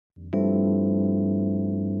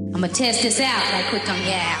I'm gonna test this out right quick on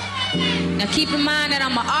y'all. Now keep in mind that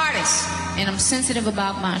I'm an artist and I'm sensitive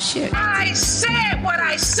about my shit. I said what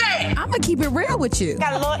I said. I'm gonna keep it real with you.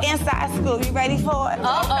 Got a little inside scoop. You ready for it?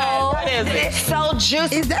 Uh-oh. What is it? It's so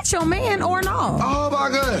juicy. Is that your man or not? Oh my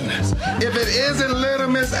goodness. If it isn't Little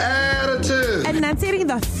Miss Attitude. And that's it,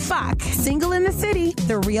 the fuck. Single in the City,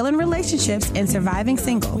 the real in relationships and surviving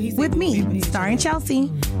single. With me, starring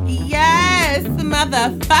Chelsea. Yes,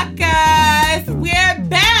 motherfuckers. We're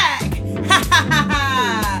back.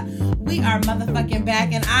 We are motherfucking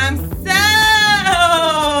back, and I'm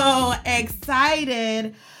so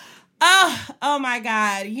excited. Oh my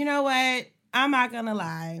God. You know what? I'm not gonna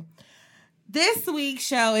lie. This week's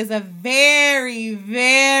show is a very,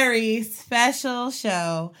 very special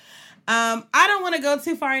show. I don't want to go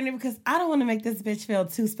too far into it because I don't want to make this bitch feel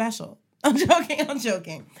too special. I'm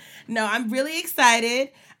joking. No, I'm really excited.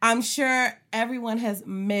 I'm sure everyone has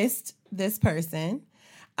missed this person.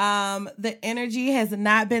 The energy has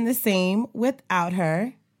not been the same without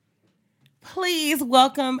her. Please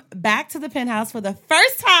welcome back to the Penthouse for the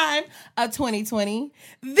first time of 2020,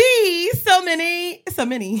 so many.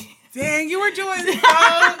 Dang, you were doing so good.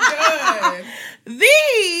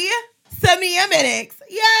 The Samia Minix.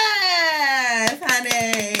 Yes,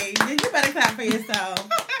 honey. You better clap for yourself.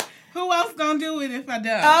 Who else gonna do it if I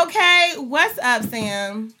don't? Okay, what's up,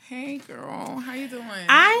 Sam? Hey, girl. How you doing?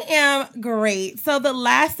 I am great. So the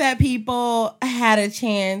last that people had a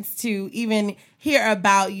chance to even hear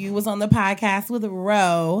about you was on the podcast with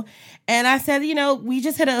Ro. And I said, we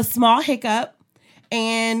just hit a small hiccup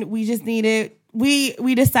and we just needed...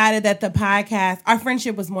 We decided that the podcast, our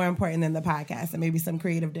friendship was more important than the podcast and maybe some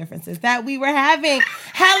creative differences that we were having.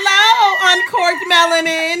 Hello, Uncorked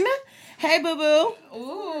Melanin. Hey, boo-boo.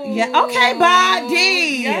 Ooh. Yeah. Okay,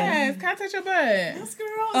 body. Yes. Can I touch your butt? Yes, girl.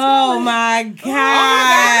 Oh, my God. Oh,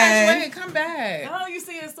 my gosh. Wait, come back. Oh, you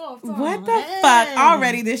see it soft. What the fuck?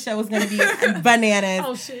 Already this show is going to be bananas.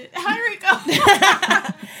 Oh, shit. Here we go.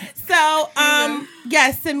 So,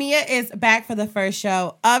 yes, Samia is back for the first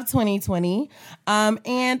show of 2020.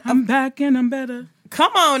 And I'm back and I'm better.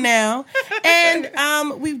 Come on now. And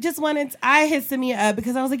we just I hit Samia up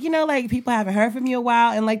because I was like, people haven't heard from you a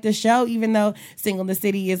while. And the show, even though Single in the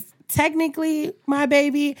City is technically my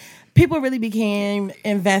baby, people really became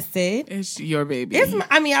invested. It's your baby.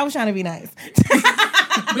 I was trying to be nice.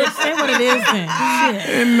 Bitch, say what it is then.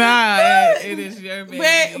 Shit. Nah, it is your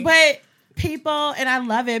baby. But people, and I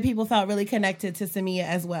love it, people felt really connected to Samia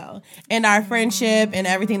as well. And our friendship and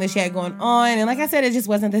everything that she had going on. And like I said, it just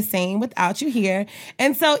wasn't the same without you here.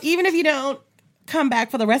 And so even if you don't come back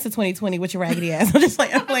for the rest of 2020 with your raggedy ass, I'm just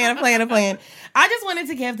playing. I just wanted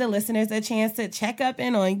to give the listeners a chance to check up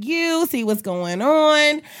in on you, see what's going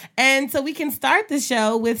on. And so we can start the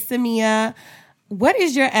show with Samia. What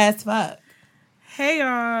is your ass fuck? Hey,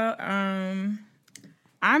 y'all.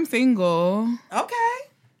 I'm single. Okay.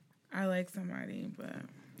 I like somebody, but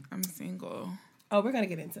I'm single. Oh, we're going to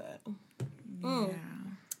get into it. Yeah.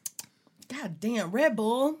 God damn, Red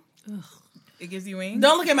Bull. Ugh. It gives you wings?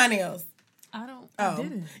 Don't look at my nails. I don't. Oh, I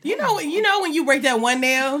didn't. You know when you break that one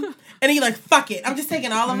nail and then you're like, fuck it, I'm just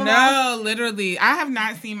taking all of them off? No, literally. I have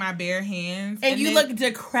not seen my bare hands. And you look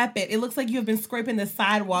decrepit. It looks like you have been scraping the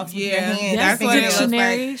sidewalks with your hands. That's what it looks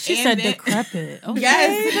like. She said decrepit. Okay,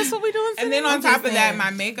 yes, that's what we doing. And then on top of that,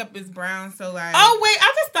 my makeup is brown, so like... Oh, wait,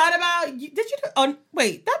 I just thought about...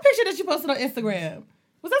 that picture that you posted on Instagram.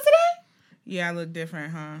 Was that today? Yeah, I look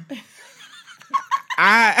different, huh?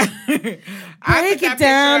 break it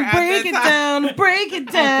down.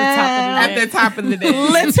 At the top of the day.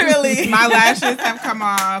 Literally. My lashes have come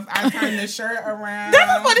off. I turned the shirt around.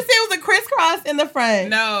 That's what I was to say. It was a crisscross in the front.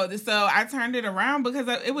 No, so I turned it around because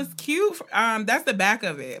it was cute. That's the back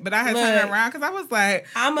of it. But I had turned it around because I was like,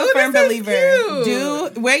 I'm a firm believer.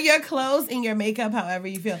 Wear your clothes and your makeup however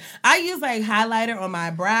you feel. I use highlighter on my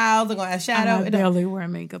brows or on eyeshadow. I barely wear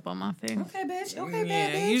makeup on my face. Okay, bitch. Okay, yeah,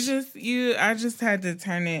 bad bitch. I just had to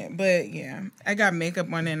turn it. But yeah, I got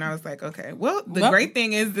makeup on it and I was like, okay. Well, the great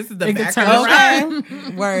thing is this is the back of the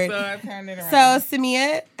shirt. Word. So I turned it around. So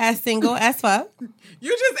Samia, as single as fuck.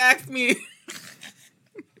 You just asked me.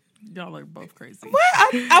 Y'all are both crazy.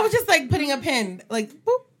 What? I was just putting a pin,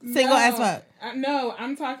 boop, single as fuck. No,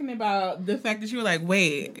 I'm talking about the fact that you were like,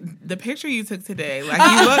 wait, the picture you took today, you look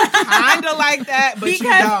kind of like that, but because you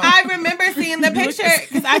don't. I remember seeing the picture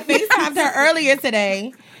because I FaceTimed her earlier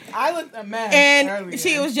today. I looked a mess And earlier.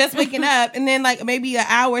 she was just waking up, and then like maybe an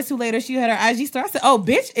hour or two later, she had her IG story. I said, "Oh,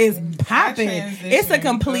 bitch is popping! It's a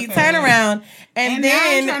complete turnaround." And now I'm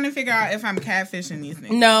then trying to figure out if I'm catfishing these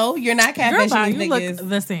niggas. no, you're not Girl, catfishing bye, these you niggas. look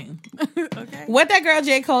the same. Okay. What that girl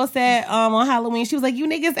J. Cole said on Halloween, she was like, "You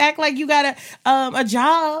niggas act like you got a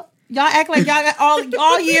job. Y'all act like y'all got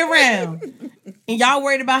all year round, and y'all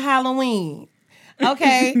worried about Halloween."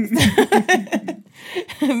 Okay.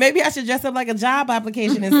 Maybe I should dress up like a job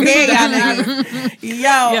application and scare y'all niggas. Yo,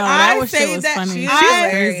 that I was say was that funny.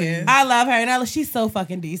 I love her, and she's so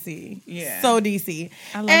fucking DC. Yeah. So DC.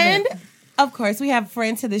 I love And it. of course, we have a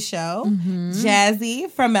friend to the show, Jazzy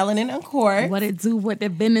from Melanin Uncorked. What it do, what the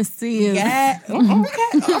business is. Yeah. Okay.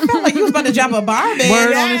 I felt like you was about to drop a bar, babe.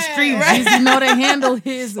 Word on the street. Right. Jeezy know to handle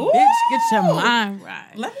his bitch. Get your mind right.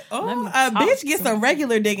 Let me talk bitch to gets a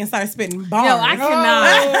regular dick and start spitting bars. Yo, I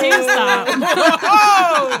cannot. Can't stop.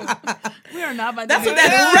 We are not about to That's do what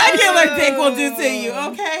that regular dick will do to you,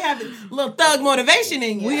 okay? Have a little thug motivation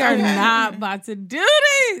in you. We are okay? not about to do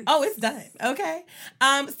this. Oh, it's done. Okay.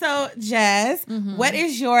 So Jazz, what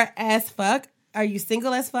is your as fuck? Are you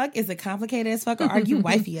single as fuck? Is it complicated as fuck? Or are you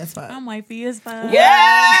wifey as fuck? I'm wifey as fuck.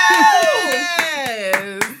 Yes.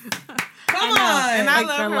 Come on. And I Like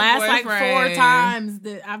love the her last like 4 boyfriend. times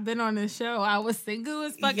that I've been on this show, I was single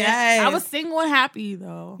as fuck. Yes. I was single and happy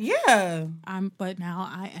though. Yeah. But now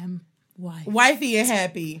I am wife. Wifey and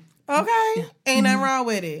happy. Okay. Ain't nothing wrong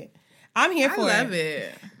with it. I'm here I for love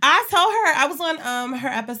it. I told her I was on her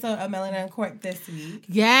episode of Melanin Uncorked this week.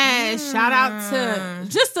 Yes, shout out to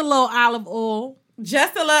just a little olive oil.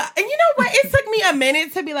 Just a little, and you know what? It took me a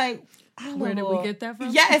minute to be like, Where did we get that from?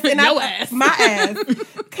 Yes, and Your ass. my ass,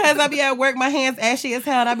 because I be at work, my hands ashy as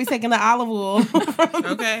hell, and I be taking the olive oil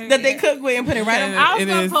Okay. that they cook with and put it right on. I was It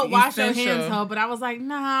gonna is put wash your essential. hands, ho, but I was like,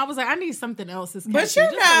 nah. I was like, I need something else. That's But catchy.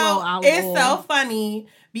 you Just a little know, olive it's oil. so funny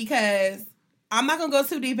because I'm not gonna go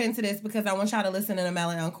too deep into this because I want y'all to listen to the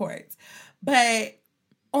Melanin Uncorked. But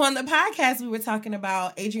on the podcast, we were talking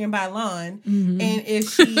about Adrienne Bailon, and if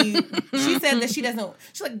she said that she doesn't.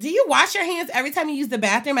 She's like, "Do you wash your hands every time you use the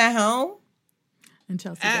bathroom at home?" And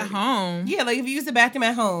Chelsea At Dirty. home. Yeah, like if you use the bathroom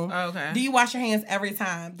at home, Okay. do you wash your hands every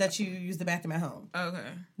time that you use the bathroom at home? Okay.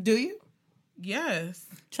 Do you? Yes.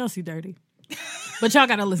 Chelsea Dirty. But y'all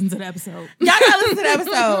gotta listen to the episode. Y'all gotta listen to the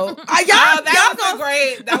episode.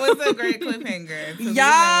 That was a great cliffhanger. to leave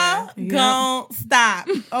Y'all them with. gon' stop,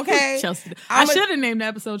 okay? Chelsea. I should have named the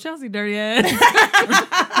episode Chelsea Dirty Ass.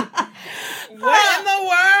 What in the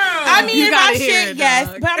world? I mean, You in my gotta hear shit, it, yes,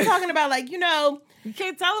 dog. but I'm talking about like You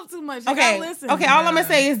can't tell them too much. You okay, gotta listen. okay. All I'm gonna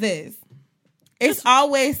say is this. It's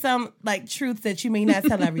always some like truth that you may not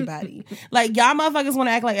tell everybody. Like y'all motherfuckers want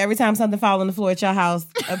to act like every time something fall on the floor at your house,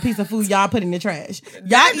 a piece of food y'all put in the trash. Y'all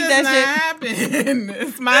That eat does that not shit. happen.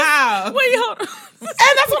 It's my house. Wait, hold on. And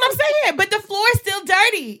that's what I'm saying. But the floor is still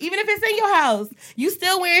dirty. Even if it's in your house. You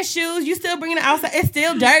still wearing shoes. You still bringing it outside. It's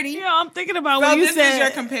still dirty. Yeah, I'm thinking about So when you this said is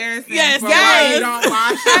your comparison. Yes, for yes. why you don't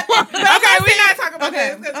wash it. Okay, we're not talking about Okay,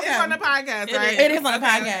 this because okay. it's on the podcast, right? It is on the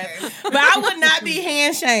podcast. But I would not be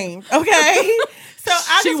hand shamed, okay? So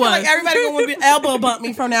I She just feel like was. everybody gonna be elbow bump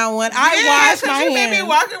me from now on. I wash my you may be hands.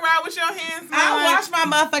 walking around with your hands. I wash my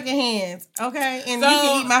motherfucking hands, okay? And you So-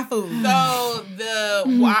 can eat my food. So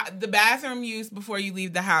the bathroom use before you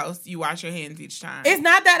leave the house, you wash your hands each time. It's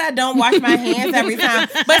not that I don't wash my hands every time,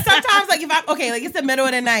 but sometimes, like like it's the middle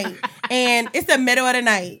of the night, and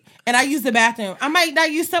and I use the bathroom. I might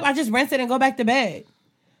not use soap. I just rinse it and go back to bed.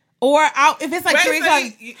 Or if it's like 3 o'clock.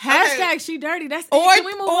 hashtag she dirty. That's Or can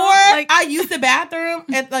we move on? Like, I use the bathroom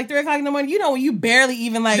at like 3 o'clock in the morning. You know when you barely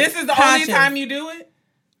even like. This is the conscious. only time you do it?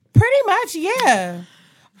 Pretty much, yeah.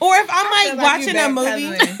 Or if I'm like feel like watching you a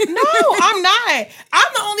movie. backpedaling. No, I'm not.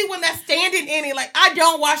 I'm the only one that's standing in it. Like I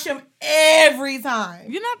don't wash them every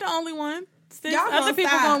time. you're not the only one. Sis, Y'all other gonna people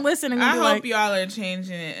stop. gonna listen and I gonna be hope like, y'all are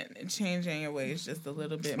changing your ways just a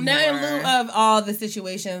little bit more. Now, in lieu of all the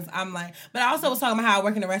situations, I'm like, but I also was talking about how I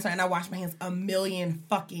work in a restaurant and I wash my hands a million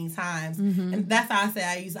fucking times. And that's how I say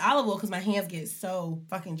I use olive oil because my hands get so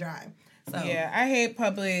fucking dry. So Yeah, I hate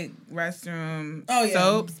public restroom Oh, yeah.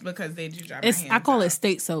 soaps because they do dry my hands. I call out. it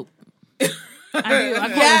state soap. I call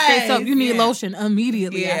it Yes, state soap. You need yeah. lotion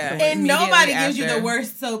immediately Yeah. after. And nobody gives you after. the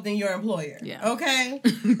worst soap than your employer. Yeah. Okay?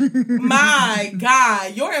 My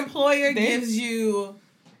God. Your employer gives you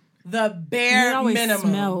the it bare always minimum.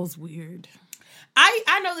 smells weird.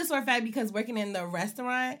 I know this for a fact because working in the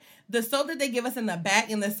restaurant, the soap that they give us in the back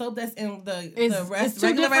and the soap that's in the It's two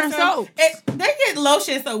regular different restaurant, soaps. they get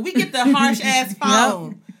lotion, so we get the harsh ass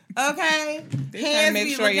foam. Okay? trying to Hands make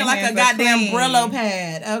be sure looking your like a hands are goddamn clean. Brillo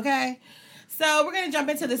pad. Okay? So we're gonna jump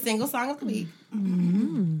into the single song of the week.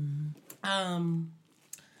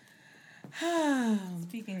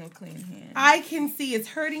 Speaking of clean hands. I can see it's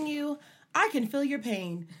hurting you. I can feel your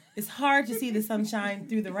pain. It's hard to see the sunshine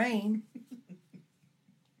through the rain.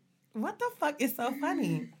 What the fuck is so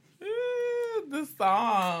funny? The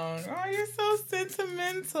song. Oh, you're so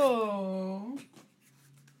sentimental.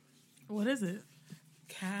 What is it?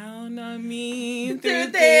 Count on me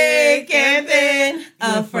Through thick and thin,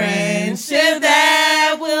 a friendship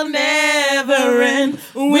that will never end.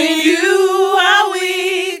 When you are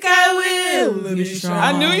weak, I will be strong.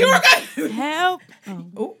 I knew you were going to Help.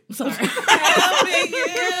 Oh, sorry. Helping you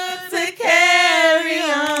to carry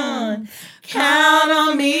on. Count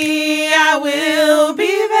on me, I will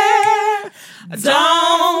be there.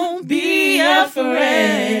 Don't be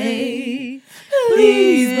afraid.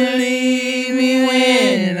 Please believe me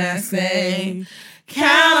when I say,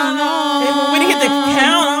 count on. And when you hit the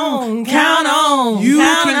count on, You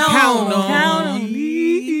count can on, count on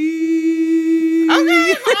me.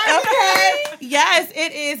 Okay. Okay. Yes,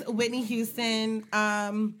 it is Whitney Houston.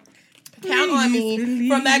 Count on me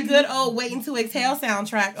from that good old Waiting to Exhale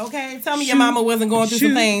soundtrack. Okay, tell me your mama wasn't going through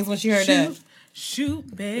some things when she heard that.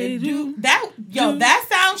 Shoot, baby. That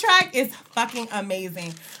soundtrack is fucking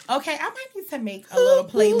amazing. Okay, I might need to make a little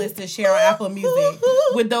playlist to share on Apple Music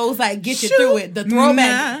with those like get you through it. The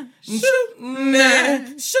throwback. Shoot.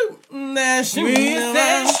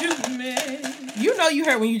 You know you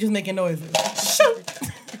heard when you just making noises. Shoot.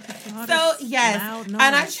 So yes, and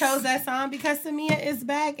I chose that song because Samia is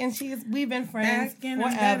back and we've been friends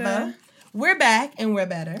forever. We're back and we're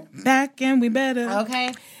better. Back and we better.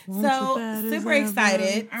 Okay, so super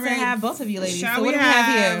excited to have both of you ladies. Shall so what we do we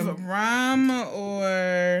have here? rum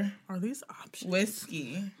or Are these options?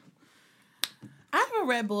 whiskey? I have a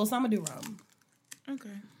Red Bull, so I'm gonna do rum. Okay.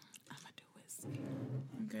 I'm gonna do whiskey.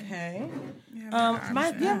 Okay. Yeah,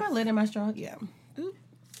 My lid and my straw. Yeah.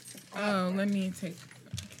 Oh, let me take.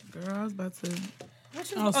 Girl, I was about to. You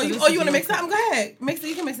want to mix something? Go ahead. Mix it.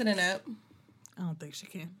 You can mix it in up. I don't think she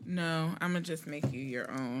can. No, I'm gonna just make you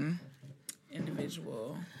your own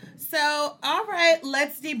individual. So, all right,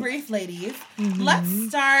 let's debrief, ladies. Let's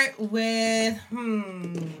start with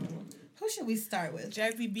who should we start with?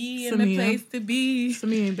 Jazzy B Samia. in the place to be.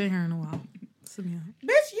 Samia ain't been here in a while. Samia.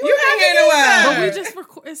 Bitch, you ain't here in a while. But we just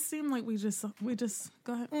record. It seemed like we just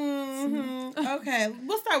go ahead. Okay,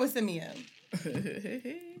 we'll start with Samia.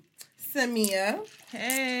 Samia.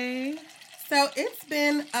 Hey. So it's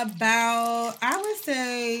been about, I would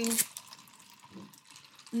say,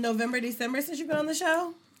 November, December since you've been on the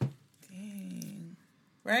show. Dang.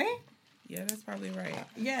 Right? Yeah, that's probably right.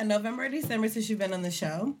 Yeah, November, December since you've been on the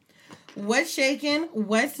show. What's shaking?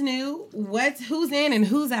 What's new? Who's in and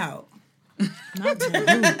who's out? Not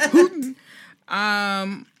too. All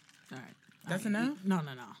right. Right. That's enough? No.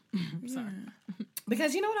 Sorry.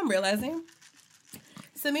 Because you know what I'm realizing?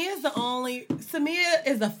 Samia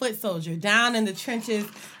is the foot soldier down in the trenches,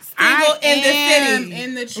 single in the city.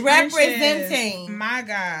 In the trenches. Representing. My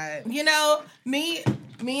God. You know, me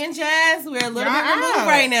and Jazz, we're a little bit removed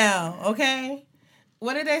right now, okay?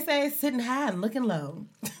 What did they say? Sitting high and looking low.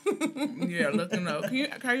 Yeah, looking low.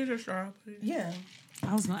 Can I use your straw, please? Yeah.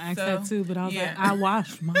 I was gonna ask that too, but I was like, I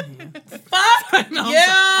washed my hands. Fuck No, yo!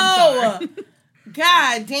 I'm sorry.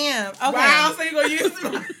 God damn. Okay. Wow, so you gonna use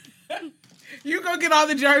my... You gonna get all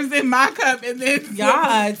the germs in my cup and then... Y'all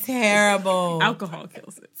are terrible. Alcohol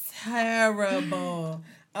kills it. Terrible.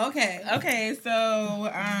 Okay,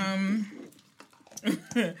 so,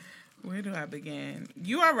 where do I begin?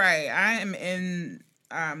 You are right. I am in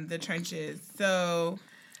the trenches. So,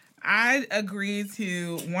 I agreed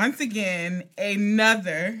to, once again,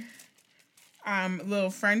 another little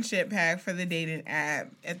friendship pack for the dating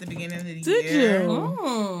app at the beginning of the year. Did you?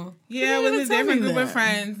 Oh. Yeah, it You was a didn't even tell different me group of that.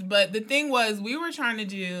 friends. But the thing was, we were trying to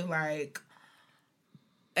do, like,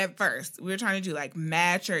 at first, we were trying to do, like,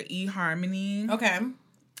 Match or eHarmony. Okay.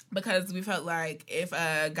 Because we felt like if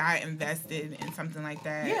a guy invested in something like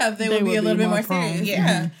that. Yeah, they would be a little bit more prone. serious.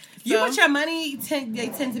 Yeah. You So- with your money, they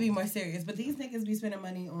tend to be more serious. But these niggas be spending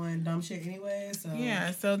money on dumb shit anyway. So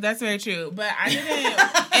Yeah, so that's very true. But I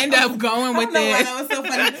didn't end up going with I don't know why it. that was so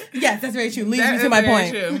funny. Yes, that's very true. Leads That me to is my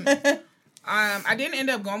very point. true. I didn't end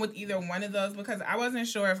up going with either one of those because I wasn't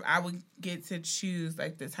sure if I would get to choose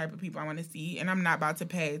like the type of people I want to see, and I'm not about to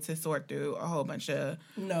pay to sort through a whole bunch of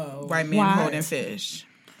No. white men Why? holding fish.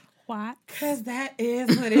 What? Because that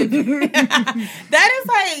is what it is. That is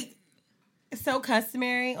like so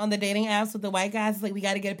customary on the dating apps with the white guys. It's like, we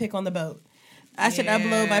got to get a pic on the boat. I should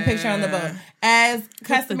upload my picture on the boat. As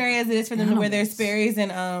customary as it is for them to wear their Sperry's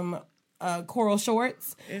and coral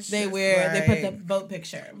shorts, It's they just put the like- boat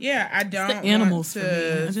picture. Yeah, I don't the animals want for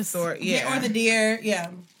me. I to just- sort. Yeah, or the deer.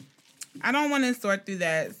 Yeah. I don't want to sort through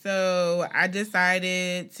that. So I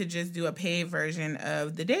decided to just do a paid version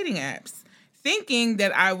of the dating apps, thinking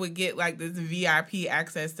that I would get like this VIP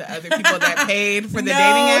access to other people that paid for the dating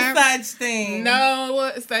app. No such thing.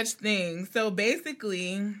 No such thing. So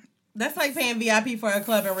basically, that's like paying VIP for a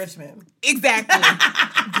club in Richmond. Exactly.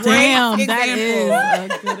 Damn, that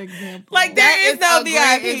is a good example. Like there is no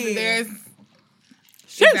VIP.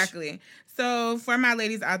 Exactly. So for my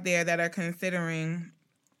ladies out there that are considering,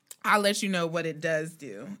 I'll let you know what it does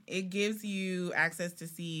do. It gives you access to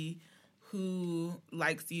see who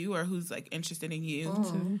likes you or who's like interested in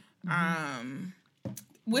you.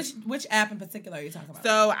 Which app in particular are you talking about?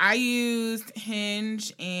 So I used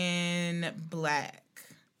Hinge and Black.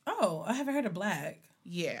 Oh, I haven't heard of Black.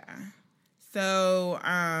 Yeah. So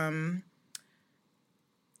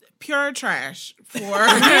pure trash for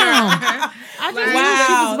wow.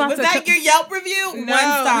 Was that your Yelp review? No, 1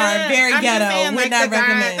 star, very I'm ghetto. Saying, would not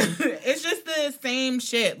recommend. It's just the same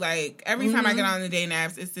shit. Like every time I get on the dating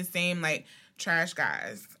apps, it's the same like trash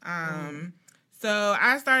guys. So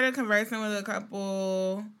I started conversing with a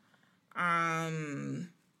couple.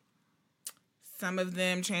 Some of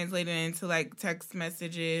them translated into like text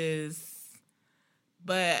messages,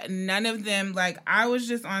 but none of them like I was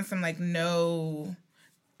just on some like no.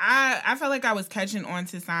 I felt like I was catching on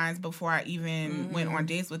to signs before I even went on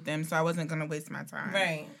dates with them, so I wasn't gonna waste my time.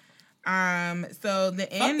 Right. So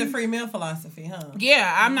the end. Fuck the free meal philosophy, huh?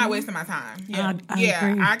 Yeah, I'm not wasting my time. Yeah,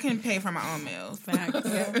 I can pay for my own meals. Facts.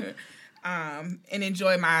 And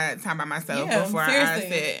enjoy my time by myself before I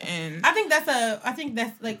sit. And I think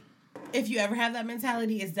that's like, if you ever have that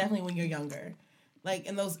mentality, it's definitely when you're younger. Like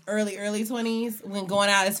in those early 20s when going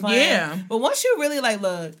out is fun. Yeah. But once you really like,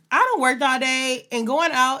 look, I don't work all day and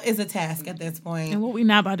going out is a task at this point. And what we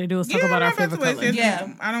not about to do is talk about our favorite color.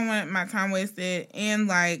 Yeah. I don't want my time wasted. And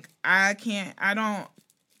like, I don't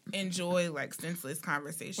enjoy like senseless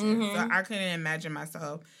conversations. So I couldn't imagine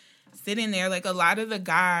myself sitting there. Like a lot of the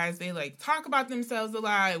guys, they like talk about themselves a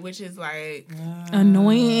lot, which is like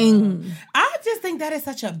annoying. I just think that is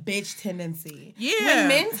such a bitch tendency. Yeah. When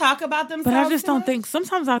men talk about themselves, but I just don't think.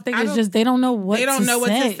 Sometimes I think it's just they don't know what. They don't know what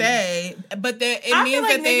to say. But it I means feel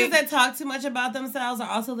like that niggas that talk too much about themselves are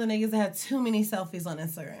also the niggas that have too many selfies on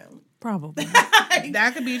Instagram. Probably.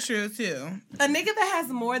 That could be true too. A nigga that has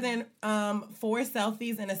more than 4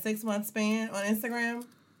 selfies in a 6-month span on Instagram.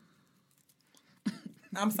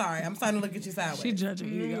 I'm sorry. I'm starting to look at you sideways. She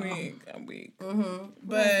judging you, y'all. I'm weak.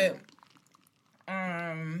 But,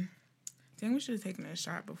 think we should have taken a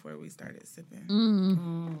shot before we started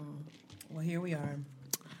sipping. Well, here we are.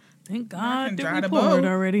 Thank God dry we the poured boat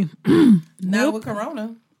already. Now with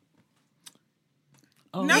Corona.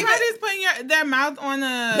 Oh. Nobody's putting their mouth on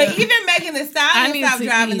a... But even Megan Thee Stallion stopped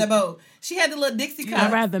driving eat. the boat. She had the little Dixie cup.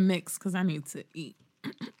 I'd rather mix because I need to eat.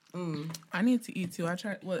 I need to eat too. I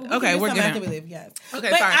tried. Well, we're getting after we leave. Yes. Okay,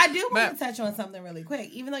 but sorry. I do want to touch on something really quick.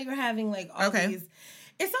 Even though you're having like all these,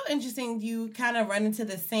 it's so interesting. You kind of run into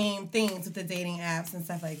the same things with the dating apps and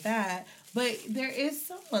stuff like that. But there is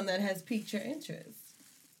someone that has piqued your interest.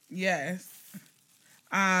 Yes.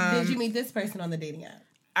 Did you meet this person on the dating app?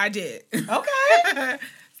 I did. Okay.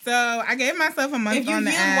 So I gave myself a month on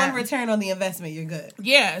the app. If you get one return on the investment, you're good.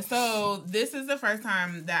 Yeah. So this is the first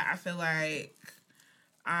time that I feel like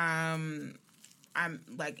I'm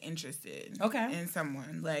like interested in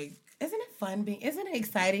someone. Like, isn't it fun isn't it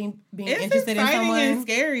exciting being it's interested in someone? And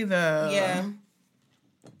scary though. Yeah.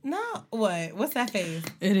 No, what's that phase?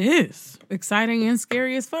 It is exciting and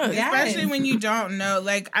scary as fuck. Especially when you don't know.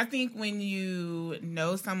 Like, I think when you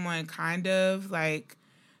know someone kind of like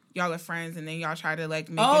y'all are friends and then y'all try to like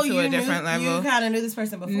make it to a different level. You kind of knew this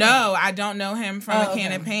person before. No, I don't know him from a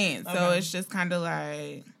can of paint. So it's just kind of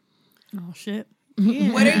like, oh shit.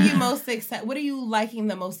 Yeah. What are you most excited? What are you liking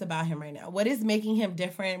the most about him right now? What is making him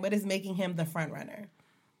different? What is making him the front runner?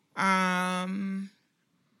 I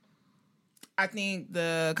think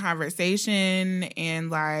the conversation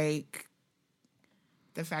and like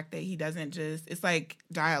the fact that he doesn't just, it's like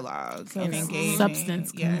dialogue and engaging.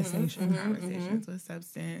 Substance conversation. Conversations with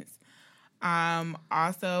substance.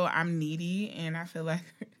 Also, I'm needy and I feel like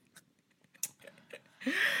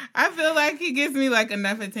he gives me like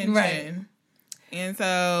enough attention. Right. And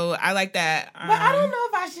so I like that. But I don't know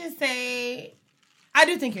if I should say, I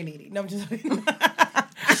do think you're needy. No, I'm just kidding.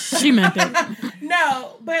 She meant it.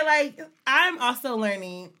 No, but like, I'm also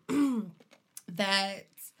learning that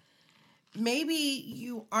maybe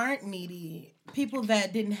you aren't needy. People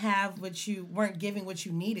that didn't have weren't giving what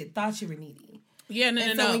you needed thought you were needy. Yeah,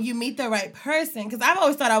 no. So when you meet the right person, because I've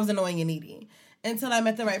always thought I was annoying and needy. until I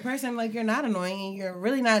met the right person. Like, you're not annoying and you're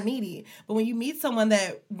really not needy. But when you meet someone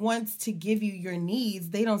that wants to give you your needs,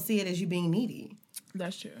 they don't see it as you being needy.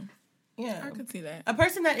 That's true. Yeah. I could see that. A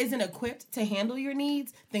person that isn't equipped to handle your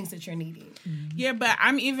needs thinks that you're needy. Yeah, but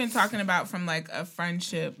I'm even talking about from like a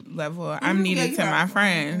friendship level. I'm needed to are. my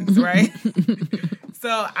friends, right?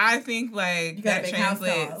 So I think like You that gotta make house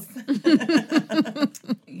translates. calls.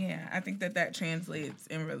 Yeah, I think that translates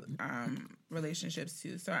in relationships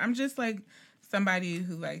too. So I'm just like somebody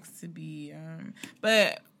who likes to be.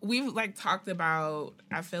 But we've like talked about.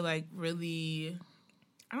 I feel like really.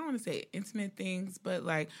 I don't want to say intimate things, but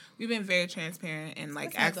like we've been very transparent and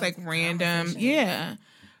like ask like random questions.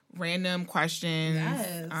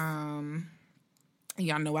 Yes.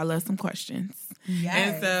 Y'all know I love some questions. Yes.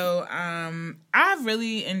 And so I've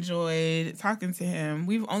really enjoyed talking to him.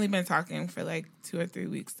 We've only been talking for like 2 or 3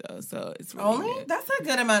 weeks though, so it's really good. That's a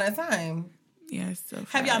good amount of time. Yeah, so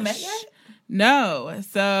Have y'all met fresh. yet? No.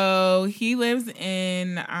 So he lives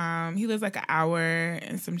like an hour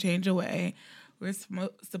and some change away. We're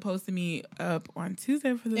supposed to meet up on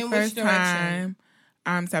Tuesday for the first time.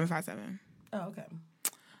 757. Oh, okay.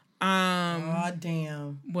 Oh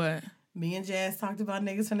damn. What? Me and Jazz talked about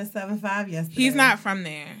niggas from the 7-5 yesterday. He's not from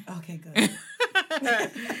there. Okay, good. He's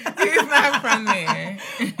not from there.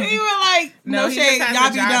 You were like, no he shade, just has y'all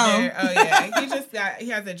a be job dumb. there. Oh yeah, he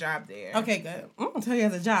has a job there. Okay, good. Until he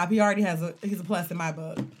has a job, he already he's a plus in my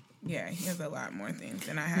book. Yeah, he has a lot more things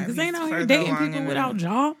than I have. Because ain't out here further dating along people in without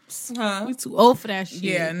jobs. Huh? We too old for that shit.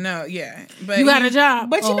 Yeah, no, yeah. But You got a job.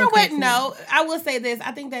 But you know okay, what? cool. No, I will say this.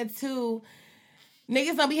 I think that too.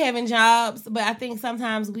 Niggas don't be having jobs, but I think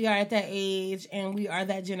sometimes we are at that age and we are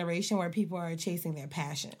that generation where people are chasing their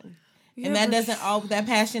passion. Yeah, and that but- doesn't that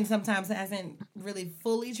passion sometimes hasn't really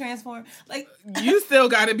fully transformed. Like, you still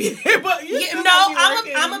got to be able.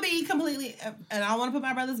 I'm gonna be completely, and I don't want to put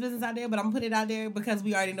my brother's business out there, but I'm gonna put it out there because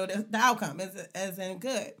we already know the outcome as in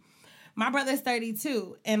good. My brother's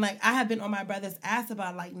 32, and like I have been on my brother's ass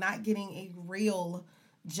about like not getting a real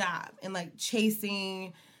job and like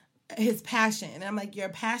chasing his passion. And I'm like, your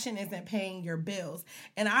passion isn't paying your bills.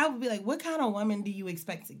 And I would be like, what kind of woman do you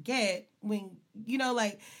expect to get when,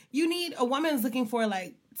 like you need a woman is looking for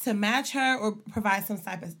like to match her or provide some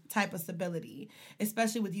type of stability,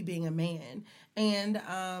 especially with you being a man. And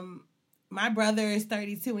my brother is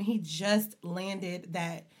 32 and he just landed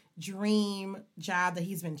that dream job that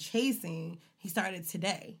he's been chasing. He started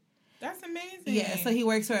today. That's amazing. Yeah, so he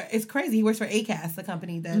works for, it's crazy, he works for Acast, the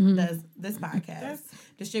company that does this podcast,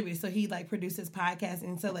 distributes. So he like produces podcasts.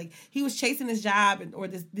 And so like he was chasing this job or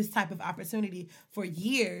this type of opportunity for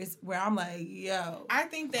years where I'm like, yo. I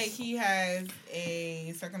think that he has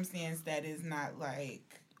a circumstance that is not like,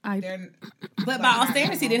 but by all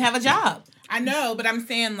standards, he didn't have a job. I know, but I'm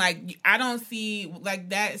saying like, I don't see, like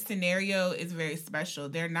that scenario is very special.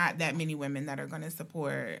 There are not that many women that are going to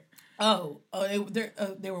support.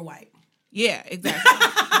 They were white. Yeah, exactly.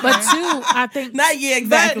 But two, I think not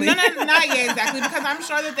exactly. But, not exactly, because I'm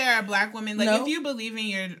sure that there are Black women. Like if you believe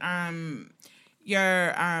in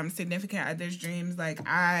your significant other's dreams, like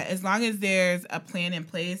as long as there's a plan in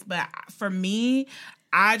place. But for me,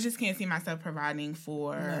 I just can't see myself providing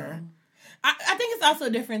for. No. I think it's also a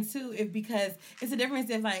difference too, because it's a difference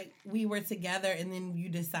if like we were together and then you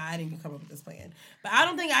decide and you come up with this plan. But I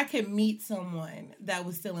don't think I could meet someone that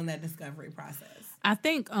was still in that discovery process. I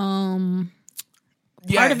think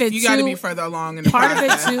Yes, part of it you too, got to be further along in the part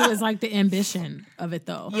process. of it too is like the ambition of it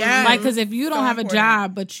though. Yeah, like because if you don't so have important. a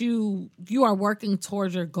job but you are working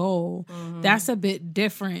towards your goal, that's a bit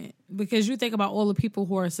different. Because you think about all the people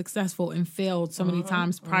who are successful and failed so many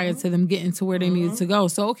times prior to them getting to where they needed to go.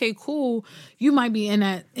 So okay, cool. You might be in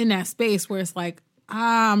that space where it's like,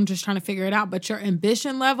 I'm just trying to figure it out, but your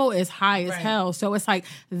ambition level is high as hell. So it's like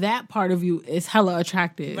that part of you is hella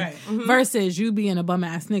attractive. Right. Versus you being a bum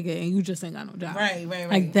ass nigga and you just ain't got no job. Right.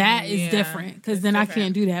 Like that is different. Because then I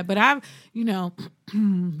can't do that. But I've, I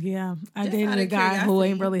dated a guy who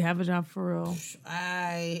ain't really have a job for real.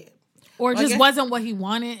 Or just wasn't what he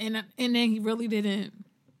wanted, and then he really didn't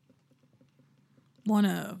want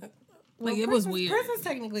to. Like, it was weird. Prison's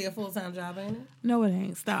technically a full-time job, ain't it? No, it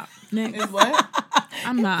ain't. Stop. Next. Is what?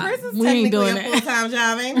 I'm not. Prison's We ain't technically doing a that. full-time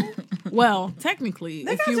job, ain't it? Well, technically,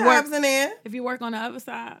 They if got you jobs work in there. if you work on the other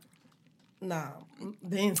side, No,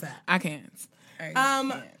 the inside. I can't.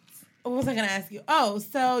 What was I gonna ask you? Oh,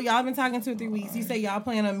 so y'all been talking 2 or 3 weeks. You say y'all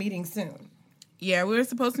plan on meeting soon. Yeah, we were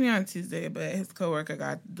supposed to meet on Tuesday, but his coworker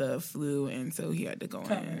got the flu, and so he had to go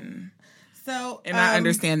in. So, And I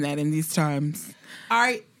understand that in these times. All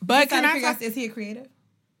right, But can I figure out, is he a creative?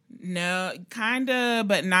 No, kinda,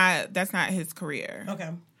 but not. That's not his career. Okay.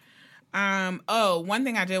 One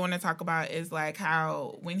thing I did want to talk about is like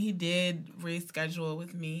how when he did reschedule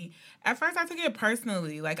with me, at first I took it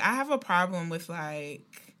personally. Like I have a problem with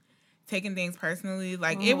like taking things personally.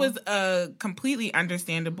 Like it was a completely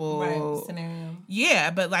understandable scenario.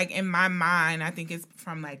 Yeah, but like in my mind, I think it's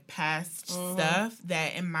from like past stuff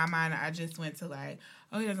that in my mind I just went to like,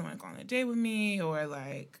 oh, he doesn't want to go on a date with me, or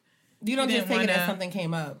like you don't just take it as something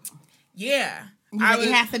came up. Yeah.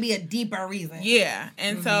 It has to be a deeper reason. Yeah.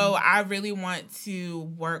 And so I really want to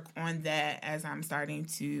work on that as I'm starting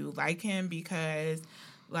to like him because,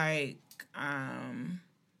 like,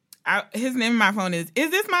 his name in my phone is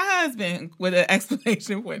this my husband? With an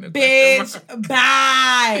exclamation point. Bitch,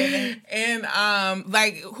 bye. And,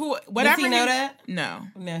 like, whatever. Does he know that? No.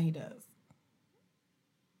 No, he does.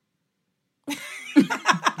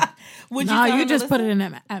 You just put it in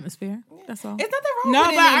that atmosphere. That's all. It's nothing wrong no, with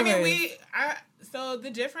it. No, but I mean, so the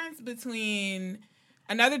difference between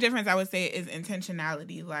another difference I would say is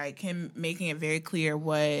intentionality, like him making it very clear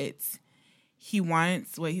what he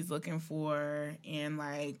wants, what he's looking for, and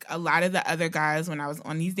like a lot of the other guys when I was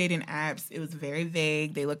on these dating apps, it was very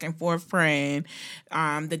vague. They looking for a friend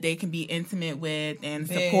that they can be intimate with and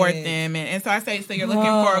support them, and so I say, so you're looking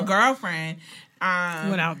for a girlfriend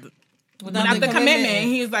without the commitment.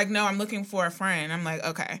 He's like, no, I'm looking for a friend. I'm like,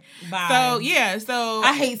 okay. Bye. So, yeah. So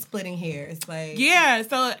I hate splitting hairs. Like, yeah.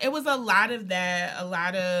 So it was a lot of that.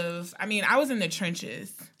 I mean, I was in the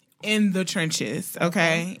trenches.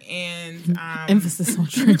 Okay. And emphasis on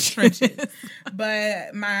trenches.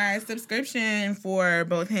 But my subscription for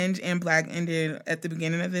both Hinge and Black ended at the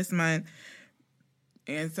beginning of this month.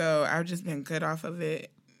 And so I've just been good off of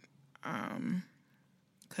it.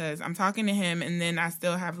 Because I'm talking to him, and then I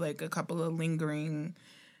still have, like, a couple of lingering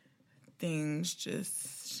things,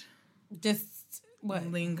 just what?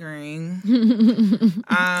 Lingering. Lingering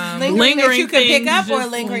that you could pick up, or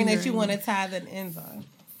lingering that you want to tie the ends on?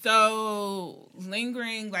 So,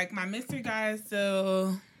 lingering, like, my mystery guy is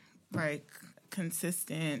still, like,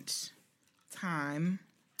 consistent time.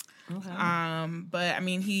 Okay. But, I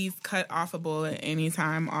mean, he's cut offable at any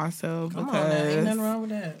time also. Come on, now. Ain't nothing wrong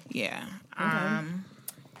with that. Yeah. Okay.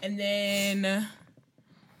 And then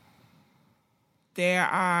there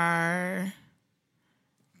are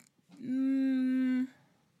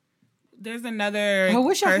there's another I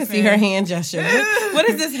wish I could see her hand gesture. What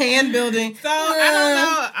is this hand building? So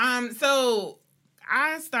I don't know. So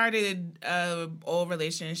I started a old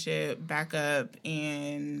relationship back up,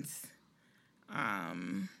 and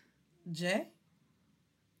Jay?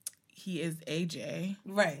 He is AJ.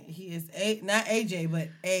 Right. He is not AJ, but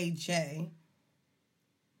AJ.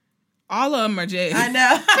 All of them are J's. I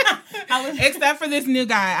know. Except for this new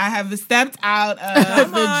guy. I have stepped out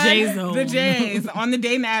of the J zone. The J's. On the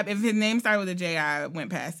dating app, if his name started with a J, I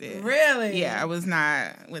went past it. Really? Yeah, I was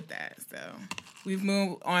not with that. So we've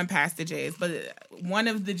moved on past the J's. But one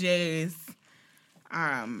of the J's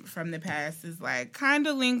from the past is like kind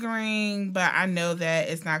of lingering, but I know that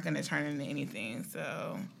it's not going to turn into anything.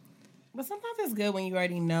 So, but sometimes it's good when you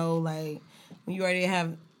already know, like, when you already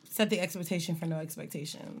have set the expectation for no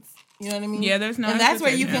expectations. You know what I mean? Yeah, there's no and that's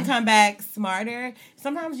where you can come back smarter.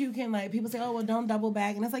 Sometimes you can, like, people say, oh, well, don't double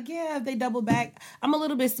back. And it's like, yeah, if they double back, I'm a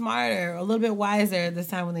little bit smarter, a little bit wiser this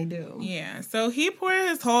time when they do. Yeah. So he poured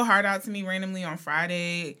his whole heart out to me randomly on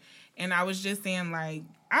Friday. And I was just saying, like,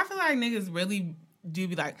 I feel like niggas really do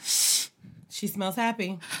be like, she smells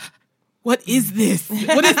happy. What is this?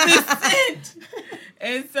 What is this scent?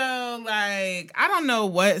 And so, like, I don't know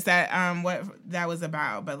what that was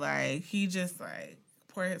about, but, like, he just, like,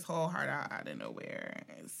 poured his whole heart out of nowhere.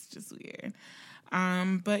 It's just weird.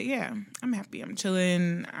 But, yeah, I'm happy. I'm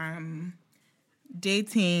chilling. I'm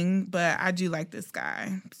dating, but I do like this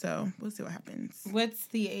guy. So, we'll see what happens. What's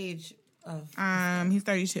the age of he's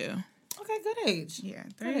 32. Okay, good age. Yeah,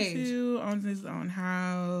 32, owns his own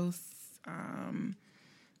house.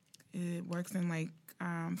 It works in, like,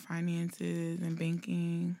 finances and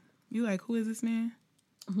banking. You like, who is this man?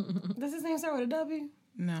 Does his name start with a W?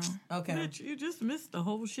 No. Okay. Bitch, you just missed the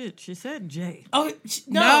whole shit. She said J. Oh,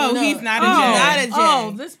 no, he's not a J. Not a J.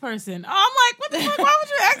 Oh, this person. Oh, I'm like, what the fuck? Why would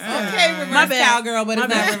you ask me? Okay, reverse cowgirl, but it's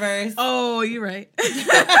not reverse. Oh, you're right.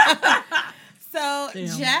 So,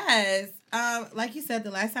 damn. Jazz, like you said,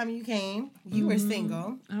 the last time you came, you were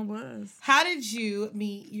single. I was. How did you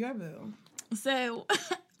meet your boo? So,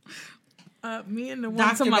 me and the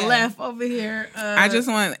one to my left over here. I just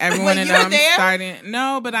want everyone to know I'm starting.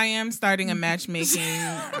 No, but I am starting a matchmaking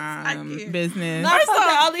business. First of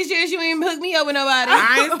all these years you ain't hooked me up with nobody.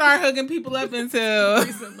 I ain't start hooking people up until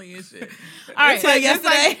recently and shit. All right, until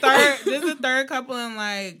yesterday. This is the third couple in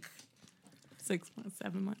like 6 months,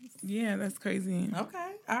 7 months. Yeah, that's crazy.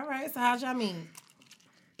 Okay. All right. So how'd y'all meet?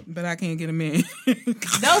 But I can't get him in. Those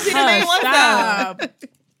be the main ones, though.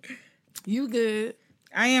 You good?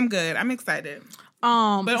 I am good. I'm excited. But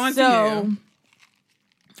on so to you.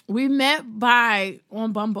 we met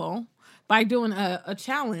on Bumble by doing a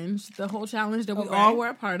challenge, the whole challenge that we all were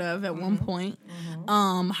a part of at one point.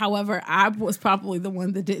 However, I was probably the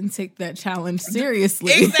one that didn't take that challenge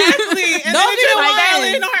seriously. Exactly. And then it fell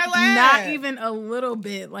in on her lap. Not even a little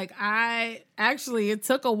bit. Like it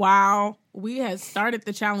took a while. We had started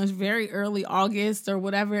the challenge very early August or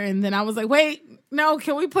whatever, and then I was like, wait, no,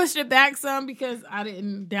 can we push it back some? Because I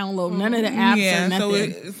didn't download none of the apps or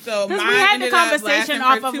nothing. So we had the conversation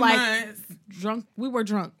off of like drunk. We were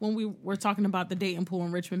drunk when we were talking about the dating pool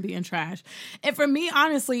in Richmond being trash. And for me,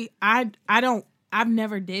 honestly, I've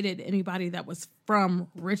never dated anybody that was from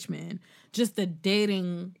Richmond. Just the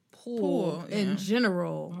dating pool in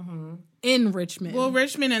general in Richmond. Well,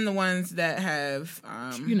 Richmond and the ones that have,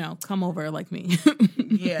 come over like me.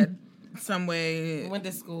 Yeah. Some way went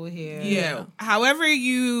to school here. Yeah. However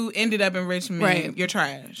you ended up in Richmond, you're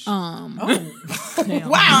trash. Wow,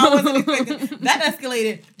 I wasn't expecting that.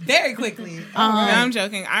 Escalated very quickly. No, I'm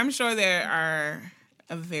joking. I'm sure there are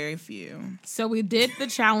a very few. So we did the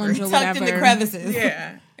challenge or tucked whatever. in the crevices.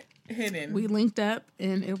 Yeah. Hidden. We linked up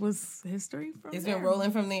and it was history from It's there. been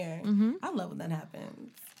rolling from there. I love when that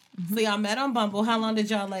happens. So y'all met on Bumble. How long did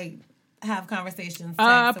y'all have conversations?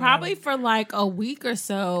 Probably for like a week or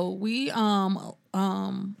so. We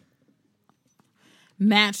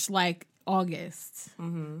matched like August.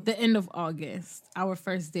 The end of August. Our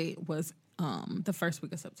first date was the first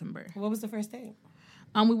week of September. What was the first date?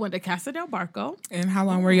 We went to Casa del Barco. And how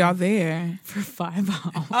long were y'all there? For 5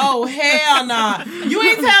 hours. Oh, hell no. You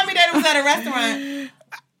ain't tell me that it was at a restaurant.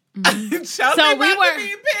 So we were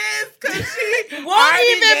pissed because she won't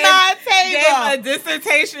even my table. Gave a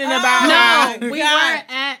dissertation about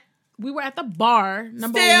we were at the bar.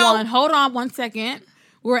 Number Still? one, hold on 1 second.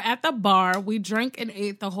 We were at the bar. We drank and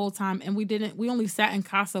ate the whole time, and we only sat in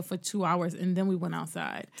Casa for 2 hours, and then we went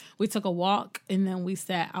outside. We took a walk, and then we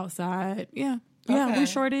sat outside. Yeah. Yeah, Okay. we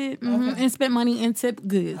sure did. And spent money and tip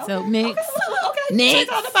good. Okay. So next. Okay. Next.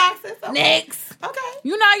 Check all the boxes. Okay. Next. Okay.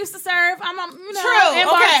 You know I used to serve. I'm True. and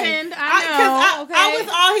bartend. I know. I was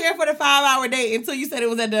all here for the 5-hour date until you said it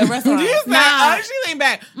was at the restaurant. She leaned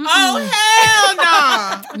back. Oh, hell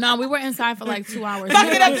no. No, we were inside for like 2 hours. Fuck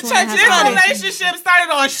it up the church. This relationship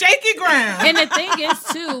started on shaky ground. And the thing is,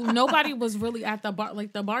 too, nobody was really at the bar.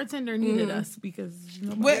 Like, the bartender needed us because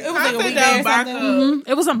it was like a weekday or something.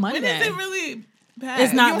 It was a Monday. When is it really bad?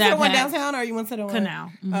 It's not you that went to the one bad. downtown or you went to the one?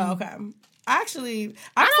 Canal. Oh, okay. Actually,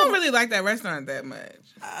 I don't really like that restaurant that much.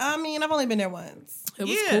 I mean, I've only been there once. It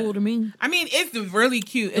was cool to me. I mean, it's really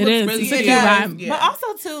cute. It looks is. really It's a cute. cute vibe. Yeah. But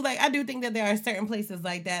also, too, like, I do think that there are certain places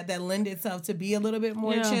like that lend itself to be a little bit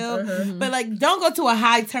more chill. But, like, don't go to a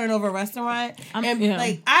high turnover restaurant. I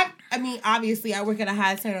mean, obviously, I work at a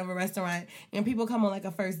high turnover restaurant, and people come on, like,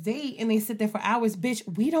 a first date, and they sit there for hours. Bitch,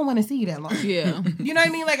 we don't want to see you that long. Yeah. You know what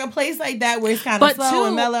I mean? Like, a place like that where it's kind of slow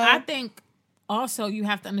and mellow. I think also you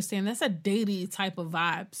have to understand that's a datey type of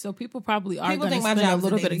vibe. So people probably are going to think my spend a job's a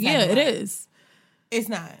little bit of... datey type Yeah, of it vibe. is. It's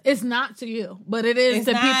not. It's not to you, but it is It's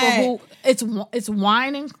to not. people who it's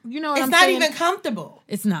whining. You know what It's I'm not saying? even comfortable.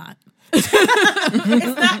 It's not. It's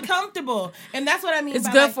not comfortable. And that's what I mean. It's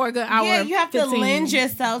by, good like, for a good hour. Yeah, you have to 15. lend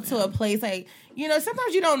yourself to a place like, you know,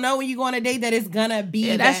 sometimes you don't know when you go on a date that it's gonna be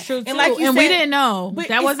Yeah, that's true, too. And like you And said, we didn't know. But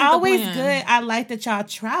That it's wasn't the always plan. good. I like that y'all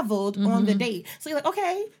traveled on the date. So you're like,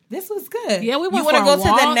 okay, this was good. Yeah, we went You want to for go a to the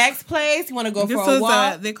walk. next place? You want to go This for a was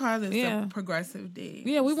walk? they call this Yeah. a progressive date.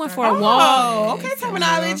 Yeah, we went for a walk. Oh, okay,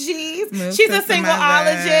 terminologies. Move She's to a some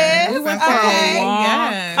singleologist. other- We went for Okay. a walk.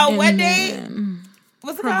 Yes. A what and date? then-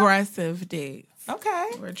 What's it called? Progressive dates. Okay.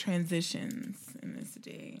 Or transitions in this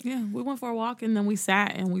date. Yeah, we went for a walk and then we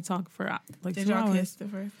sat and we talked for like Did 2 y'all hours. kiss the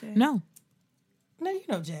first day? No, No, you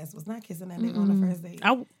know Jazz was not kissing that nigga on the first date.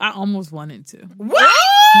 I almost wanted to. What?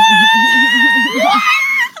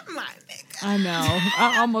 My nigga. I know.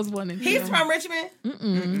 I almost wanted to. He's from Richmond? He's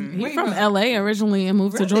Where from you from? LA originally and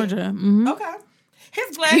moved to Really? Georgia. Mm-hmm. Okay.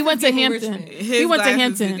 His glasses He went to give me Hampton. Richmond. He went to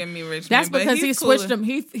glasses Hampton. give me Richmond, That's but because he he's switched cooler. them.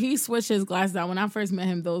 He switched his glasses out. When I first met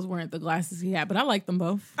him, those weren't the glasses he had, but I liked them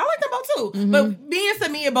both. I like them both too. But being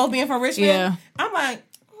Samia, both being from Richmond, Yeah. I'm like,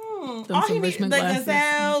 Them all some he needs, Richmond like glasses. the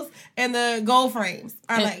gazelles and the gold frames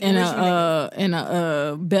are like And Richmond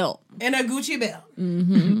a belt, and a Gucci belt.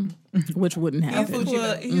 which wouldn't happen.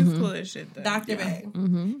 He's cool as shit though. Dr. Bay.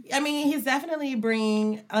 I mean, he's definitely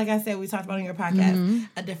bring, like I said, we talked about on your podcast,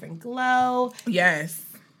 a different glow. Yes.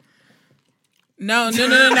 No. Not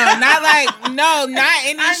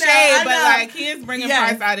any shade, but like he is bringing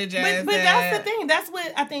parts out of Jazz. But that's the thing. That's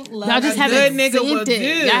what I think love. Y'all just A haven't good nigga seen will it. do.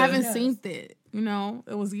 Y'all haven't seen it. You know,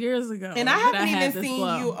 it was years ago. And I that haven't had even this seen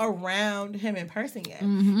flow. you around him in person yet.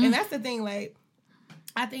 Mm-hmm. And that's the thing. Like,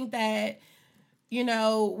 I think that, you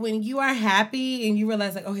know, when you are happy and you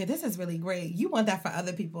realize, like, okay, this is really great, you want that for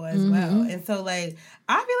other people as well. And so, like,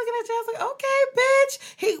 I'll be looking at Jazz like, okay, bitch,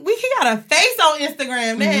 he got a face on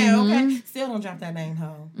Instagram now, okay? Still don't drop that name,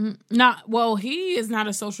 ho. Well, he is not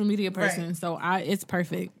a social media person, Right. so it's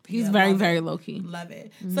perfect. He's Yeah, very, love very it. low key. Love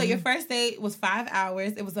it. So your first date was 5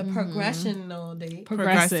 hours. It was a progressional date.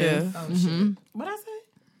 Progressive. Oh, shit. What'd I say?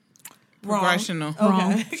 Progressional.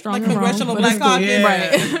 Wrong. Okay. Strong Like and wrong, Congressional but Black it's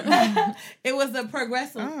cool. Caucus. Right. It was a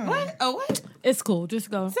progressive. What? Oh, what? It's cool.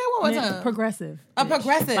 Just go. Say it one more time. Progressive. A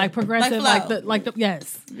progressive. Like progressive. Like Like flow. the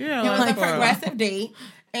yes. Yeah, It was like a progressive date.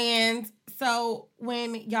 And so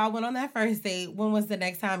when y'all went on that first date, when was the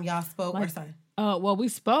next time y'all spoke or something? Well, we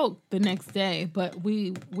spoke the next day, but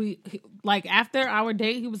we like after our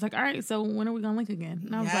date, he was like, "All right, so when are we gonna link again?"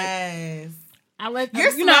 And I was Yes. like, "I let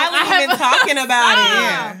You're you know, smiling I even talking about it.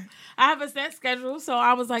 Yeah. I have a set schedule, so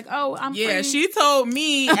I was like, "Oh, I'm Yeah, free." she told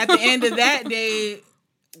me at the end of that day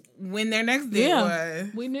when their next date was.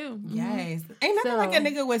 We knew. Yes. Ain't nothing So- like a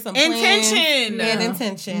nigga with some Intention. plans and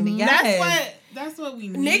intention. Yes. That's what we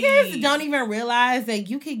need. Niggas don't even realize that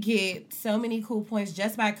you could get so many cool points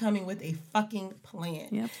just by coming with a fucking plan.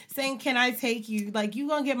 Yep. Saying, can I take you? Like, you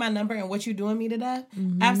gonna get my number and what you doing me today?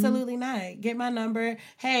 Absolutely not. Get my number.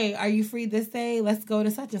 Hey, are you free this day? Let's go to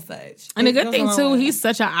such and such. And the It good goes thing a long too, way. he's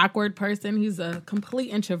such an awkward person. He's a complete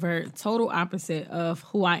introvert, total opposite of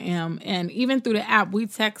who I am. And even through the app, we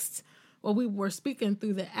were speaking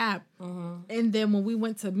through the app. And then when we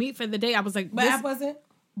went to meet for the day, I was like, But app was it?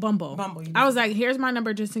 Bumble. I was like, here's my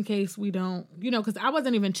number just in case we don't, because I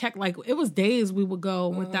wasn't even checked. Like, it was days we would go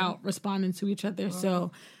without responding to each other.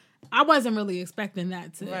 So I wasn't really expecting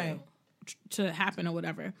that to happen or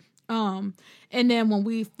whatever. And then when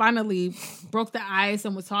we finally broke the ice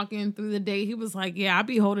and was talking through the day, he was like, yeah, I'll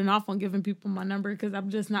be holding off on giving people my number because I'm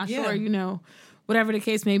just not sure, whatever the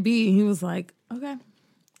case may be. And he was like, okay.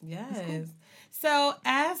 Yes. Cool. So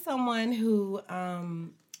as someone who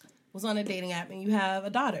was on a dating app and you have a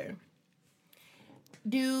daughter,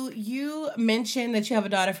 do you mention that you have a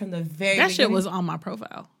daughter from the very beginning? Shit was on my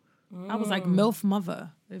profile. I was like, MILF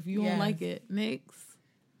mother. If you don't like it, next.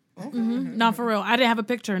 No, for real. I didn't have a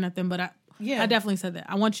picture or nothing, but I definitely said that.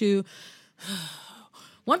 I want you...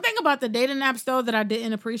 One thing about the dating apps, though, that I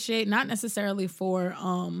didn't appreciate, not necessarily for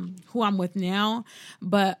who I'm with now,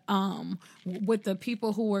 but with the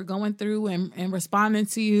people who were going through and responding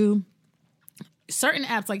to you, certain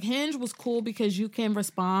apps, like Hinge was cool because you can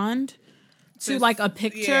respond to like a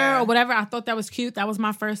picture or whatever. I thought that was cute. That was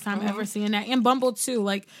my first time ever seeing that. And Bumble, too.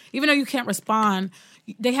 Like, even though you can't respond,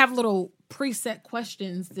 they have little preset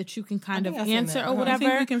questions that you can kind of answer or whatever. I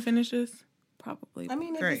think we can finish this. Probably. I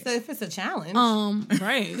mean, if it's a challenge.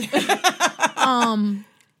 Right.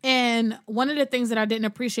 And one of the things that I didn't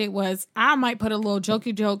appreciate was I might put a little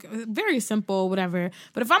jokey joke, very simple, whatever.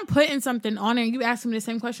 But if I'm putting something on there and you ask me the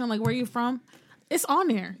same question, like, where are you from? It's on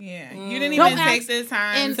there. Yeah. You didn't even take the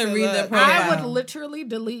time to read the profile. I would literally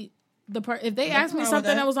delete the part. If they asked me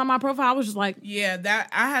something that was on my profile, I was just like, yeah, that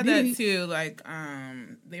I had that too. Like,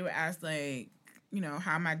 they would ask, like,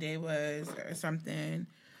 how my day was or something.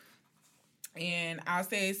 And I'll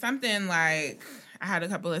say something like, I had a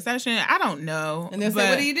couple of sessions. I don't know. And they'll say,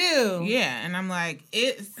 what do you do? Yeah. And I'm like,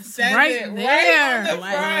 it says right it there.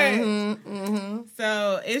 Right on the front.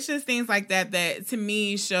 So it's just things like that to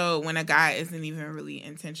me show when a guy isn't even really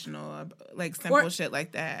intentional, like simple shit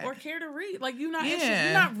like that. Or care to read. Like, you're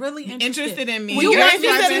not really interested in me. When you're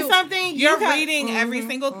interested in something, you're reading every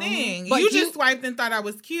single thing. But you just swiped and thought I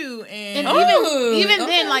was cute. And even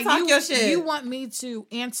then, like, you want me to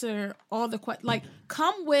answer all the questions. Like,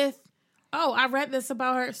 come with, oh, I read this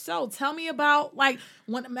about her. So tell me about, like,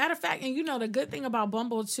 matter of fact, and the good thing about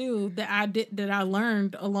Bumble too that I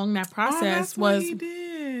learned along that process was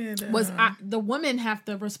the women have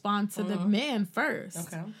to respond to the man first.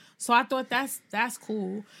 Okay. So I thought that's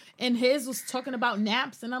cool. And his was talking about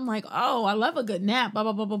naps, and I'm like, oh, I love a good nap, blah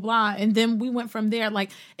blah blah blah blah. And then we went from there.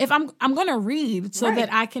 Like, if I'm gonna read so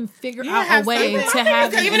that I can figure out a way to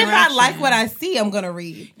have. Even if I like what I see, I'm gonna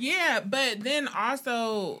read. Yeah, but then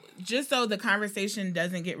also just so the conversation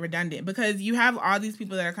doesn't get redundant, because you have all these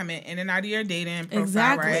people that are coming in and out of your dating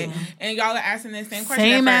profile, right? And y'all are asking the same question.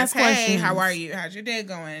 Same ass hey, questions. how are you? How's your day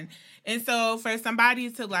going? And so for somebody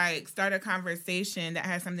to like start a conversation that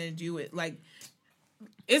has something to do with like,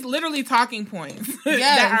 It's literally talking points Yes.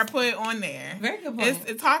 that are put on there. Very good point.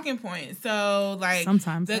 It's talking points. So like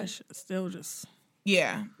Sometimes that shit still just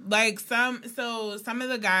yeah, like some of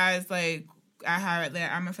the guys like I have there.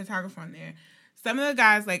 I'm a photographer on there. Some of the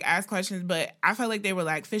guys like ask questions, but I felt like they were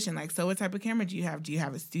like fishing. Like, so what type of camera do you have? Do you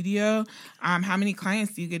have a studio? How many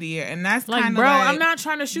clients do you get a year? And that's like, kind of bro, like, I'm not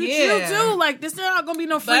trying to shoot you too. Like, this is not gonna be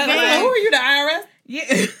no free But, game. like, Who are you, the IRS?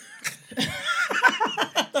 yeah.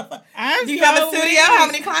 Do you have a studio? How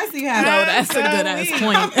many clients do you have? No, that's a good ass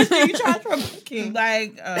point. Do you charge for booking?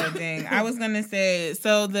 Like, oh dang, I was gonna say.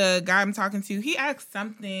 So the guy I'm talking to, he asked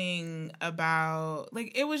something about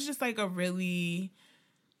like it was just like a really.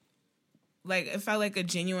 Like, it felt like a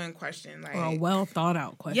genuine question. Like, Or a well thought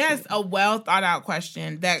out question. Yes, a well thought out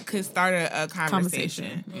question that could start a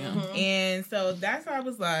conversation. Yeah. And so that's why I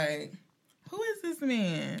was like, who is this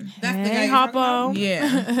man? That's the Hey, guy you're talking about? Hoppo.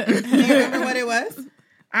 Yeah. Do you remember what it was?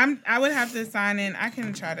 I would have to sign in. I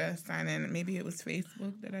can try to sign in. Maybe it was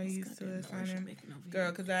Facebook that I used to sign in. Girl,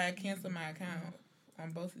 because I canceled my account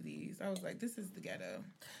on both of these. I was like, this is the ghetto.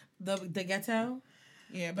 The ghetto?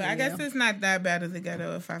 Yeah, but I guess it's not that bad of the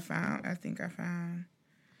ghetto if I think I found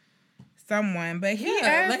someone. But he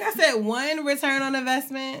asked, like I said, one return on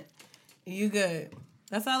investment, you good.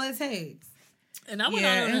 That's all it takes. And I went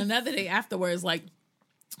out on another day afterwards, like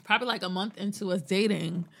probably like a month into us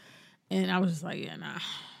dating. And I was just like, yeah, nah.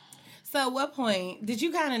 So at what point did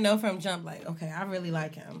you kind of know from jump, like, okay, I really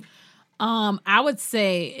like him? I would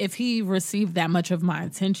say if he received that much of my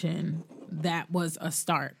attention, that was a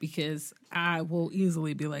start because I will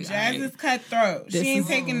easily be like, Jazz all right, is cutthroat. She ain't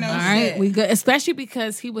taking no all shit. right, we good. Especially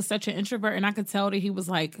because he was such an introvert, and I could tell that he was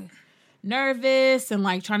like nervous and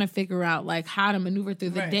like trying to figure out like how to maneuver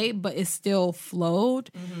through the date, but it still flowed.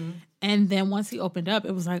 And then once he opened up,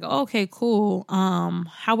 it was like, oh, okay, cool.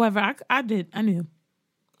 However, I knew.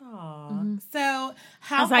 So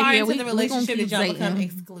how I was far like, yeah, into we the gonna relationship keep did y'all become dating.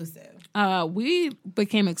 exclusive? We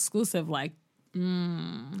became exclusive like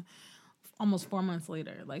almost 4 months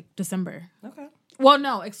later, like December. Okay. Well,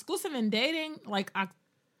 no, exclusive in dating, like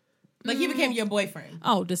Like he became your boyfriend.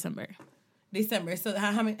 December. December. So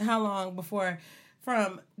how long before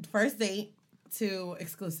from first date to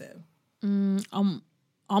exclusive?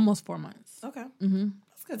 Almost 4 months. Okay.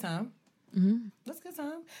 That's a good time. That's a good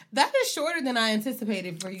time. That is shorter than I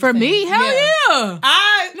anticipated for you. For me, hell yeah.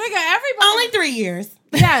 Nigga, everybody only 3 years.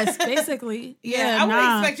 Yes, basically. I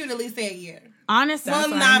would expect you to at least say a year. Honestly, Well,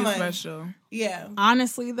 That's 9 why he's months. special. Yeah.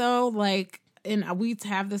 honestly though, like, and we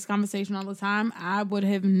have this conversation all the time. I would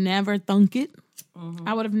have never thunk it.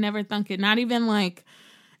 I would have never thunk it. Not even like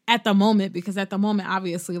at the moment, because at the moment,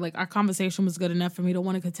 obviously, like our conversation was good enough for me to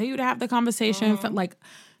want to continue to have the conversation. Like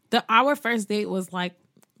our first date was like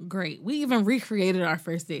great. We even recreated our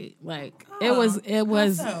first date. Like it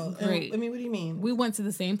was So, great. I mean, what do you mean? We went to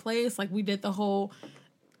the same place. Like we did the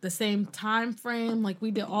same time frame. Like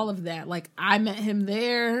we did all of that. Like I met him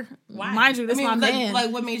there. Why? Mind you, this is my man.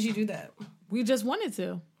 Like, what made you do that? We just wanted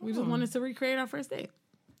to. We just wanted to recreate our first date.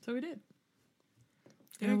 So we did.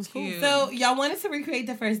 It was cool. So y'all wanted to recreate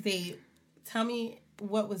the first date. Tell me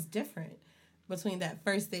what was different between that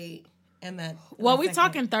first date and that. Well, we second.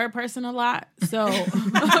 talk in third person a lot. So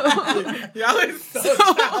Y'all are so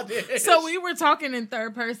childish. so we were talking in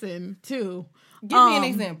third person too. Give me an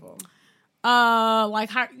example. Like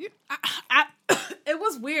how I it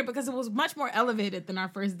was weird because it was much more elevated than our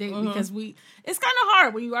first date because it's kind of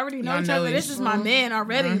hard when you already know Y'all each know other. This each- is my man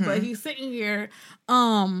already, but he's sitting here.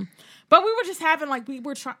 But we were just having like we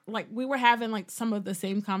were having like some of the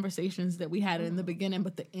same conversations that we had in the beginning,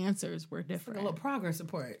 but the answers were A different. little progress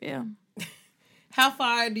report. Yeah. How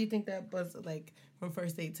far do you think that was, like, from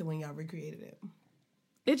first date to when y'all recreated it?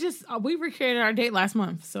 It just we recreated our date last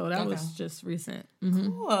month, so that was just recent.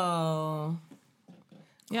 Whoa.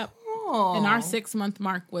 Yep. Oh. And our 6 month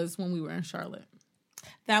mark was when we were in Charlotte.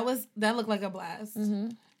 That looked like a blast.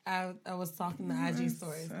 I was talking the IG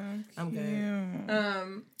stories. I'm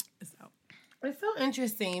good. It's so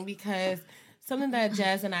interesting because something that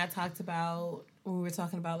Jazz and I talked about when we were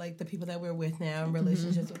talking about like the people that we're with now and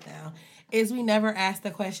relationships with now is we never ask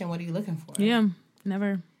the question, what are you looking for? Yeah,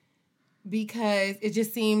 never. Because it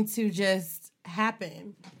just seemed to just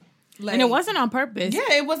happen. Like, And it wasn't on purpose.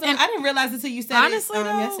 Yeah, it wasn't. I didn't realize until you said honestly, it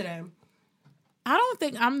though, yesterday. I don't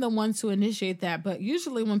think I'm the one to initiate that, but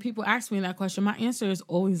usually when people ask me that question, my answer is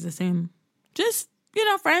always the same. Just,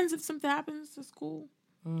 friends, if something happens, it's cool.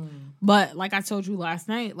 But like I told you last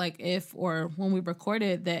night, like when we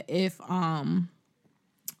recorded that if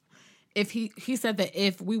he said that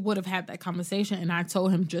if we would have had that conversation and I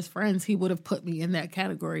told him just friends, he would have put me in that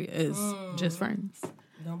category as just friends.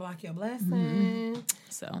 Don't block your blessing.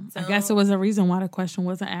 So I guess it was a reason why the question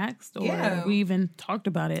wasn't asked, or we even talked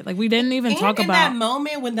about it. Like we didn't even talk in about that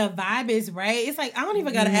moment when the vibe is right. It's like I don't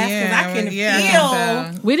even gotta ask because I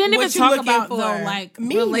can feel. We didn't even what you talk looking about for. though, like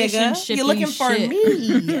Me, relationship. You're looking for shit.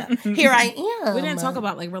 me. Here I am. We didn't talk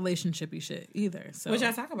about like relationship-y shit either. So What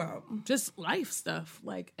y'all talk about? just life stuff,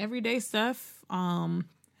 like everyday stuff.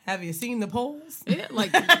 Have you seen the polls? Yeah,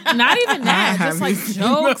 like not even that, just like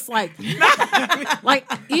jokes, like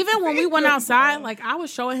even when we went outside, like I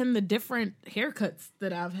was showing him the different haircuts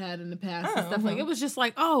that I've had in the past and stuff. Like it was just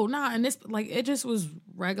like, oh nah, and this like it just was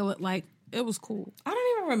regular, like it was cool. I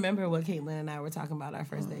don't even remember what Caitlin and I were talking about our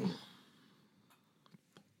first date.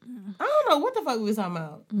 I don't know what the fuck we was talking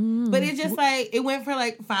about, but it just like it went for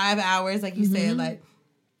like 5 hours, like you said. Like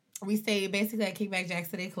we stayed basically at Kickback Jacks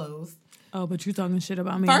till they closed. Oh, but you talking shit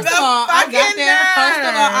about me. First of all,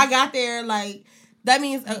 I got there like that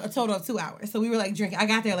means a total of 2 hours. So we were like drinking. I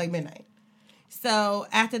got there like midnight. So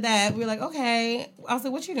after that, we were like, okay. I was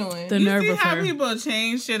like, what you doing? The You nerve see of how her. people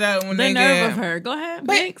change shit up when The they nerve get... of her. Go ahead.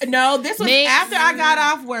 But no, this was after I got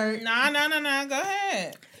off work. No. Go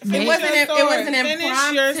ahead. It was an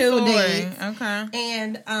impromptu date. Okay.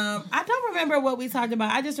 And I don't remember what we talked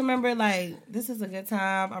about. I just remember like this is a good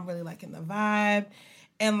time. I'm really liking the vibe,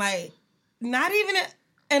 and like not even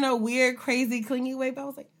in a weird, crazy, clingy way. But I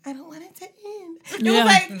was like, I don't want it to end.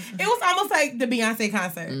 It was almost like the Beyonce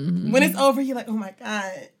concert. When it's over, you're like, oh my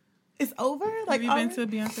god, it's over. Like, Have you been to a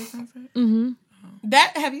Beyonce concert?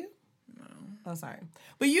 That have you? No. Oh, sorry.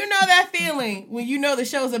 But you know that feeling when you know the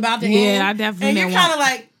show's about to end. Yeah, I definitely. And you're kind of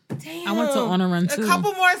like, damn. I went to On a Run too. A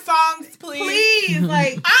couple more songs, please.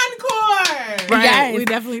 Like encore. Right, yes. we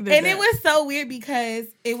definitely did. And that. it was so weird because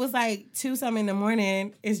it was like 2-something in the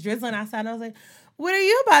morning. It's drizzling outside. And I was like, what are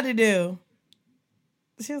you about to do?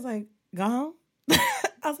 She was like, go home.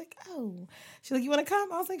 I was like, oh. She's like, you want to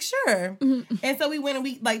come? I was like, sure. And so we went and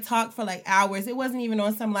we like talked for like hours. It wasn't even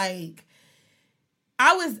on some like,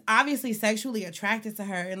 I was obviously sexually attracted to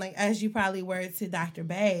her, and like as you probably were to Dr.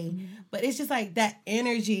 Bay, but it's just like that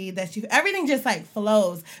energy that everything just like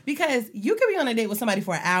flows because you could be on a date with somebody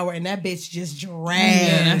for an hour and that bitch just drags.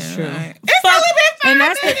 Yeah, that's true. Right. It's only been 5 And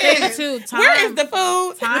that's the thing minutes. too. Time, Where is the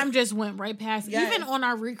food? Time just went right past. Yes. Even on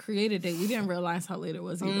our recreated date, we didn't realize how late it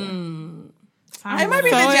was either. It might be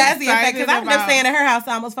the Jazzy effect because I ended up staying at her house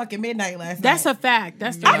almost fucking midnight last night. That's a fact.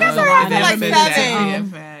 That's the I got to her house at like 7.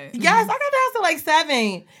 Fact. Yes, I got to her house at like 7.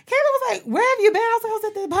 Kayla was like, where have you been? I was like, I was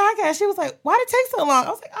at the podcast. She was like, why did it take so long? I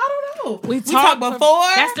was like, I don't know. We talked before.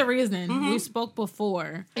 That's the reason. We spoke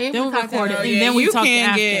before. And then we we talked recorded. after. And then we you talked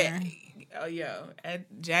can after.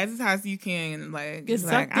 At Jazz's house, you can like Get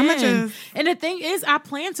like sucked I'm in. just. And the thing is, I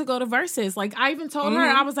plan to go to Versus. Like I even told her,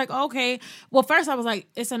 I was like, okay. Well, first I was like,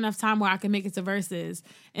 it's enough time where I can make it to Versus,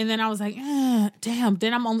 and then I was like, damn.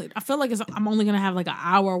 Then I feel like I'm only gonna have like an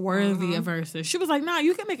hour worthy of Versus. She was like, nah,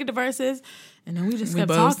 you can make it to Versus, and then we just kept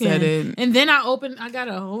both talking. said it. And then I got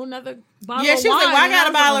a whole nother bottle. Yeah, of she was wine, like, well, I and got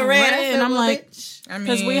a bottle of red. and I'm like, I mean,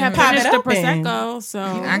 because we have Pop finished it the open. prosecco, so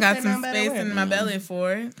I got Sit some down space better in my belly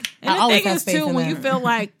for it. And I the always thing have is space too, in when you that. feel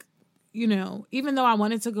like, you know, even though I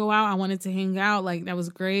wanted to go out, I wanted to hang out, like that was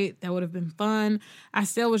great. That would have been fun. I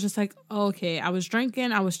still was just like, okay, I was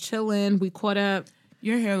drinking, I was chilling, we caught up.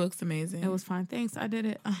 Your hair looks amazing. It was fine. Thanks, I did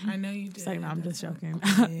it. I know you did. It's like, no, I'm just joking.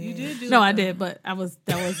 You did do No, it, I though. did, but that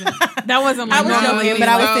wasn't my I was normal joking, thing. but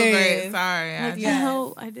I was so serious. great. Sorry. I Like, just- the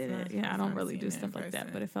hell, I did it. Yeah, I don't I've really do seen stuff it like in that,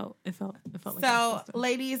 person. but it felt like I was So, supposed to.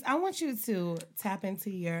 ladies, I want you to tap into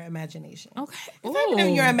your imagination. Okay. Tap into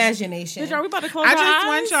your imagination. Bitch, are we about to close I our just eyes?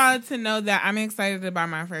 want y'all to know that I'm excited about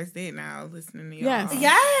my first date now. Listening to y'all. Yes.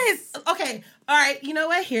 Yes. Okay. All right. You know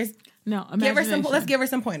what? No, Give her some. imagination. Let's give her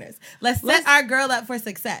some pointers. Let's set our girl up for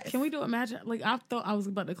success. Can we do imagine? Like I thought I was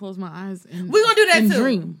about to close my eyes and We gonna do that and too.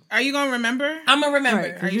 Dream. Are you gonna remember? I'm gonna remember.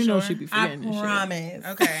 Right, 'cause Are you you know sure? she be I forgetting this shit. promise.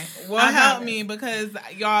 Okay. Well, I help promise. me because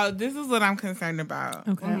y'all, this is what I'm concerned about.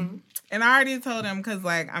 Okay. And I already told him because,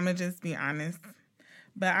 like, I'm gonna just be honest.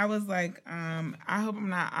 But I was like, I hope I'm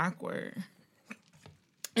not awkward.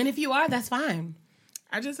 And if you are, that's fine.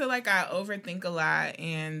 I just feel like I overthink a lot,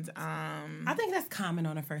 and I think that's common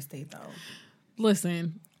on a first date, though.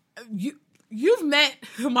 Listen, you've met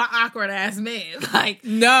my awkward ass man. Like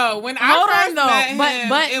no, when I Hold first on, though. met him,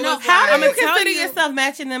 But it no, was How like, do you tell consider you- yourself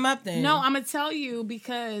matching them up then? no, I'm gonna tell you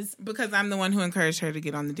because because I'm the one who encouraged her to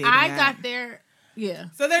get on the dating I app. got there. Yeah,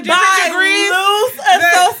 So they're different degrees. loose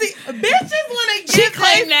associate. Bitches want to she get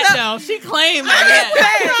claimed that themselves- though. She claimed That's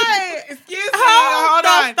that. right. Excuse me, Hold hold the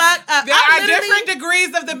on. fuck up. There I are literally- different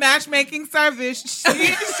degrees of the matchmaking service. She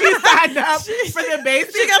signed up for the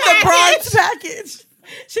basic. She got the bronze package.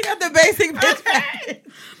 She got the basic bitch package.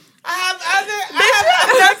 I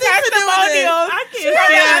have testimonials. I She can't has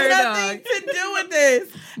stand her, nothing dog. to do with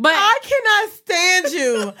this. But I cannot stand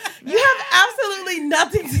you. You have absolutely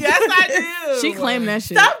nothing to do Yes, with I this. do. she claimed that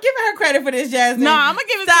shit. Stop giving her credit for this, Jasmine. No, I'm gonna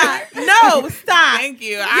give it Stop. to her. No, stop. Thank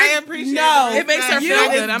you. I appreciate No, the it makes her respect. feel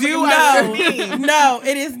You good. I'm do gonna what give you mean. No,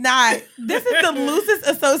 it is not. This is the loosest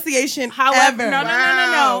association However, ever. no.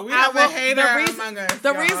 Wow, we have a will- hater among us,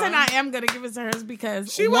 the y'all. reason I am gonna give it to her is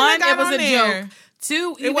because She one, wouldn't have it was got a on there. joke.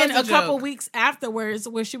 Two, It even was a a couple joke. weeks afterwards,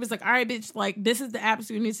 where she was like, "All right, bitch, like this is the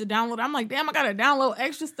apps you need to download." I'm like, "Damn, I gotta download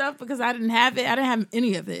extra stuff because I didn't have it. I didn't have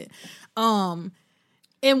any of it."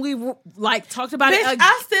 And we like talked about Bitch, it.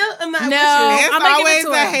 I still am not No. with you. It's I'm gonna give it always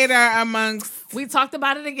to a her. hater amongst. We talked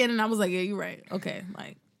about it again, and I was like, "Yeah, you're right. Okay,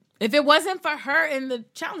 like if it wasn't for her in the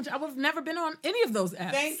challenge, I would have never been on any of those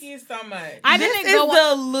apps." Thank you so much. I This didn't is go.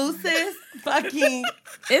 the loosest fucking.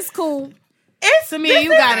 It's cool. It's To me, you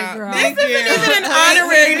got it, girl. Thank This isn't you. even an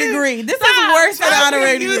honorary degree. This is worse than an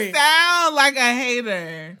honorary You degree. sound like a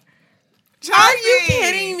hater. Are you Chelsea,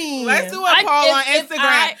 kidding me? Let's do a I- poll if- on if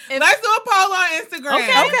Instagram. if- Let's do a poll on Instagram.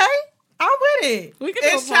 Okay, I'm with it. We can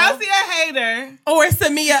do Is a poll. Chelsea a hater? Or is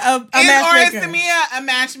Samia a Or is matchmaker? Samia a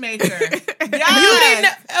matchmaker? You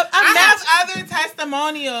Yes. didn't. I have other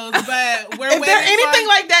testimonials, but we're If waiting there's anything for...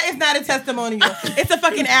 like that, it's not a testimonial. It's a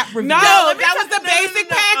fucking app review. No, that was the no, basic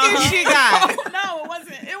no. package she got. No, it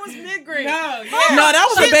wasn't. It was mid-grade. No, No, that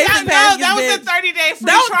was a basic package. No, that was bitch. a 30-day free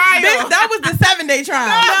That was, trial. bitch, that was the 7-day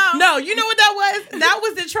trial. No, you know what that was? That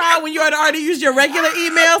was the trial when you had already used your regular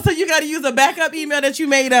email, so you got to use a backup email that you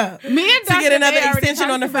made up. Me and To Dr. get another May already extension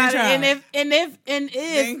on the talked free about it. trial. And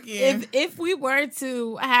Thank you. if we were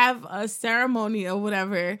to have a ceremony or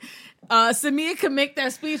whatever, Samia could make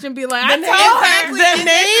that speech and be like, I told her. Exactly. The And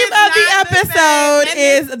name this is of the not the episode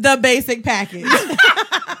same. is The Basic Package.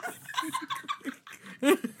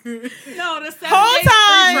 No, the 7 Whole days free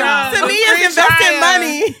time, trial. Samia's Free investing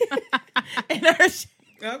money in her shit.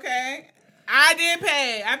 Okay. I did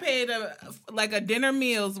pay. I paid a dinner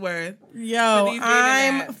meal's worth. Yo, these dating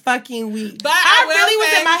I'm apps. fucking weak. But I I will really was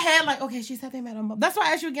say- in my head like, okay, she said they met on Bumble. That's why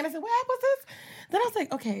I asked you again. I said, what app was this? Then I was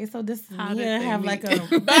like, okay, so this How did Samia they have meet? like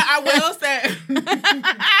a But I will say,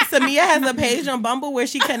 Samia has a page on Bumble where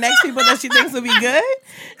she connects people that she thinks would be good.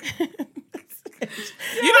 you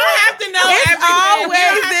don't have to know It's everything. always You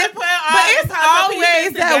don't have that, to put all but the it's puzzle always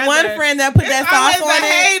pieces that one together. friend that put It's that sauce always on a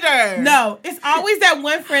it. hater. No, it's always that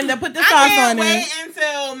one friend that put the I sauce can't on wait it.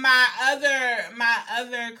 until my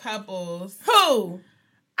other couples. Who?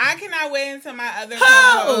 I cannot wait until my other Who?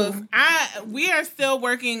 couples. We are still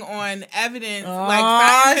working on evidence,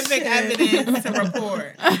 like scientific shit. evidence to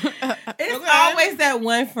report. It's Okay. always that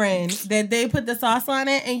one friend that they put the sauce on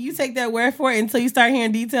it, and you take that word for it until you start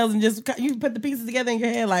hearing details and just you put the pieces together in your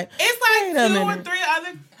head. Like, It's wait a like 2 or minute. 3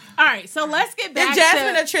 other. All right, so let's get back If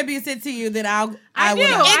Jasmine to... attributes it to you, then I I will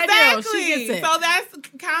do. not. I know, Exactly. she gets it. So that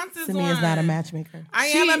counts as one. Samia's not a matchmaker. I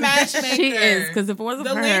am a matchmaker. She is, because if it wasn't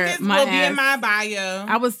the for link her, is, my will be ass, in my bio.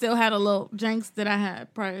 I would still had a little jinx that I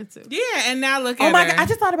had prior to. Yeah, and now look at Oh my her. god! I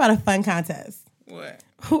just thought about a fun contest. What?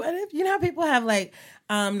 What if you know how people have like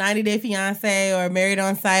 90 Day Fiance or Married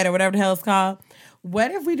on Site or whatever the hell it's called?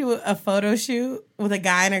 What if we do a photo shoot with a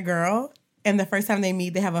guy and a girl, and the first time they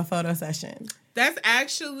meet, they have a photo session? That's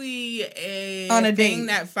actually a On a thing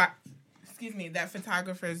date. that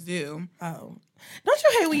photographers do. Oh, don't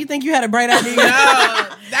you hate when you think you had a bright idea? No,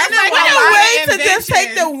 that's like What a a lot way of to just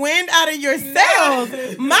take the invention. wind out of your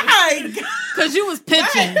sails. My God. Because you was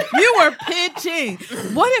pitching. You were pitching.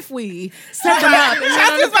 What if we set them up? And then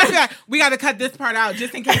That's just like, we got to cut this part out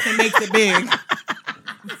just in case it makes it big.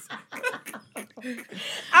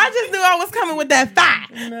 I just knew I was coming with that fire.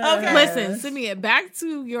 Okay. Listen, Samia, back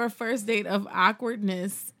to your first date of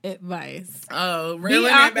awkwardness advice. Oh, Be reeling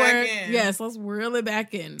it awkward. back in. Yes, let's reel it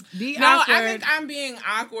back in. Be No, awkward. I think I'm being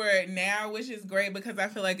awkward now, which is great because I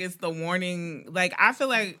feel like it's the warning. Like, I feel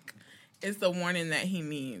like it's the warning that he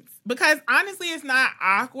needs. Because honestly, it's not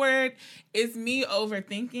awkward. It's me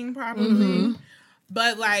overthinking probably. Mm-hmm.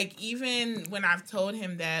 But like, even when I've told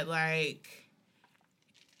him that, like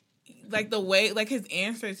the way, like his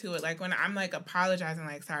answer to it, like when I'm like apologizing,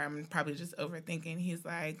 like, sorry, I'm probably just overthinking. He's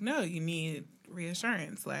like, no, you need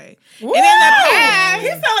reassurance. Like, and in the past, he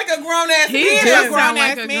sound like a grown ass He man. does a sound grown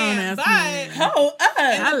like ass a man. grown-ass man. But Oh,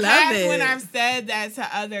 I love past, it. when I've said that to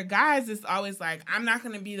other guys, it's always like, I'm not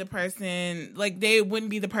going to be the person, like, they wouldn't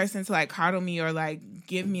be the person to, like, coddle me or, like,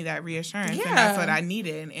 give me that reassurance. And that's what I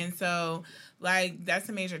needed. And so, like, that's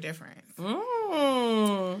a major difference.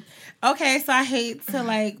 Okay, so I hate to,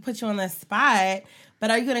 like, put you on the spot, but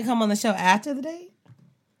are you going to come on the show after the date?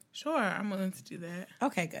 Sure, I'm willing to do that.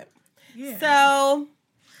 Okay, good. Yeah. So,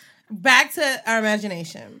 back to our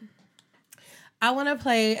imagination. I want to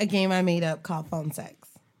play a game I made up called Phone Sex.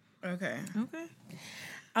 Okay.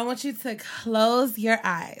 I want you to close your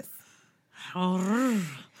eyes. I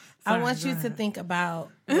want you to think about.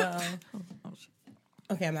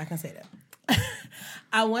 Okay, I'm not gonna say that.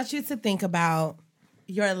 I want you to think about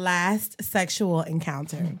your last sexual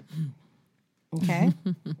encounter. Okay.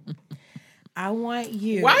 I want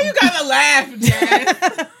you. Why you gotta laugh,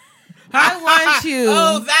 Jazz? I want you.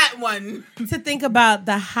 Oh, that one. To think about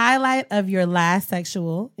the highlight of your last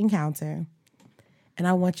sexual encounter, and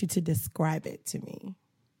I want you to describe it to me.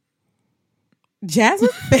 Jazz is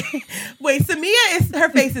wait, Samia her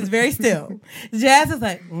face is very still. Jazz is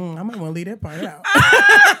like, I might want to leave that part out.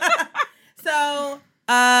 So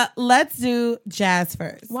let's do Jazz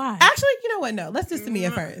first. Why? Actually, you know what? No, let's do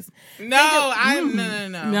Samia first. No,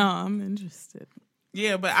 No. No, I'm interested.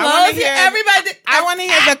 Yeah, but Close I want to hear everybody. I want to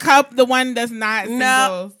hear the one that's not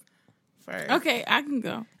singles first. Okay, I can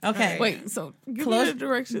go. Okay. Wait, so give Close- me the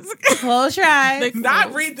directions. Close your eyes.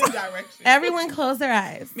 Not read the directions. Everyone close their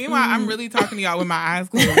eyes. Meanwhile, I'm really talking to y'all with my eyes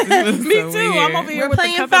closed. Me too. I'm over here We're with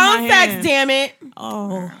playing the cup in my phone sex, hand. damn it.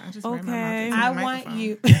 Oh, I just ran my mouth okay. into the I want microphone.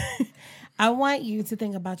 you I want you to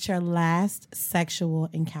think about your last sexual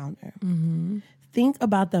encounter. Think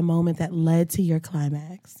about the moment that led to your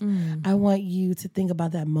climax. I want you to think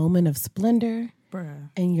about that moment of splendor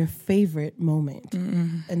and your favorite moment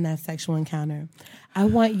in that sexual encounter. I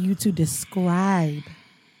want you to describe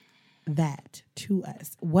that to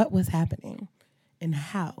us. What was happening and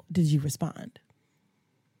how did you respond?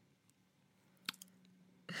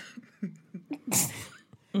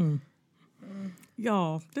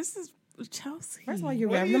 Y'all, this is Chelsea. First of all, you're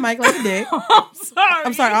grabbing the mic like a dick. I'm sorry.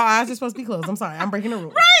 I'm sorry. All eyes are supposed to be closed. I'm sorry. I'm breaking the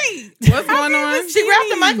rules. Right. What's going on? She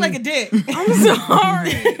grabbed the mic like a dick. I'm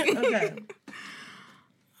sorry. Okay.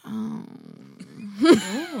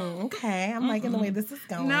 Okay. I'm liking the way this is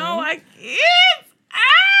going. No, I can't.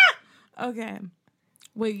 Ah! Okay.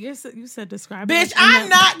 Wait, you said describe it. Bitch, I'm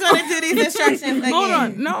not going to do these instructions again. Hold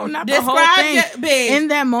on. No, not the Describe whole thing. bitch. In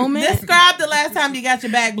that moment. Describe the last time you got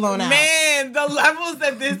your back blown out. Man, the levels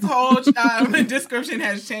that this whole description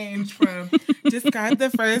has changed from describe the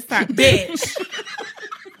first time. Bitch.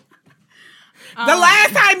 The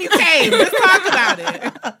last time you came. Let's talk about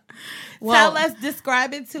it. Tell us,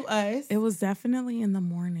 describe it to us. It was definitely in the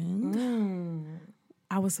morning.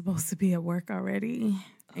 I was supposed to be at work already.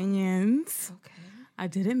 And I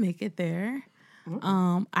didn't make it there.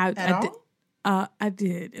 I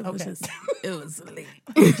did. It was just, it was late.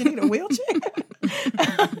 Did you need a wheelchair?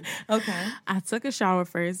 Okay. I took a shower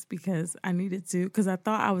first because I needed to, because I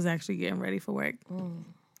thought I was actually getting ready for work.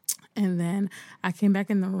 And then I came back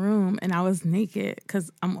in the room and I was naked because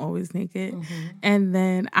I'm always naked. And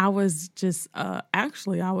then I was just,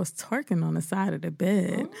 actually, I was twerking on the side of the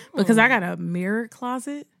bed because I got a mirror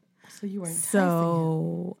closet. So you were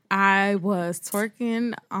So I was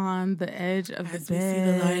twerking on the edge of the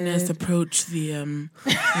bed. approach the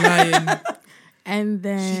lion. And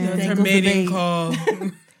then Her mating call.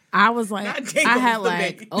 I was like, Not I Jacob's had the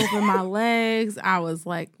like baby. opened my legs. I was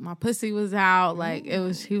like, my pussy was out. Like it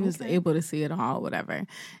was, he was able to see it all, whatever.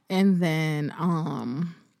 And then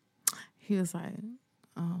he was like,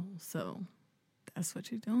 oh, so that's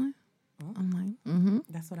what you're doing? I'm like,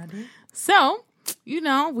 That's what I did? So,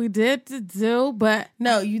 we did the do, but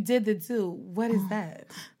No, you did the two. What is that?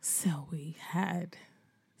 so we had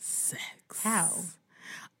sex.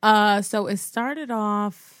 How? So it started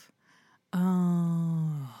off,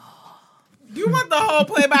 You want the whole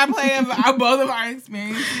play-by-play of both of our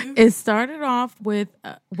experiences? it started off with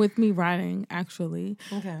me riding, actually.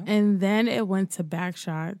 Okay. And then it went to back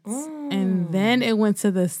shots. And then it went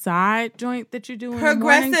to the side joint that you do in the morning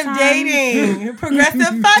Progressive time. dating.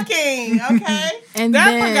 Progressive fucking. Okay. And They're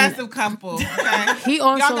a then progressive couple. Okay? he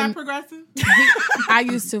also, Y'all got progressive? I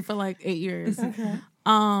used to for like 8 years.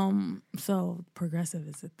 So progressive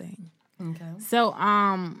is a thing. Okay. So,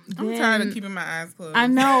 I'm tired of keeping my eyes closed. I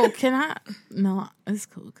know. Can I? No, it's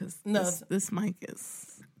cool because No. this mic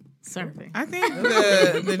is serving. I think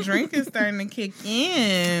the drink is starting to kick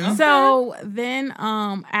in. So then,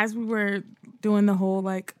 as we were doing the whole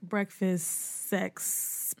like breakfast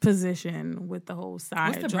sex position with the whole side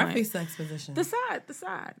What's the joint. breakfast sex position? The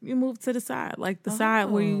side. You move to the side, like the side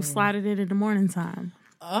where you slide it in the morning time.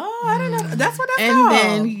 Oh, I don't know. That's what that's And called.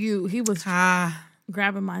 then he was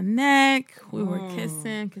grabbing my neck. We were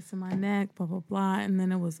kissing my neck, blah, blah, blah. And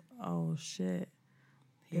then it was, oh, shit.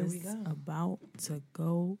 Here it's we go. about to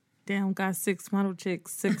go down. Got 6 model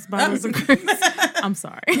chicks, 6 bottles of Chris. I'm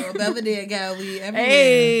sorry. Well, Belvedere got weed everywhere.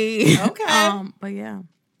 Hey. Okay. But yeah.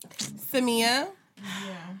 Samia,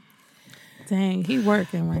 Dang, he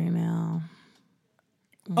working right now.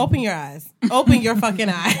 Open your eyes. Open your fucking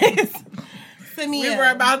eyes. Samia. We were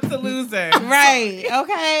about to lose her. Right.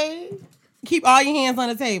 Okay. Keep all your hands on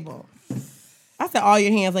the table. I said all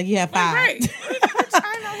your hands like you have 5. Right.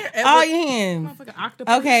 All your hands. Motherfucking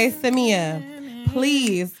octopus. Okay, Samia,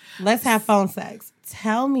 please, let's have phone sex.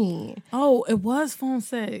 Tell me. Oh, it was phone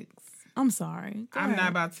sex. I'm sorry. Go I'm ahead. not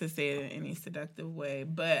about to say it in any seductive way,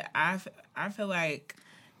 but I feel like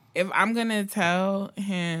if I'm gonna tell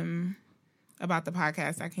him about the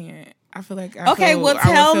podcast, I can't. I feel like I Well, would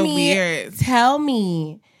tell feel me. weird. Tell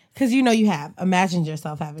me, because you know you have imagined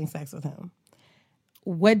yourself having sex with him.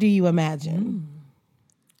 What do you imagine?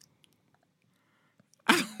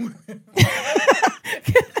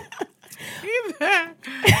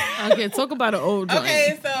 Okay, talk about an old joint.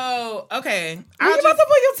 Okay, so okay. Are you about to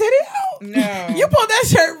pull your titty out? No. You pulled that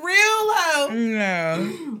shirt real low.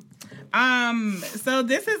 No. So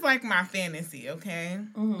this is like my fantasy, okay?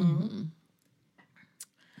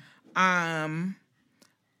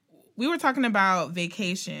 We were talking about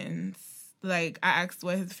vacations. Like, I asked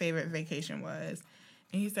what his favorite vacation was.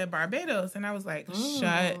 And he said Barbados. And I was like,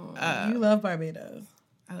 shut up. You love Barbados.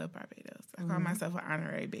 I love Barbados. I call myself an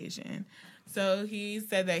honorary Bayesian. So he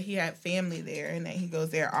said that he had family there and that he goes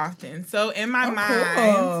there often. So in my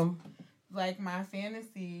mind, like my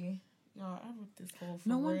fantasy, y'all, I wrote this whole for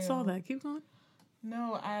No one real. saw that. Keep going.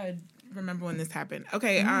 No, I remember when this happened.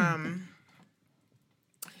 Okay,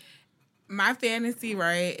 my fantasy,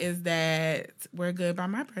 right, is that we're good by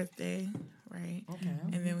my birthday, right? Okay.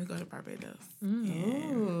 And then we go to Barbados.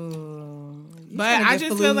 But I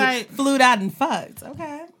just feel like flew out and fucked.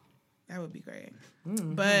 Okay. that would be great.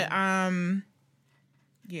 But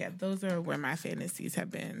yeah, those are where my fantasies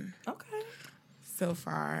have been. Okay. So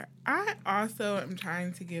far. I also am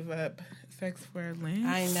trying to give up sex for Lent.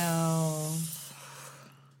 I know.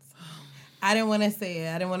 I didn't want to say it.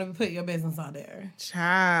 I didn't want to put your business out there.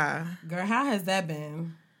 Child. Girl, how has that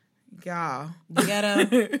been? Y'all. You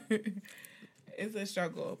gotta... It's a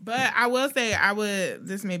struggle. But I will say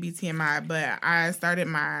this may be TMI, but I started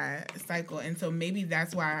my cycle, and so maybe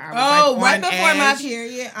that's why I was like right on before my edge.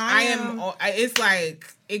 period. It's like,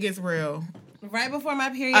 it gets real. Right before my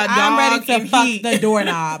period, A I'm ready dog to and fuck heat. the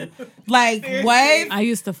doorknob. Like, what? I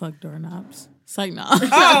used to fuck doorknobs. It's like, no.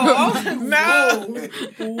 No.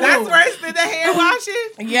 That's worse than the hand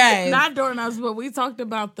washing? Yes. Not doorknobs, but we talked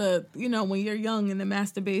about when you're young and the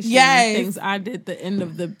masturbation Yes. things. I did the end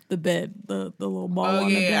of the bed, the little ball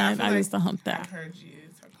on the yeah, bed. I used to hump I that. heard you.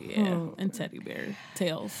 Yeah, and teddy bear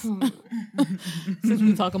tails. Since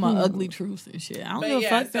we talking about ugly truths and shit. I don't give a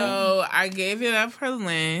fuck though. So I gave it up for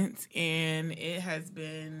Lent, and it has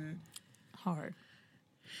been Hard.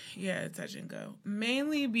 yeah, touch and go.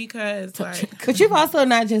 Mainly because like But you've also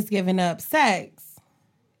not just given up sex.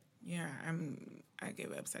 yeah, I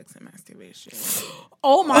gave up sex and masturbation.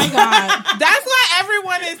 Oh my God. That's what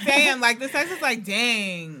everyone is saying. Like the sex is like,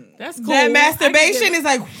 dang. That's cool. That masturbation is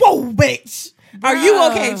like, whoa, bitch. Are you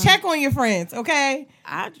okay? Check on your friends, okay?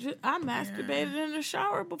 I masturbated in the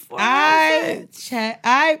shower before. I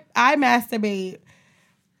masturbate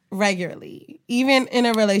regularly. Even in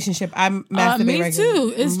a relationship, I masturbate me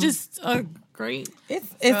regularly. too. It's just a great. It's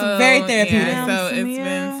very therapeutic. Yeah, so it's Samia.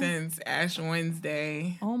 been since Ash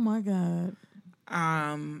Wednesday. Oh my God.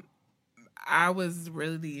 I was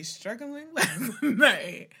really struggling last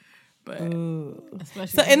night. But Especially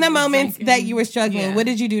So in the when moments drinking. that you were struggling, Yeah. what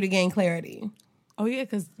did you do to gain clarity? Oh yeah,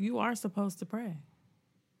 because you are supposed to pray.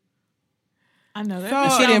 I know that.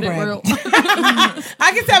 So- She didn't sounded pray. real.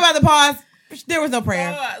 I can tell by the pause, there was no prayer.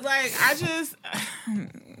 like I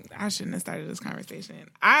shouldn't have started this conversation.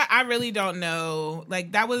 I really don't know.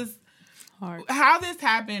 Like that was Hard. how this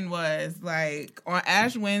happened was like on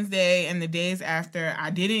Ash Wednesday and the days after I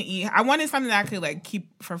didn't eat. I wanted something that I could like keep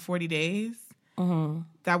for 40 days.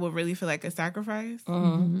 That would really feel like a sacrifice.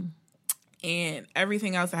 And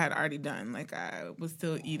everything else I had already done. Like I was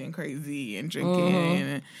still eating crazy and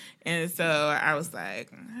drinking. And so I was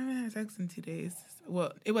like, I haven't had sex in 2 days.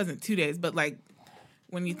 Well, it wasn't 2 days, but like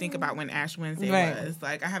when you think about when Ash Wednesday was,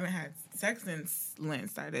 like I haven't had sex since Lent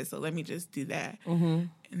started. So let me just do that. And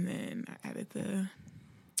then I added the...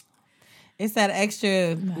 It's that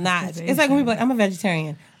extra notch. It's like when people are like, I'm a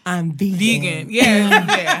vegetarian. I'm vegan.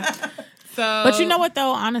 Yeah. So, But you know what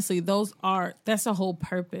though? Honestly, that's the whole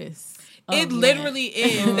purpose. of it Lent. literally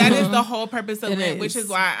is. That is the whole purpose of It Lent, is. which is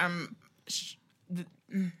why I'm...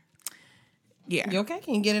 Yeah. You okay?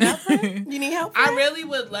 Can you get it out? You need help? I really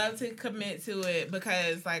would love to commit to it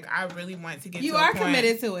because, like, I really want to get You to a are point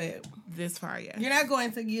committed to it. this far, yes. You're not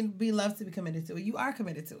going to be love to be committed to it. You are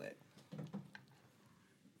committed to it.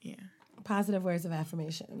 Yeah. positive words of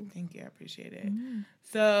affirmation. Thank you. I appreciate it.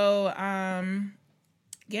 So,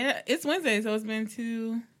 yeah, it's Wednesday, so it's been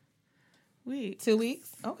 2 weeks. 2 weeks?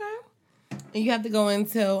 Okay. And you have to go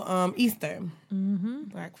until Easter.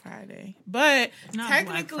 Black Friday. But Not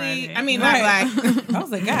technically, Black Friday. I mean, Right. not Black. I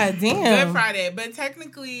was like, God damn. Good Friday. But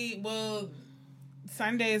technically, well,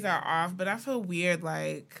 Sundays are off, but I feel weird,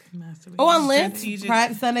 like... Oh, on Lent,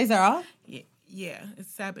 strategic- Sundays are off? Yeah, it's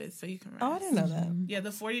Sabbath, so you can rest. Oh, I didn't know that. Yeah, the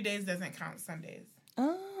 40 days doesn't count Sundays.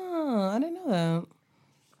 Oh, I didn't know that.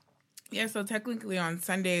 Yeah, so technically on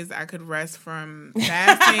Sundays I could rest from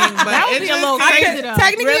fasting, but That would it be a just little takes- crazy, though.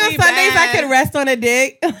 Technically really on Sundays, bad. I could rest on a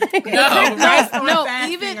dick. No, rest on No,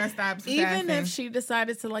 fasting even or stop even fasting. if she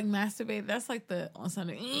decided to like masturbate, that's like the on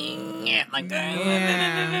Sunday. Like that.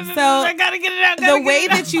 Yeah. So I gotta get it out. the gotta way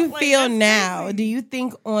get it that you out. feel Like, that's now, crazy. do you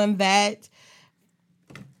think on that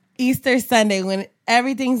Easter Sunday when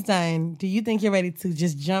everything's done, do you think you're ready to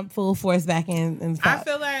just jump full force back in and I stop?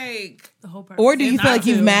 feel like, The whole purpose. Or do you If feel I like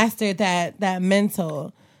you've do- mastered that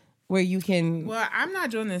mental where you can? well, I'm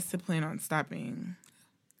not doing this to plan on stopping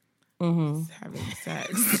having sex.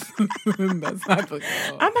 That's not the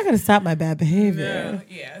goal. I'm not gonna stop my bad behavior. No,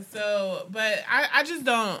 yeah, so, but I just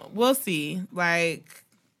don't, we'll see. Like,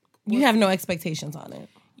 You have no expectations on it.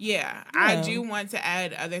 yeah, I do want to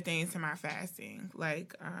add other things to my fasting.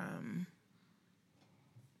 Like,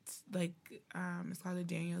 it's called a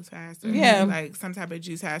Daniel's fast, or Yeah. like some type of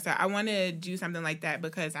juice fast. So I want to do something like that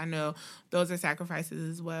because I know those are sacrifices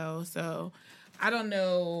as well. So I don't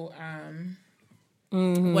know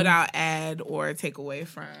what I'll add or take away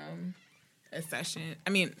from a session. I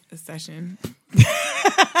mean, a session.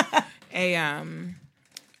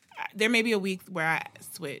 There may be a week where I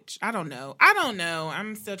switch. I don't know.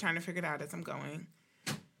 I'm still trying to figure it out as I'm going.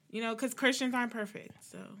 You know, because Christians aren't perfect.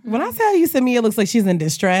 So When I tell you Samia looks like she's in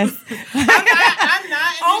distress, I'm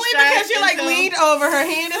not in only distress because you're like until- leaned over, her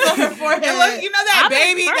hand is on her forehead. And look, you know that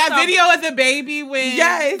baby, first that off- video of the baby when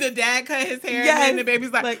Yes. the dad cut his hair Yes. and then the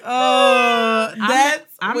baby's like oh,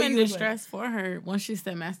 that's I'm what in you look distress for her once she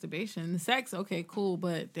said masturbation. The sex, okay, cool,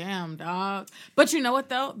 but damn, dog. But you know what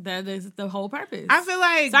though? That is the whole purpose. I feel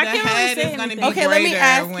like So I the can't really head say is going to be anything. Okay, let me greater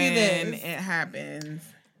ask you when this. it happens.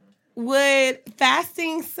 Would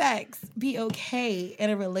fasting sex be okay in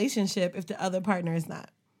a relationship if the other partner is not?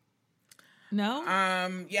 no.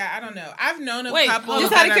 Yeah, I don't know. I've known of Wait, couples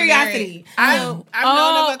just that out of are curiosity. married. I've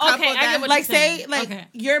known of a couple okay, I that get what Like you're saying. say like Okay.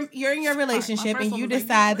 you're in your relationship first and one you was like,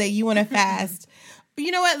 decide that you want to fast.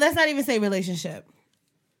 You know what? Let's not even say relationship.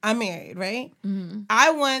 I'm married, right?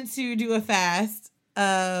 I want to do a fast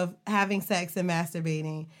of having sex and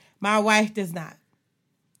masturbating. My wife does not.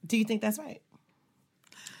 Do you think that's right?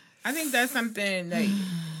 I think that's something that,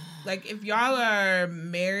 like, if y'all are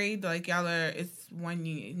married, like, it's one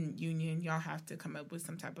union, y'all have to come up with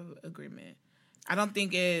some type of agreement. I don't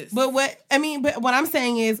think it's... But what I'm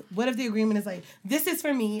saying is, what if the agreement is like, this is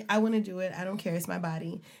for me, I want to do it, I don't care, it's my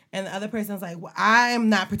body. And the other person's like, well, I am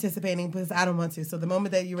not participating because I don't want to. So the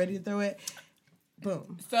moment that you're ready to throw it,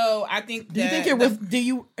 boom. So I think Do you think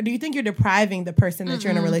do you think you're depriving the person that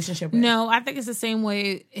you're in a relationship with? No, I think it's the same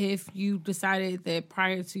way if you decided that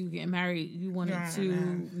prior to getting married you wanted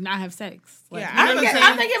to not have sex. Like, Yeah, you know I what I'm think- saying?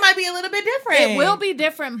 I think it might be a little bit different. It will be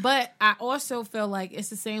different, but I also feel like it's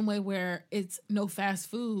the same way where it's no fast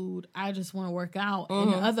food. I just want to work out,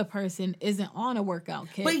 and the other person isn't on a workout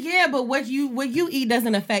kick. But what you eat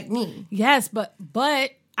doesn't affect me. Yes, but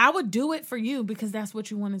I would do it for you because that's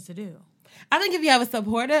what you wanted to do. I think if you have a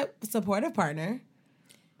supportive partner,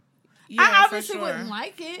 Yeah, I for obviously sure. wouldn't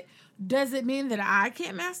like it. Does it mean that I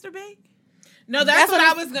can't masturbate? No, that's what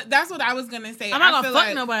I was gonna say. I'm not I gonna feel fuck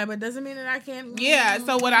like- nobody, but doesn't mean that I can't. Yeah,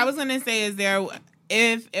 so what I was gonna say is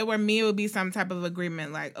if it were me, it would be some type of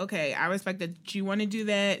agreement. Like, okay, I respect that you want to do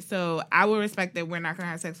that, so I will respect that we're not gonna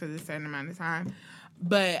have sex for this certain amount of time.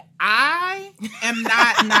 But I am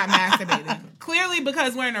not masturbating. Clearly,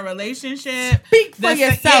 because we're in a relationship. Speak for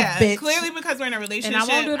yourself, bitch. Clearly, because we're in a relationship, And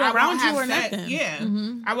I won't do it around you have or sex. nothing.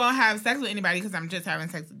 Yeah, I won't have sex with anybody because I'm just having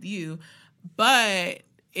sex with you. But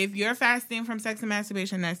if you're fasting from sex and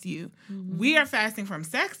masturbation, that's you. We are fasting from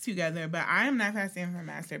sex together, but I am not fasting from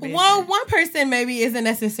masturbation. well, one person maybe isn't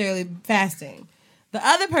necessarily fasting. The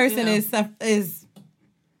other person is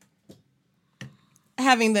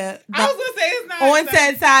having the I was gonna say it's not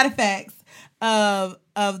onset side effects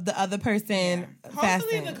of the other person Hopefully,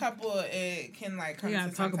 fasting. the couple it can like come We gotta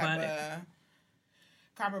to some talk type about of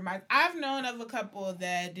compromise. I've known of a couple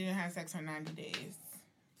that didn't have sex for 90 days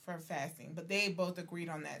for fasting, but they both agreed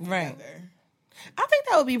on that together. Right. I think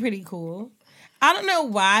that would be pretty cool. I don't know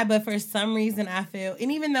why, but for some reason I feel,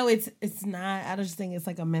 and even though it's not, I just think it's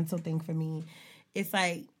like a mental thing for me. It's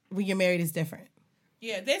like when you're married is different.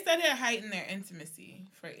 Yeah, they said it heightened their intimacy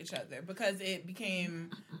for each other because it became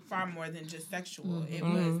far more than just sexual. It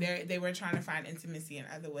was they were trying to find intimacy in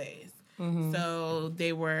other ways. So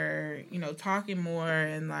they were, talking more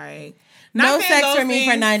and like no sex for me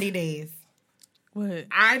for 90 days. What?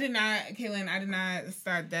 I did not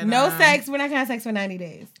start that. No sex. We're not gonna have sex for 90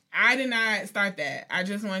 days. I did not start that. I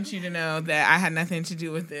just want you to know that I had nothing to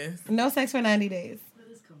do with this. No sex for 90 days. Where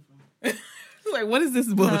does this come from? Like, what is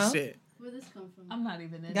this bullshit? Where does this come from? I'm not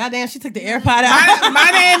even in. Goddamn, she took the AirPod out.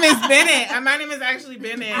 My name is Bennett. My name is actually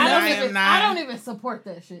Bennett. I don't even support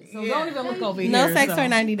that shit. So don't even look over here. No sex for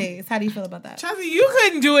 90 days. How do you feel about that? Chelsea, you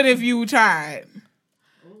couldn't do it if you tried.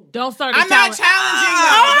 Don't start. I'm not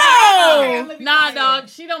challenging you. Nah, dog.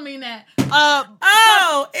 She don't mean that.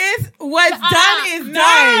 It's what's done is done.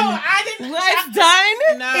 I didn't. What's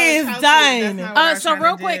done is Chelsea, done. So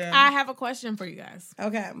real quick, I have a question for you guys.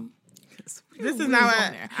 Okay. This is not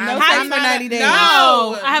what. No sex for 90 days.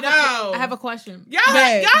 No, I have a question. Y'all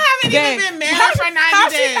haven't even been married for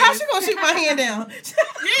 90 days. How she gonna shoot my hand down?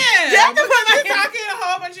 Yeah, because you're talking a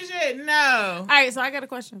whole bunch of shit. No. All right, so I got a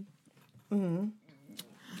question. You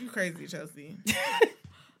crazy, Chelsea.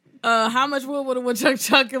 How much wood would a woodchuck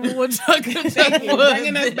chuck if a woodchuck could chuck wood?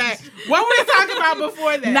 Bringing us back. What were we talking about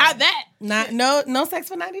before that? Not that. No sex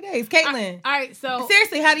for 90 days. Caitlin. All right, so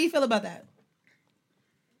seriously, how do you feel about that?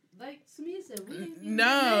 Like Samia said, we ain't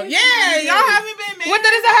No. Yeah, y'all haven't been married. What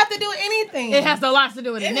does that have to do with anything? it has a lot to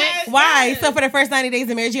do with it. Next. Why? Yes. So for the first 90 days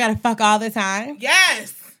of marriage, you gotta fuck all the time?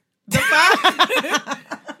 Yes. The fuck?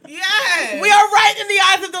 Yes. We are right in the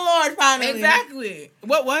eyes of the Lord, finally. Exactly.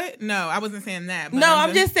 What? No, I wasn't saying that. But No,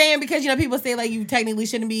 I'm just saying because, people say, like, you technically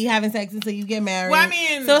shouldn't be having sex until you get married. Well, I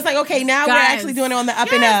mean... So it's like, okay, now we're actually doing it on the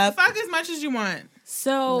up and up. Fuck as much as you want.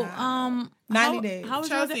 So, 90 days. How was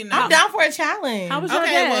Chelsea, your day? I'm down for a challenge. How was your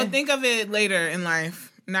Okay, day? well, think of it later in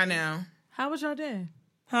life. Not now. How was your day?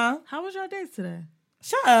 Huh? How was your day today?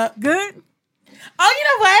 Shut up. Good. Oh, you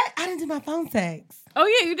know what? I didn't do my phone sex. Oh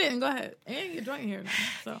yeah, you didn't. Go ahead. And you're joint here now.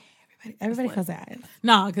 So Everybody close their eyes.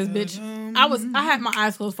 nah, because bitch, I had my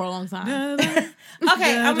eyes closed for a long time. Okay,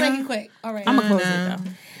 I'm gonna make it quick. All right. I'm gonna close it though.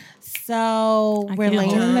 So we're can't laying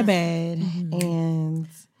hold in the bed and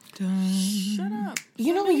Shut up.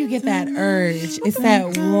 you know when you get that urge, it's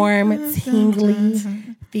that warm, tingly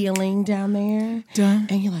feeling down there.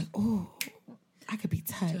 And you're like, oh, I could be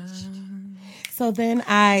touched. So then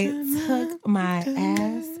I took my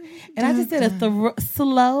ass and I just did a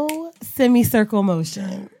slow semicircle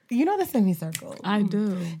motion. You know the semicircle? I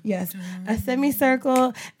do. Yes. A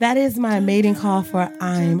semicircle, that is my mating call for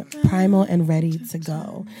I'm primal and ready to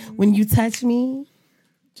go. When you touch me,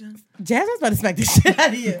 Jasmine's about to smack the shit out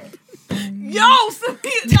of you. Yo, no, for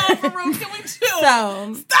real, can we chill?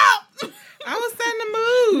 So, Stop! I was setting the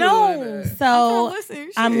mood. No. So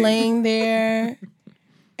I'm laying there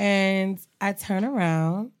and I turn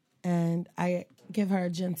around and I give her a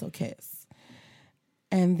gentle kiss.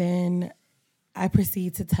 And then I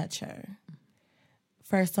proceed to touch her.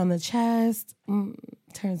 First on the chest,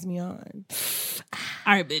 turns me on.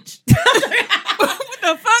 All right, bitch. What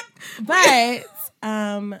the fuck? But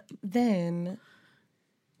then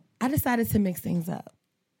I decided to mix things up.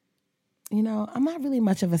 I'm not really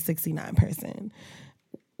much of a 69 person.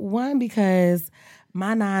 One, because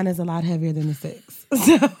my 9 is a lot heavier than the 6.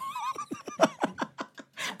 So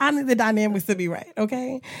I need the dynamics to be right,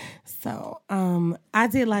 okay? So I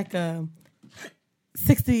did like a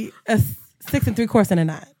 6 3/4 and a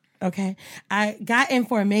 9, okay? I got in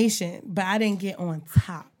formation, but I didn't get on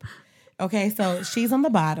top, okay? So she's on the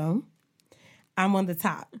bottom, I'm on the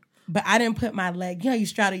top, but I didn't put my leg, you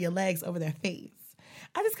straddle your legs over their face.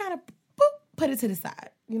 I just kind of put it to the side,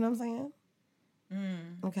 you know what I'm saying?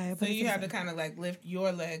 Okay. So you have to kind of like lift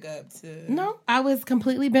your leg up to... No, I was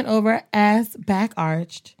completely bent over, ass back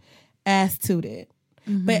arched, ass tooted.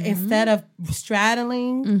 Mm-hmm. But instead of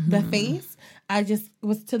straddling the face, I just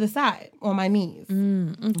was to the side on my knees. Okay.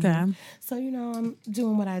 Mm-hmm. So, I'm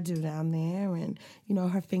doing what I do down there. And,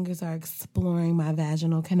 her fingers are exploring my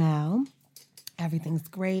vaginal canal. Everything's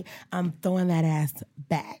great. I'm throwing that ass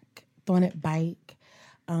back, throwing it back.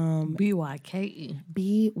 B-Y-K-E.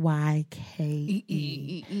 B-Y-K-E.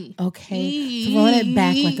 Okay. Throwing it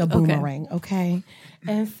back like a boomerang. Okay.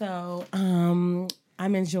 And so I'm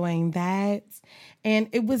enjoying that. And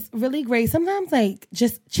it was really great. Sometimes like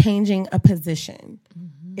just changing a position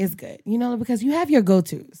is good. Because you have your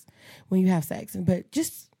go-tos when you have sex. But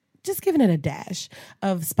just giving it a dash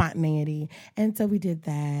of spontaneity. And so we did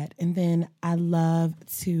that. And then I love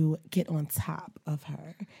to get on top of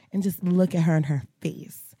her and just look at her in her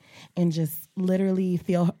face and just literally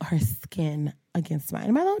feel her skin against mine.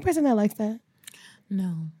 Am I the only person that likes that?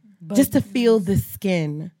 No. just to feel the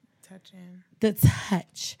skin, Touching. the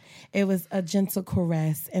touch. It was a gentle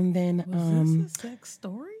caress, and then Was this a sex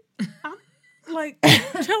story? I'm like,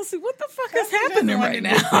 Chelsea, what the fuck is happening right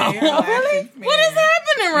now? Really? What is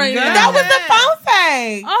happening right now? That was the phone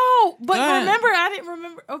tag. Oh, but Go ahead. remember, I didn't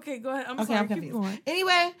remember. Okay, go ahead. I'm Okay, sorry. I'm Keep confused. going.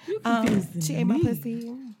 Anyway, confusing she ate my me.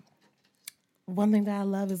 pussy. One thing that I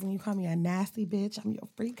love is when you call me a nasty bitch. I'm your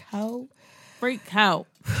freak hoe. Freak hoe.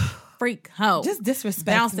 Freak hoe. Just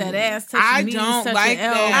disrespect bounce me. that ass. Touch I your knees, don't touch like your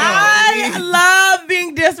elbow. that. I love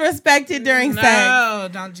being disrespected during sex. No,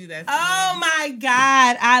 don't do that. To Oh me. my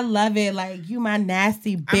God, I love it. Like, you my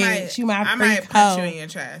nasty bitch. You my I freak might punch you in hoe. your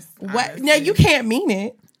chest. What? honestly. No, you can't mean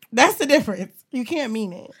it. That's the difference. You can't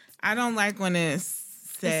mean it. I don't like when it's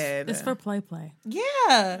said. It's for play. Yeah.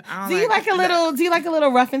 I don't Do you like like a little? Do you like a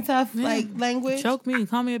little rough and tough like language? Choke me.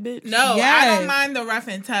 Call me a bitch. No, I Yes. don't mind the rough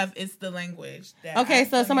and tough. It's the language. That Okay, I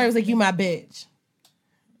so somebody was like, "You my bitch."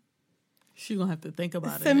 She gonna have to think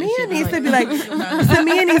about it. Samia needs to be like,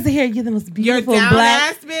 Samia needs to hear you're the most You're beautiful down black.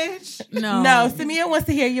 ass bitch. No, No, Samia wants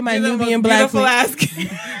to hear you're my You're the Nubian most black. beautiful queen.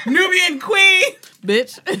 ass Nubian queen.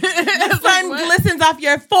 bitch. The sun glistens off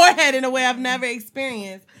your forehead in a way I've never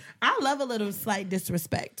experienced. I love a little slight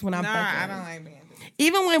disrespect when I'm Nah, fucking. I don't like being this.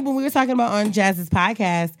 Even when we were talking about on Jazz's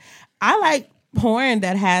podcast, I like porn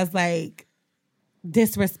that has like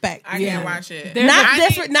disrespect. I can't watch it.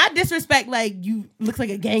 There's Not disrespect like you looks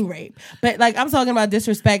like a gang rape, but like I'm talking about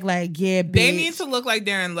disrespect like bitch. They need to look like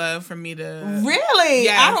they're in love for me to. Really?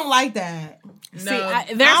 Yes. I don't like that. No. See, I I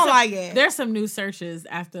don't some, like it. There's some new searches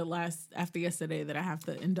after yesterday that I have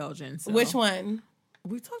to indulge in. So. Which one?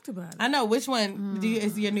 We talked about it. I know which one.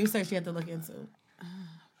 Is your new search you have to look into?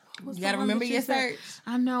 What's You the gotta one remember that your said? search.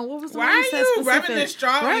 I know. What was the Why one are you said you rubbing specific? the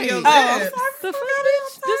straw on Right. your Oh, I'm lips? sorry. The fuck,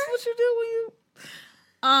 bitch. This what you do when you.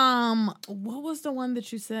 What was the one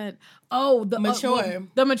that you said? Oh, the Mature.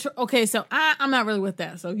 The mature. Okay, so I'm not really with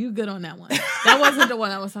that. So you good on that one? That wasn't the one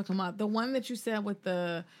I was talking about. The one that you said with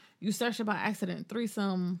the you searched by accident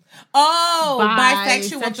threesome. Oh,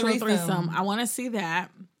 bisexual threesome. I want to see that.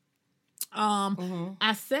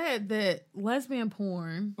 I said that lesbian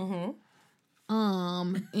porn.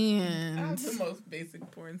 That's And the most basic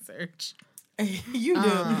porn search. You do.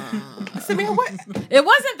 Samia, what? it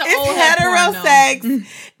wasn't the old It's head hetero porn, though. sex.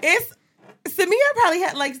 It's Samia probably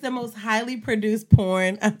had like the most highly produced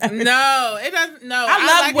porn. No, it doesn't. No, I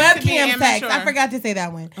love like it to be webcam sex. immature. I forgot to say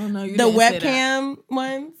that one. Oh no, you The didn't say that. webcam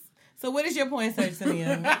ones. So what is your porn search,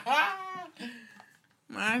 Samia?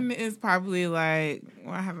 Mine is probably like.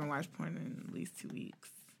 Well, I haven't watched porn in at least 2 weeks.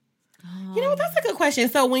 You know what? That's a good question.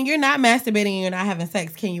 So when you're not masturbating and you're not having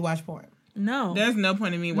sex, can you watch porn? No, There's no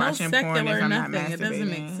point in me watching porn secular if I'm not nothing. masturbating. It doesn't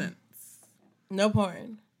make sense. No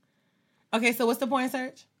porn. Okay, so what's the porn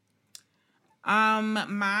search?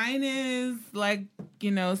 Mine is like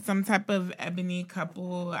some type of ebony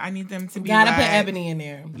couple. I need them to be. Gotta put black. Ebony in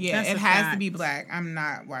there. Yeah, That's it a has fact. to be black. I'm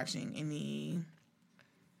not watching any.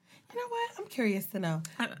 You know what? I'm curious to know.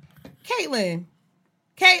 Caitlin,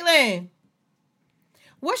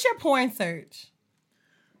 what's your porn search?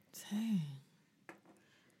 Dang.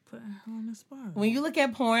 Put her on the spot. When you look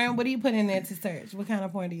at porn, what do you put in there to search? What kind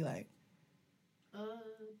of porn do you like?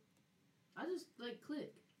 I just like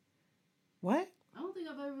click. What? I don't think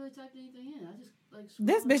I've ever really typed anything in. I just like.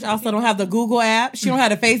 This scroll bitch and also click. don't have the Google app. She don't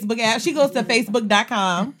have the Facebook app. She goes to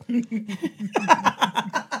Facebook.com.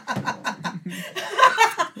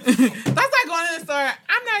 That's like going to the store.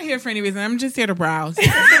 I'm not here for any reason. I'm just here to browse. Wait,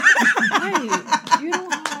 you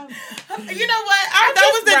don't have. You know what?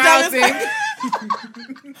 That was the dumbest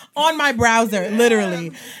thing. On my browser,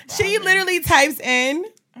 literally. She literally types in.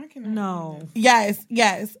 No. Yes.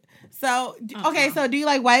 So okay, so do you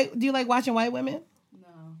like watching white women?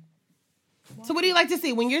 No. So what do you like to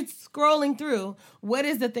see when you're scrolling through? What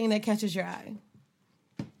is the thing that catches your eye?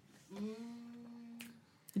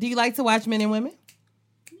 Do you like to watch men and women?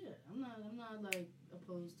 Yeah, I'm not like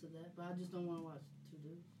opposed to that, but I just don't want to watch two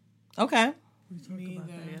dudes. Okay.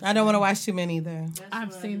 I don't want to watch too many either.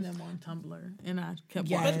 I've seen them on Tumblr, and I kept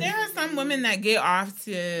Yes. watching. But there are some women that get off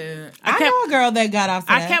to. I know a girl that got off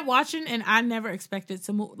to I that. kept watching, and I never expected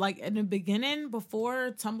to move. Like in the beginning,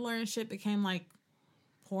 before Tumblr and shit became like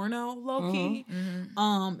porno, low key.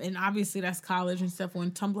 And obviously that's college and stuff.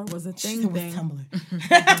 When Tumblr was a thing, It was Tumblr.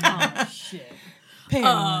 Oh shit.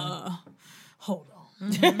 Hold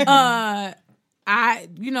on.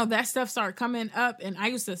 That stuff started coming up, and I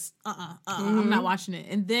used to, I'm not watching it.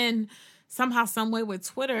 And then somehow, some way with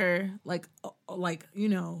Twitter,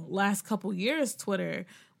 last couple years, Twitter,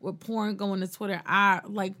 with porn going to Twitter, I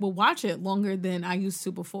will watch it longer than I used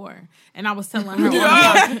to before. And I was telling her,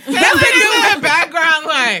 That's like in the background,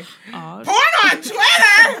 like porn on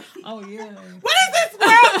Twitter. Oh yeah. What is this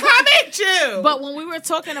world coming to? But when we were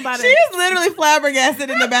talking about it, She's literally flabbergasted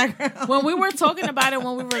in the background. when we were talking about it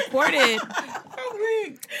when we recorded,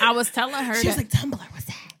 I was telling her She was that like, Tumblr, what's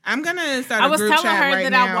that? I'm gonna start. I was telling chat her right that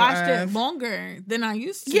now I watched it longer than I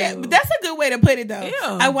used to. Yeah, but that's a good way to put it, though.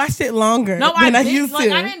 Yeah. I watched it longer No, than I did, used like,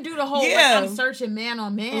 to. I didn't do the whole Yeah. like, I'm searching man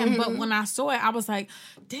on man, but when I saw it, I was like,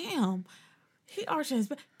 damn, he arching his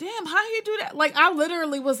back. Damn, how he do that? Like, I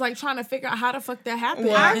literally was like trying to figure out how the fuck that happened.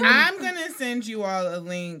 Well, And- I'm gonna send you all a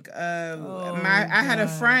link of I had a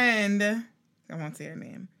friend. I won't say her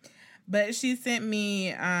name. But she sent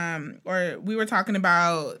me, or we were talking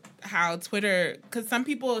about how Twitter, because some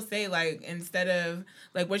people say, like, instead of,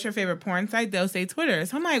 like, what's your favorite porn site, they'll say Twitter.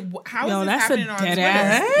 So I'm like, how is this that's happening a on dead Twitter?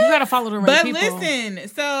 ass. You gotta follow the right But people. listen,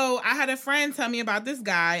 so I had a friend tell me about this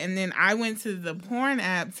guy, and then I went to the porn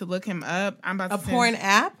app to look him up. I'm about to send, porn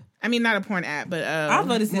app? I mean, not a porn app, but I was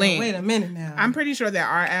about to say, link. wait a minute now. I'm pretty sure there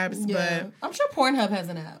are apps, Yeah. but I'm sure Pornhub has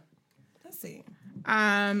an app. Let's see.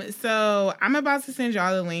 so I'm about to send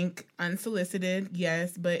y'all the link unsolicited,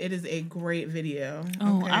 yes, but it is a great video.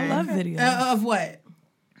 Oh, I love videos. Of what?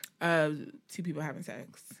 Two people having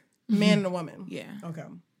sex. Man and a woman. Yeah. Okay.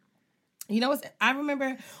 You know what's? I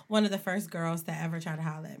remember one of the first girls that ever tried to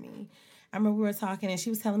holler at me. I remember we were talking and she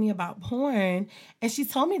was telling me about porn, and she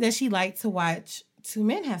told me that she liked to watch two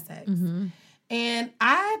men have sex. And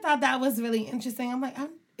I thought that was really interesting. I'm like,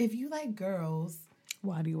 if you like girls,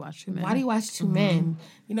 why do you watch two men? why do you watch two men?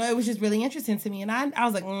 You know, it was just really interesting to me. And I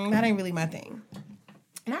was like, that ain't really my thing.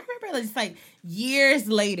 And I remember just like years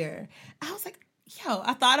later, I was like, yo,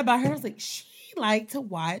 I thought about her. I was like, she liked to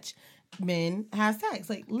watch men have sex.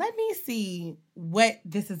 Like, let me see what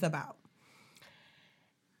this is about.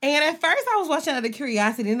 And at first I was watching out of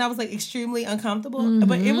curiosity and I was like extremely uncomfortable.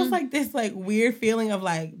 But it was like this like weird feeling of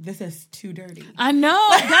like, this is too dirty. I know.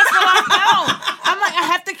 That's what I felt. I'm like, I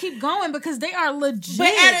have to keep going because they are legit. But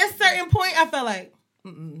at a certain point, I felt like,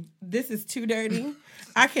 this is too dirty.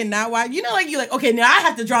 I cannot watch. You know, like, you're like, okay, now I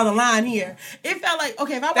have to draw the line here. It felt like,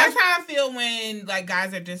 okay, if I watch. That's how I feel when, like,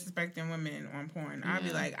 guys are disrespecting women on porn. I'll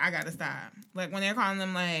be like, I gotta stop. Like, when they're calling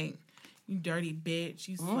them, like, you dirty bitch,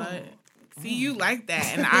 you slut. See, you like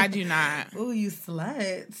that, and I do not. Ooh, you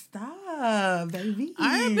slut. Stop, baby.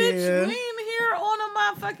 I bitch, we in here on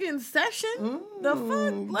my fucking session. The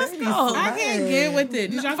fuck? Let's baby go. slut. I can't get with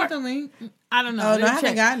it. Did y'all get the link? I don't know. Oh, no, I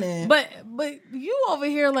haven't gotten it. But you over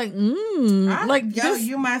here like, like yo, this.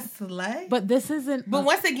 you my slut. But this isn't. But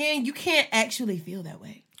once again, you can't actually feel that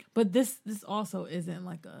way. But this also isn't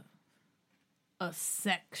like a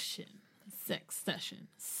sex session.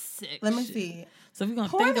 Let me see. So if you're gonna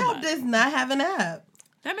think Pornhub about does it, not have an app.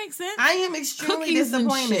 that makes sense. I am extremely Cookies and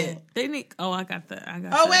disappointed. shit. They need. Oh, I got the.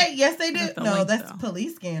 Oh wait, yes they do. got the No, link, that's though.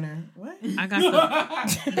 police scanner. What? I got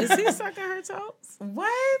the. Is he sucking her toes?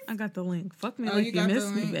 What? I got the link. Fuck me Oh, like you you got the miss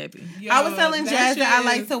me, link? baby. Yo, I was telling Jazz that I shit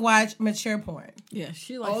like is- to watch mature porn. Yeah,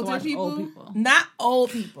 she likes Older to watch people? old people. Not old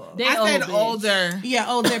people. They I said old, bitch. older. Yeah,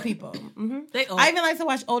 older people. They old. I even like to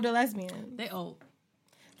watch older lesbians. They old.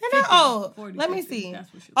 They're not old. 40, Let me 50, see.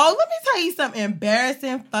 that's what she Oh, let me tell you some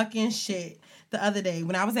embarrassing fucking shit the other day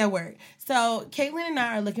when I was at work. So Caitlin and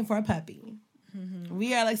I are looking for a puppy.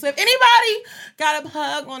 We are like, so if anybody got a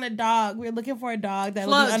pug on a dog, we're looking for a dog that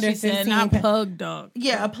will Plug, be under she 15 said, not pounds. pug dog.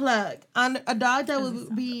 Yeah, a plug. A dog that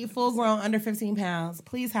would be full grown under 15 pounds.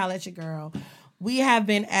 Please holler at your girl. We have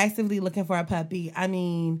been actively looking for a puppy. I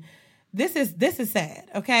mean, this is sad,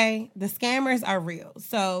 okay? The scammers are real.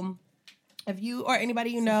 So if you or anybody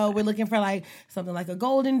you know, we're looking for like something like a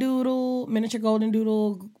golden doodle, miniature golden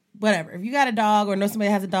doodle, whatever. If you got a dog or know somebody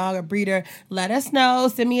that has a dog or breeder, let us know.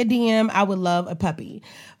 Send me a DM. I would love a puppy.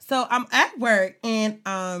 So I'm at work and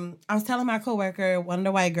I was telling my coworker, one of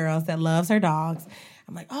the white girls that loves her dogs,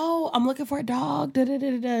 I'm like, oh, I'm looking for a dog. Da, da, da,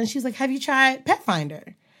 da, da. And she's like, have you tried Pet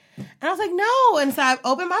Finder? And I was like, no. And so I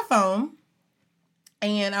opened my phone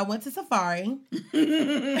and I went to Safari.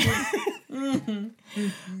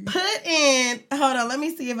 Put in, hold on, let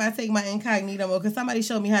me see if I take my incognito mode because somebody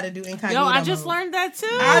showed me how to do incognito Yo, I mode. just learned that too.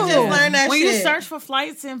 I just learned that when shit. you search for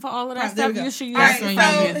flights and for all of that Right, there stuff, we go. you should use All right, when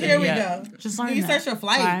so you use it. here we Yeah. go. Just Do learn you that. search for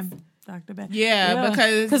flights? Bye, Dr. Beck. Yeah,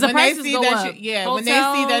 because the when they prices see go that up. when they see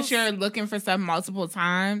that Hotels, you're looking for stuff multiple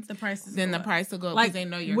times, the prices then go the up. price will go up like because they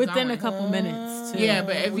know you're within going. a couple minutes. Too. Yeah,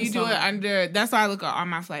 but if We you do saw it under, that's why I look at all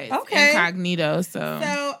my flights. Okay. Incognito. So So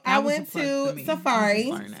That I was a went plug for to me. Safari. Just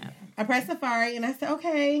learn that. I pressed Safari and I said,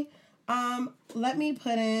 okay, let me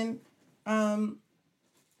put in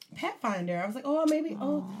Pet Finder. I was like,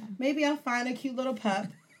 maybe I'll find a cute little pup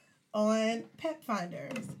on Pet Finder.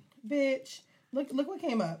 Bitch, look what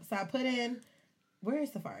came up. So I put in, where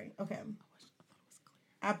is Safari? Okay.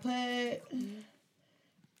 I put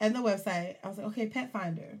in the website, I was like, okay, Pet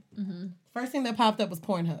Finder. Mm-hmm. First thing that popped up was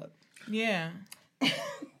Pornhub. Yeah.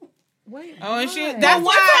 Wait. Oh, and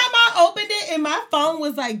One time I opened it and my phone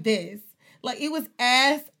was like this. Like, it was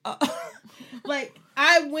ass. Like,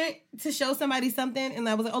 I went to show somebody something and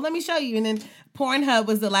I was like, oh, let me show you. And then Pornhub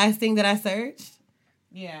was the last thing that I searched.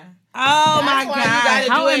 Yeah. Oh, my God.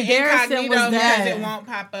 How embarrassing was that? Because it won't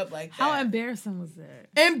pop up like that. How embarrassing was that?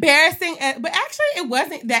 Embarrassing, but actually it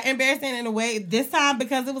wasn't that embarrassing in a way this time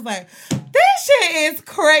because it was like, this shit is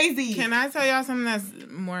crazy. Can I tell y'all something that's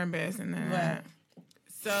more embarrassing than that?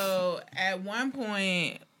 So at one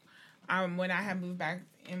point, when I had moved back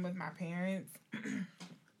in with my parents,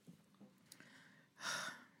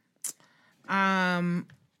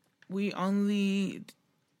 we only,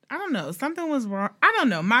 I don't know, something was wrong. I don't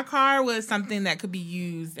know. My car was something that could be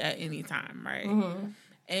used at any time, right? Mm-hmm.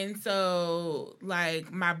 And so,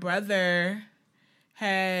 like, my brother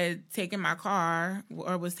had taken my car,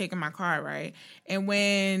 or was taking my car, right? And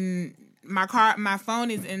when my phone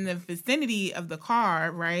is in the vicinity of the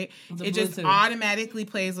car, right? It just automatically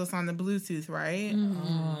plays what's on the Bluetooth, right? Oh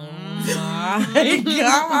my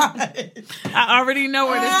God. I already know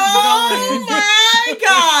where this is going.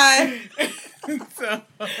 Oh my God. So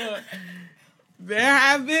there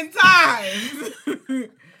have been times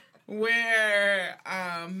where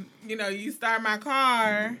you start my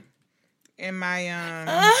car and my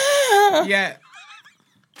yeah.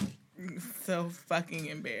 So fucking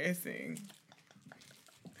embarrassing.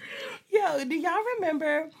 Yo, do y'all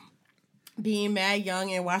remember being mad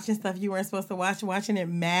young and watching stuff you weren't supposed to watch, watching it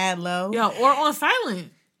mad low? Yo, or on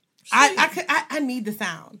silent. I need the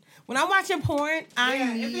sound. When I'm watching porn, if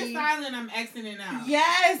it's silent, I'm exiting out.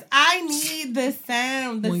 Yes, I need the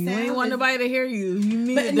sound. When you ain't want nobody to hear you, you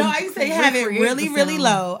need. But no, I used to have it really, really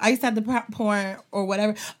low. I used to have the porn or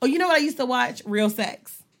whatever. Oh, you know what I used to watch? Real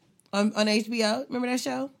Sex on HBO. Remember that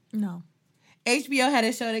show? No. HBO had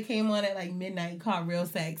a show that came on at like midnight called Real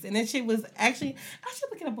Sex, and that shit was actually, I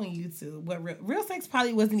should look it up on YouTube. But Real Sex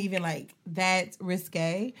probably wasn't even like that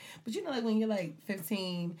risque. But you know, like when you're like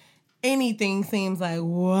 15, anything seems like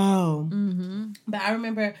whoa. Mm-hmm. But I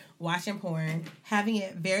remember watching porn, having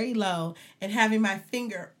it very low, and having my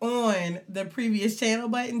finger on the previous channel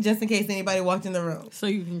button just in case anybody walked in the room. So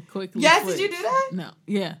you can quickly. Yes, switch. did you do that? No.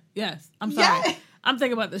 Yeah. Yes. I'm sorry. Yeah. I'm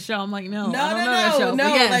thinking about the show. I'm like, no, I don't know no, that show. No,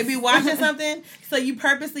 yes. like be watching something, so you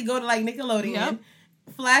purposely go to like Nickelodeon,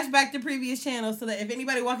 flash back to previous channels so that if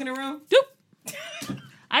anybody walk in the room, doop.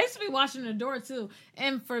 I used to be watching the door too,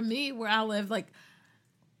 and for me, where I live, like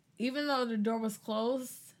even though the door was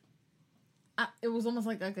closed, it was almost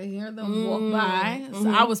like I could hear them walk by,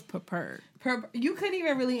 so I was prepared. You couldn't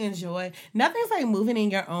even really enjoy. Nothing's like moving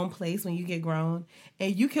in your own place when you get grown,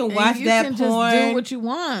 and you can watch that porn. Just do what you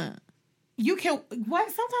want. You can what?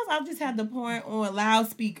 Sometimes I'll just have the porn on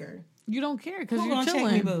loudspeaker. You don't care because you're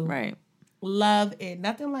chilling, check me, boo. Right? Love it.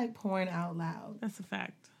 Nothing like porn out loud. That's a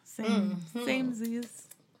fact. Same Z's.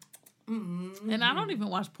 Mm-hmm. And I don't even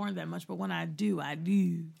watch porn that much, but when I do. I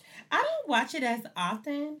don't watch it as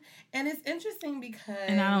often, and it's interesting because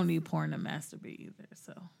and I don't need porn to masturbate either.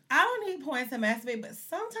 So I don't need porn to masturbate, but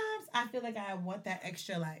sometimes I feel like I want that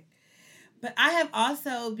extra like. But I have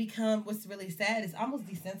also become, what's really sad is almost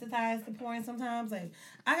desensitized to porn sometimes. Like,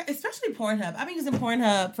 especially Pornhub. I've been using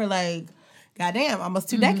Pornhub for like, goddamn, almost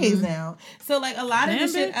 2 decades now. So like a lot of the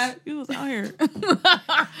shit. You was out here.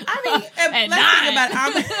 I mean, let's think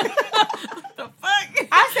about it. The fuck?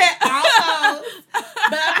 I said almost.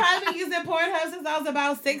 But I've probably been using Pornhub since I was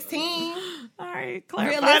about 16. All right,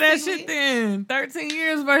 clarify that shit then. 13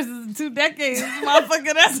 years versus 2 decades.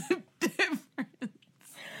 Motherfucker, that's a difference.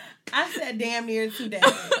 I said damn near 2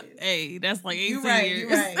 decades. Hey, that's like 18 years. You're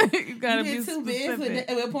right. You gotta be too big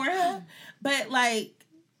with Pornhub. But like,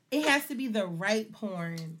 it has to be the right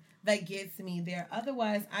porn that gets me there.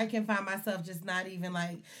 Otherwise, I can find myself just not even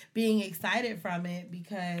like being excited from it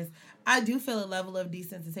because I do feel a level of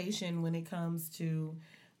desensitization when it comes to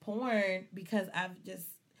porn because I've just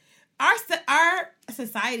our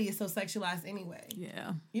society is so sexualized anyway.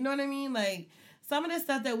 Yeah, you know what I mean, like. Some of the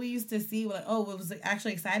stuff that we used to see, like, oh, it was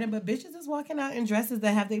actually exciting, but bitches is walking out in dresses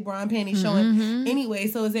that have their bra and panties showing anyway.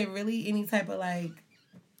 So is there really any type of, like,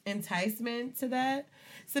 enticement to that?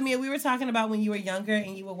 Samia, we were talking about when you were younger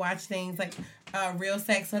and you would watch things like Real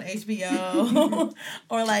Sex on HBO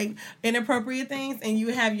or, like, inappropriate things, and you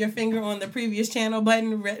would have your finger on the previous channel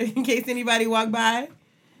button in case anybody walked by.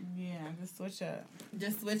 Yeah, just switch up.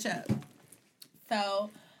 Just switch up. So,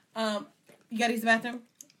 you got to use the bathroom?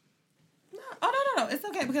 Oh, no. It's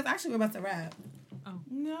okay because actually we're about to wrap. Oh.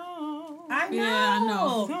 No. I know. Yeah,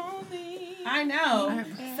 I know.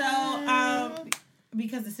 I know. So,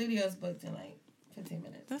 because the studio's booked in like 15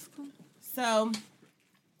 minutes. That's cool. So,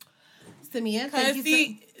 Samia, Because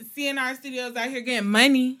CNR Studios out here getting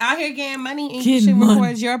money. Out here getting money, and Getting you should money.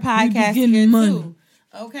 record your podcast getting here money. too.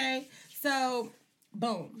 Okay? So,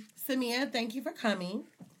 boom. Samia, thank you for coming.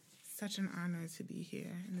 Such an honor to be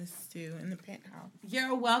here in the stew, in the penthouse.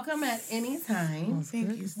 You're welcome at any time.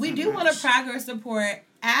 Thank you so We do much. want a progress report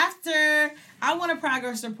after. I want a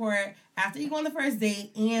progress report after you go on the first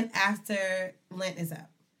date and after Lent is up.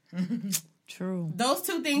 True. Those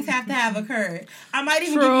two things have to have occurred. I might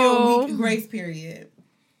even True. give you a week grace period.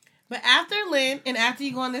 But after Lent and after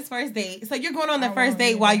you go on this first date, so you're going on the first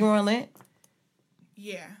date while you're on Lent?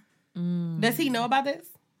 Yeah. Does he know about this?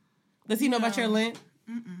 Does he know about your Lent?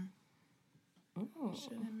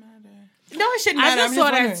 Shouldn't matter. No, it shouldn't I matter. just I'm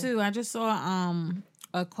saw that wondering. too. I just saw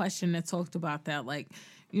a question that talked about that. Like,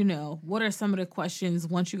 you know, what are some of the questions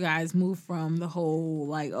once you guys move from the whole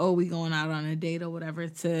like, oh, we going out on a date or whatever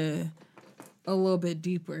to a little bit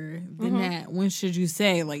deeper than that? When should you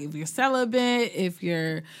say, like, if you're celibate, if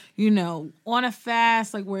you're, you know, on a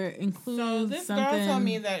fast, like where it includes So this something. girl told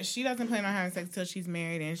me that she doesn't plan on having sex till she's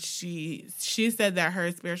married, and she said that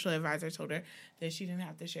her spiritual advisor told her that she didn't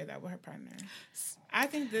have to share that with her partner. I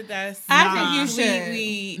think that's I think you should.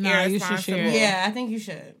 completely Nah, you should irresponsible. share it. Yeah, I think you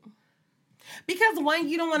should. Because one,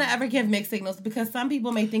 you don't want to ever give mixed signals because some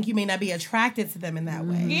people may think you may not be attracted to them in that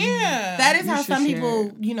way. Yeah. That is You how should some share people,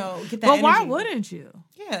 it. you know, get that But why energy. wouldn't you?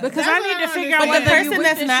 Yeah. Because That's I what need I to don't figure out But the whether you person with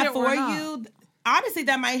that's this not shit or for not. you, honestly,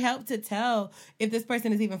 that might help to tell if this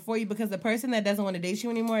person is even for you because the person that doesn't want to date you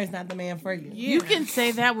anymore is not the man for you. You can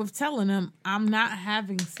say that with telling them, I'm not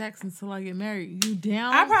having sex until I get married. You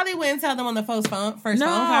down? I probably wouldn't tell them on the first phone No.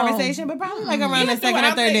 conversation, but probably like around the second or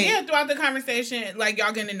throughout third date. Yeah, throughout the conversation, like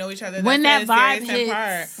y'all getting to know each other. When That's that the vibe serious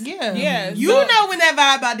hits. part. Yeah. Yeah, You so- know when that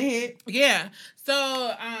vibe about to hit. Yeah.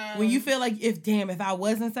 So When you feel like if I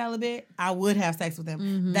wasn't celibate, I would have sex with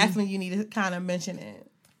them. That's when you need to kind of mention it.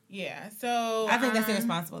 yeah, so I think that's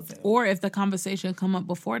irresponsible too. Or if the conversation come up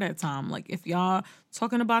before that time, like if y'all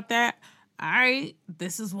talking about that, all right,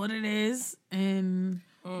 this is what it is, and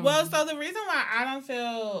Well, so the reason why I don't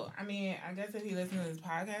feel, I mean, I guess if he listens to this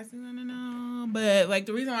podcast, he's gonna know. But like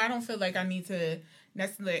the reason why I don't feel like I need to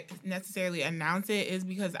necessarily announce it is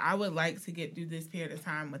because I would like to get through this period of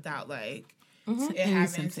time without like it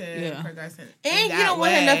having to progress in And that you don't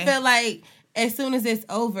want him to way. feel like as soon as it's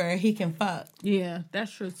over, he can fuck. yeah,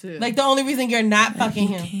 that's true too. Like the only reason you're not fucking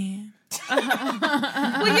him.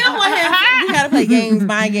 Well, you don't want him. We gotta play games,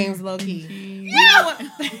 mind games, low key.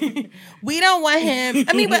 We don't want him.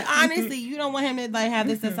 I mean, but honestly, you don't want him to like have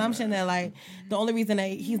this assumption that like the only reason that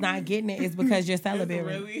he's not getting it is because you're celibate. It's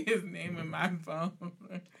really his name in my phone.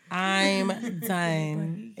 I'm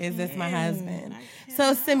done. Is this my husband?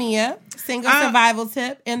 So, Samia, single survival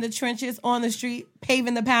tip in the trenches, on the street,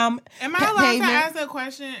 paving the pound. Am I allowed to ask a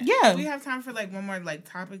question? Yeah. Do we have time for like one more like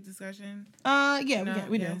topic discussion? Yeah, No?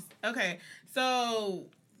 we do. Yes. Okay. So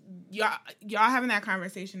y'all having that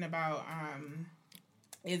conversation about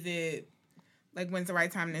is it like when's the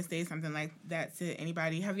right time to say something like that to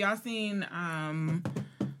anybody? Have y'all seen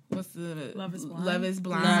what's the Love is Blind? Love is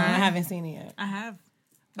Blind? No, I haven't seen it yet. I have.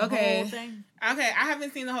 Okay. Whole thing. Okay, I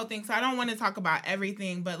haven't seen the whole thing, so I don't want to talk about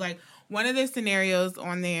everything, but like one of the scenarios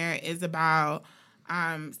on there is about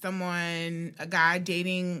a guy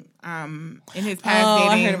dating in his past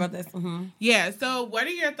dating. I heard about this. Mm-hmm. Yeah, so what are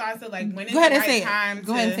your thoughts of like when is Go ahead the and say right it. time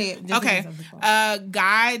Go ahead and say it. Just Okay. say something. A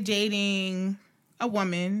guy dating a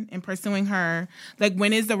woman and pursuing her, like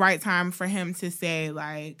when is the right time for him to say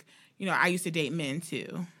like, you know, I used to date men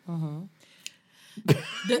too.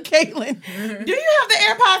 Caitlin, do you have the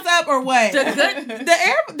AirPods up or what? The good,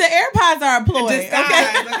 the AirPods are employed.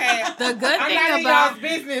 Okay. the good I'm thing not in about y'all's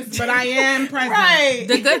business, but I am present. Right.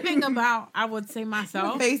 the good thing about I would say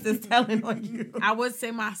myself. Face is telling on you. I would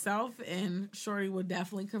say myself, and Shorty would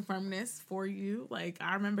definitely confirm this for you. Like,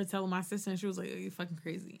 I remember telling my sister, and she was like, "Oh, you fucking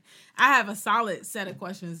crazy." I have a solid set of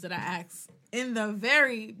questions that I asked in the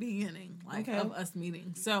very beginning, like, of us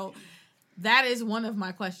meeting. So that is one of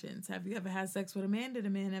my questions. Have you ever had sex with a man? Did a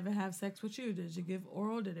man ever have sex with you? Did you give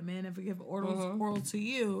oral? Did a man ever give oral to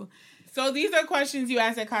you? So these are questions you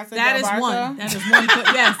asked at Casa That del is Barco? one. That is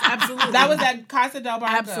one. Yes, absolutely. That was at Casa del Barco.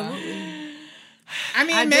 Absolutely. I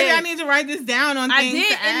mean, I maybe did. I need to write this down on I things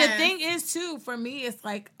did, to and ask. the thing is too, for me, it's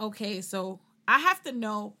like, okay, so I have to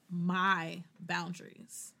know my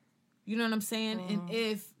boundaries. You know what I'm saying? And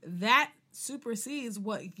if that supersedes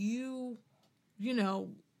what you know,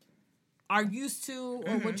 are used to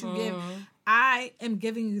or what you give, I am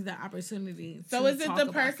giving you the opportunity. So to is it talk the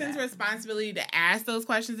about person's that. responsibility to ask those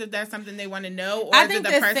questions if that's something they want to know? Or I is think it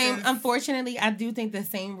the the same. person's... Unfortunately, I do think the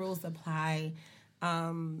same rules apply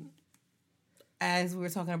as we were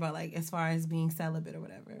talking about, like, as far as being celibate or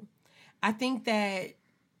whatever. I think that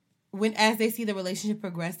as they see the relationship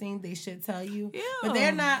progressing, they should tell you. Yeah. But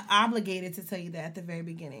they're not obligated to tell you that at the very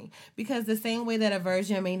beginning. Because the same way that a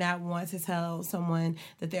virgin may not want to tell someone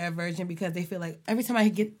that they're a virgin because they feel like every time I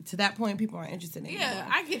get to that point, people aren't interested in it. Yeah,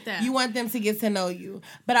 I get that. You want them to get to know you.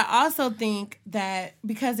 But I also think that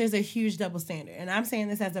because there's a huge double standard, and I'm saying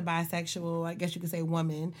this as a bisexual, I guess you could say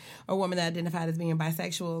woman, or woman that identified as being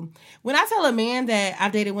bisexual. When I tell a man that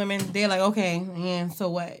I've dated women, they're like, okay, yeah, so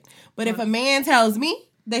what? But if a man tells me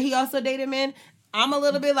that he also dated men, I'm a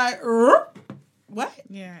little bit like, what?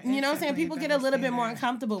 Yeah. You know what I'm saying? People get a little bit more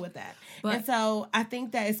uncomfortable with that. But, and so I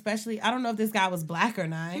think that especially, I don't know if this guy was black or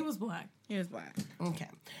not. He was black. He was black. Okay.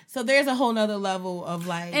 So there's a whole nother level of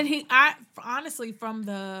like. And honestly, from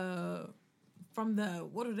the,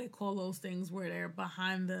 what do they call those things where they're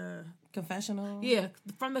behind the. Confessional? Yeah.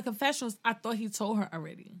 From the confessionals, I thought he told her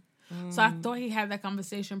already. So I thought he had that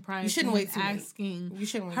conversation prior to asking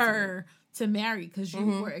her to marry, because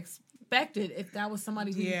you were expected, if that was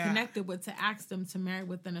somebody who you connected with, to ask them to marry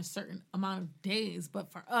within a certain amount of days. But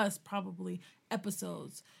for us, probably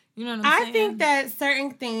episodes. You know what I'm saying? I think that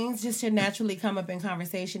certain things just should naturally come up in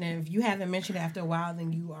conversation. And if you haven't mentioned it after a while,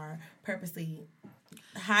 then you are purposely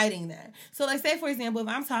hiding that. So like, say, for example, if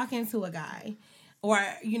I'm talking to a guy, or,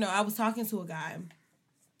 I was talking to a guy,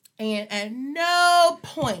 and at no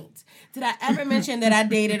point did I ever mention that I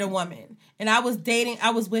dated a woman. And I was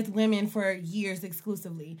with women for years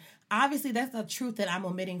exclusively. Obviously, that's the truth that I'm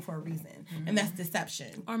omitting for a reason. And that's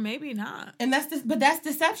deception. Or maybe not. But that's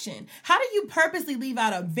deception. How do you purposely leave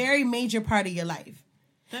out a very major part of your life?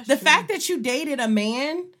 That's the true. fact that you dated a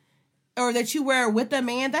man, or that you were with a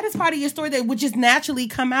man, that is part of your story that would just naturally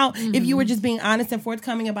come out if you were just being honest and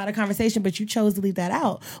forthcoming about a conversation, but you chose to leave that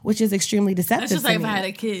out, which is extremely deceptive. That's just like if I had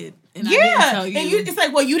a kid and I didn't tell you. And it's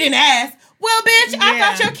like, well, you didn't ask. Well, bitch, I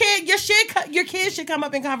thought your kid should come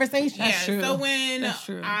up in conversation. That's true. So when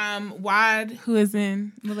Wad, who is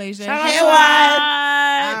in Malaysia,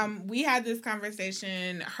 we had this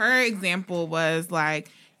conversation. Her example was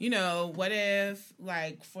like, what if,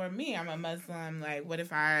 like, for me, I'm a Muslim, like, what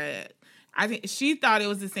if I think she thought it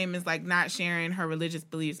was the same as, like, not sharing her religious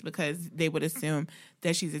beliefs because they would assume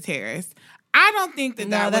that she's a terrorist. I don't think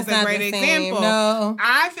that was a great example. No.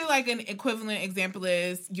 I feel like an equivalent example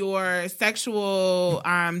is your sexual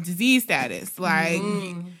disease status. Like,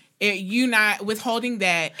 you not withholding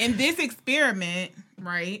that. In this experiment,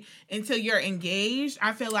 right, until you're engaged,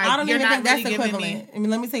 I feel like you're not really giving me. I mean,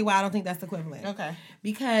 let me say why I don't think that's equivalent. Okay.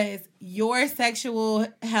 Because your sexual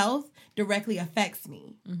health directly affects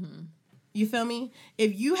me. Mm-hmm. You feel me?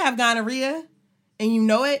 If you have gonorrhea and you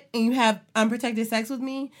know it and you have unprotected sex with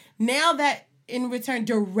me, now that in return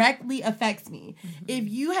directly affects me. Mm-hmm. If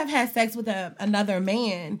you have had sex with another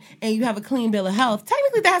man and you have a clean bill of health,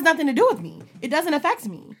 technically that has nothing to do with me. It doesn't affect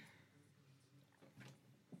me.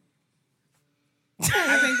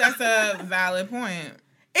 I think that's a valid point.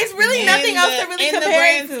 It's really nothing else to really compare to. In the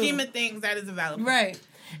grand scheme of things, that is a valid point. Right.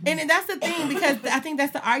 And that's the thing, because I think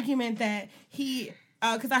that's the argument that he...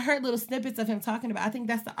 because I heard little snippets of him talking about. I think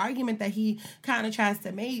that's the argument that he kind of tries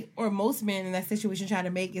to make, or most men in that situation try to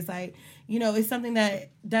make, is like, it's something that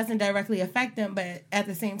doesn't directly affect them, but at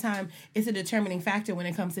the same time, it's a determining factor when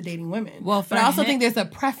it comes to dating women. Well, but I also think there's a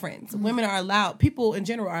preference. Women are allowed, people in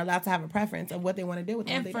general are allowed to have a preference of what they want to do with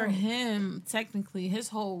them. And for him, technically, his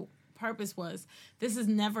whole purpose was, this has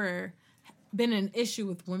never been an issue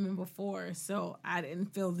with women before, so I didn't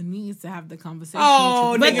feel the need to have the conversation.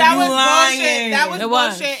 Oh, but that was bullshit. That was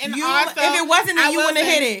bullshit. And also, if it wasn't, then you wouldn't have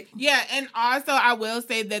hit it. Yeah, and also I will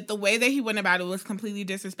say that the way that he went about it was completely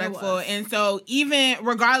disrespectful. And so even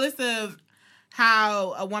regardless of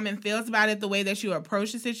how a woman feels about it, the way that you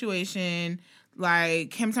approach the situation,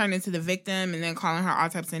 like him turning into the victim and then calling her all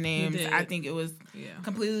types of names, I think it was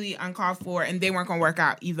completely uncalled for, and they weren't going to work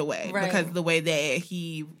out either way, because the way that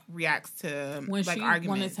he reacts to when like she arguments.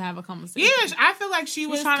 wanted to have a conversation. Yeah, I feel like she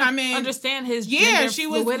was trying coming to understand his she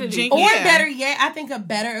was fluidity. Or better yet, I think a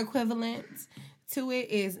better equivalent to it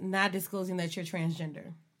is not disclosing that you're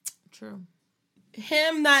transgender. True.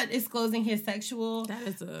 Him not disclosing his sexual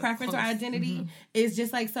preference or identity is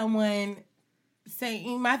just like someone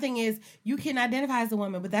saying, my thing is, you can identify as a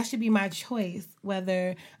woman, but that should be my choice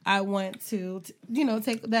whether I want to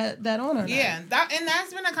take that on or not. Yeah,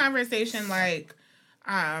 that's been a conversation like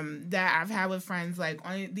that I've had with friends, like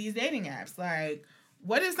on these dating apps. Like,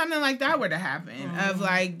 what if something like that were to happen? Of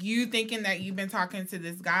like you thinking that you've been talking to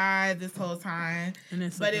this guy this whole time,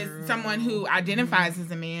 but it's someone who identifies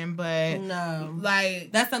as a man, but no,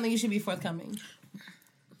 like that's something you should be forthcoming.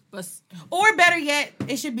 Or better yet,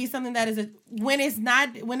 it should be something that is when it's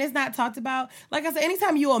not talked about. Like I said,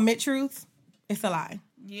 anytime you omit truth, it's a lie.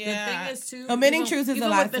 Yeah. The thing is too, omitting truth is a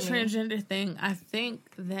lie. With the transgender thing, I think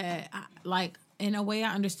that like in a way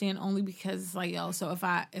I understand only because it's like, yo, so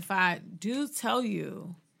if I do tell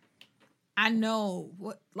you, I know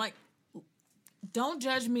what, like, don't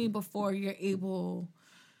judge me before you're able.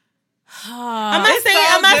 I'm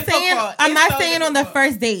not saying on the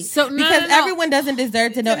first date. So because everyone doesn't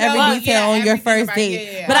deserve to know every detail on your first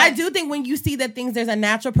date. Yeah. But I do think when you see that there's a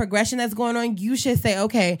natural progression that's going on, you should say,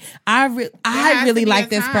 okay, I really like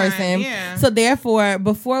this person. Yeah. So therefore,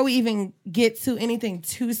 before we even get to anything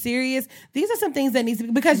too serious, these are some things that needs to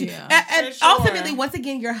be, because ultimately, once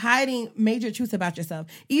again, you're hiding major truths about yourself.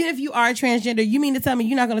 Even if you are transgender, you mean to tell me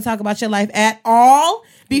you're not going to talk about your life at all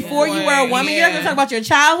before you were a woman? You're not going to talk about your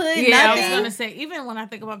childhood? I was gonna say, even when I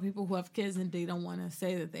think about people who have kids and they don't want to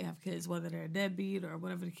say that they have kids, whether they're a deadbeat or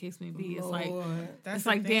whatever the case may be, it's like,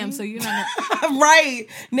 damn. So you're not right?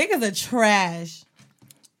 Niggas are trash.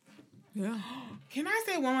 Yeah. Can I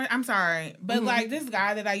say one more? I'm sorry, but like this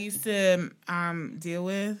guy that I used to deal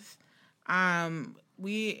with,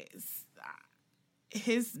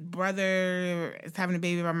 his brother is having a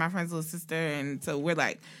baby by my friend's little sister, and so we're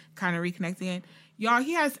like kind of reconnecting. Y'all,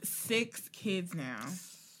 he has 6 kids now.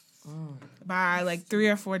 By like 3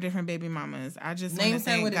 or 4 different baby mamas. I just want to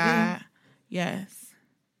thank God. Yes.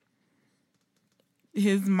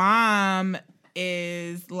 His mom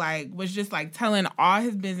was just like telling all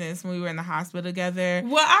his business when we were in the hospital together.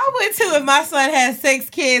 Well, I would too if my son had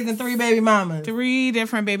 6 kids and 3 baby mamas. 3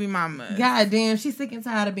 different baby mamas. God damn, she's sick and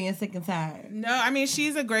tired of being sick and tired. No, I mean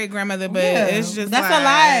she's a great grandmother, but it's just that's a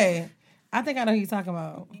lie. I think I know who you're talking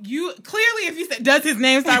about. You clearly, if you said, does his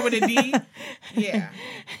name start with a D? Yeah,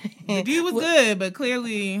 the D was good, but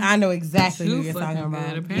clearly I know exactly who you're talking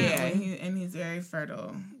about. Apparently. Yeah, and he's very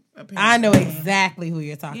fertile. Apparently. I know exactly who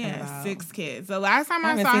you're talking about. 6 kids. The last time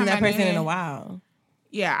I haven't saw seen him that person in a while.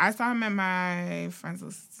 Yeah, I saw him at my friend's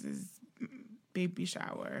sister's baby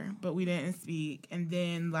shower, but we didn't speak. And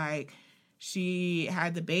then like she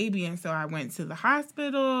had the baby, and so I went to the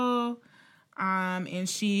hospital. And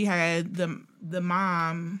she had the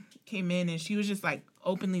mom came in and she was just like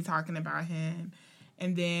openly talking about him.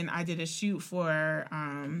 And then I did a shoot for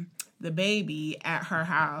the baby at her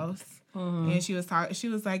house. And she was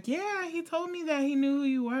like, yeah, he told me that he knew who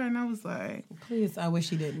you were. And I was like, please, I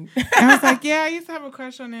wish he didn't. And I was like, yeah, I used to have a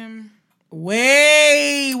crush on him.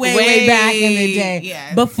 Way back in the day.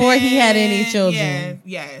 Yes. Before he had any children.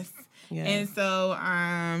 Yes. Yeah. And so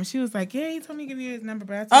she was like, yeah, he told me to give you his number,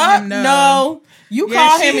 but I told him no. No. You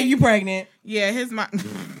call him and you pregnant. Yeah, his mom.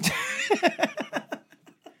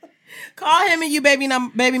 Call him and you baby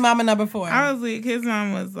mama number 4. I was like, his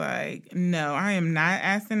mom was like, no, I am not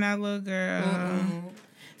asking that little girl.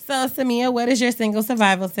 So, Samia, what is your single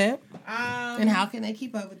survival tip? And how can they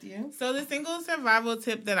keep up with you? So the single survival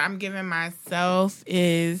tip that I'm giving myself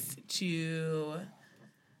is to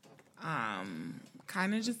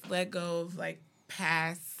kind of just let go of like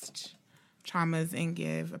past traumas and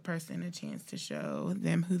give a person a chance to show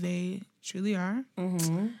them who they truly are.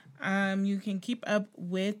 You can keep up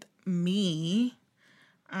with me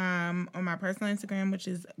on my personal Instagram, which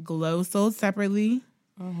is Glow Sold Separately.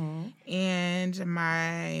 And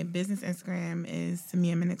my business Instagram is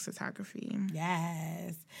Samia Minix Photography.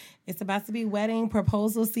 Yes. It's about to be wedding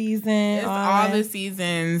proposal season. It's all the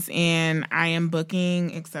seasons, and I am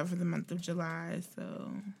booking except for the month of July.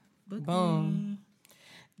 So, boom.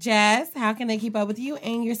 Jazz, how can they keep up with you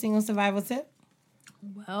and your single survival tip?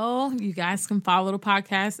 Well, you guys can follow the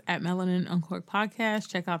podcast at Melanin Uncorked Podcast.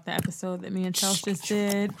 Check out the episode that me and Chelsea just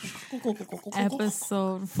did.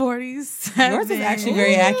 Episode 47. Yours is actually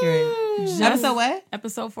very accurate. Episode what?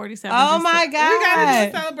 Episode 47. Oh my God. We got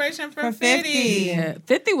a celebration for 50. Yeah,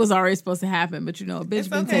 50 was already supposed to happen, but you know, a bitch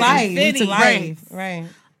been taking life. Right.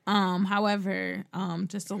 However,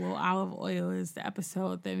 just a little olive oil is the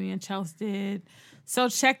episode that me and Chelsea did. So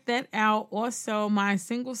check that out. Also, my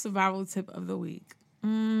single survival tip of the week.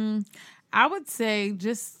 I would say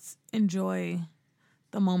just enjoy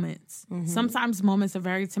the moments. Sometimes moments are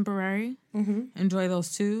very temporary. Enjoy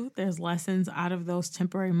those too. There's lessons out of those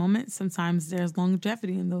temporary moments. Sometimes there's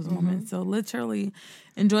longevity in those moments. So literally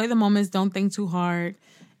enjoy the moments. Don't think too hard.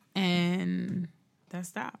 And that's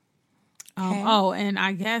that. Oh, and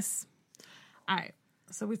I guess, all right.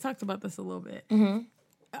 So we talked about this a little bit.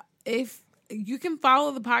 If you can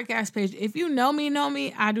follow the podcast page. If you know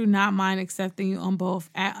me, I do not mind accepting you on both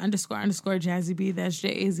at __ Jazzy B. That's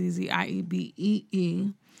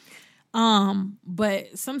JAZZIEBEE.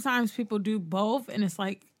 But sometimes people do both, and it's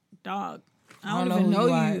like, dog, I don't even know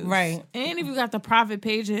you. Right. And if you got the private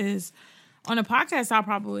pages on a podcast, I'll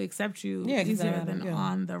probably accept you easier than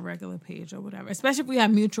on the regular page or whatever. Especially if we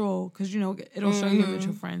have mutual, because, it'll show you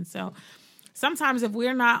mutual friends. So sometimes if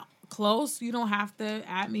we're not close, you don't have to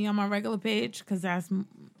add me on my regular page because that's,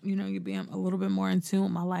 you're being a little bit more in tune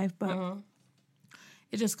with my life. But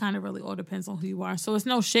it just kind of really all depends on who you are. So it's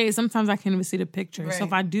no shade. Sometimes I can't even see the picture. Right. So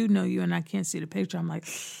if I do know you and I can't see the picture, I'm like,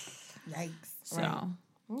 yikes. So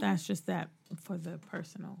that's just that for the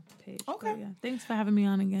personal page. Okay. Yeah. Thanks for having me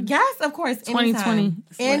on again. Yes, of course. 2020.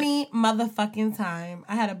 Any motherfucking time.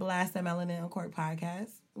 I had a blast at Melanin Court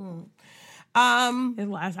podcast. I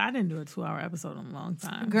didn't do a 2-hour episode in a long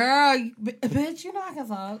time. Girl, bitch, I can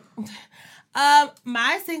talk.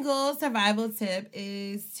 My single survival tip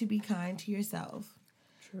is to be kind to yourself.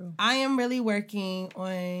 True. I am really working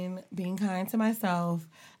on being kind to myself.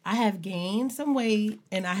 I have gained some weight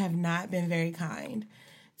and I have not been very kind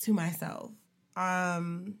to myself.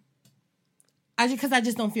 Because I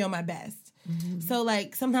just don't feel my best. Mm-hmm. So,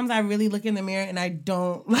 sometimes I really look in the mirror and I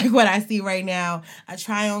don't like what I see right now. I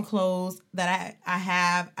try on clothes that I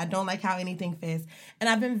have. I don't like how anything fits. And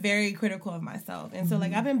I've been very critical of myself. And so,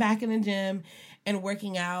 I've been back in the gym and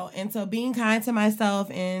working out. And so being kind to myself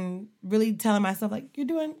and really telling myself, you're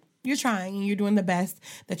trying and you're doing the best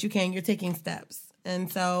that you can. You're taking steps.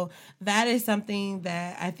 And so that is something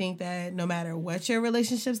that I think that no matter what your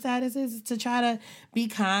relationship status is, to try to be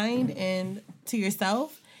kind and to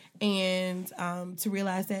yourself and to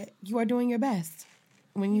realize that you are doing your best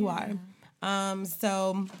when you are.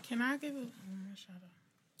 So can I give a shout out?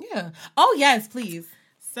 Yeah. Oh yes, please.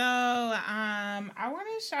 So I want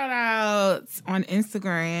to shout out on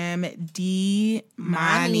Instagram D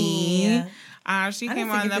Mani. She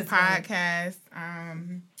came on the podcast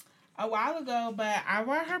a while ago, but I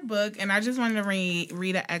read her book and I just wanted to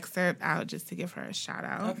read an excerpt out just to give her a shout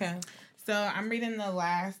out. Okay. So I'm reading the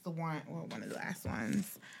last one, one of the last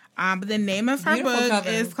ones. But the name of her Beautiful book cover.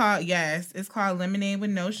 is called it's called Lemonade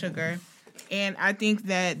with No Sugar. And I think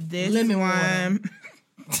that this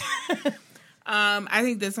I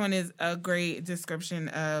think this one is a great description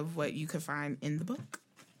of what you could find in the book.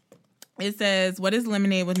 It says, what is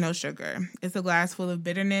lemonade with no sugar? It's a glass full of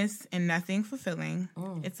bitterness and nothing fulfilling.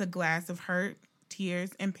 It's a glass of hurt,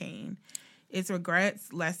 tears, and pain. It's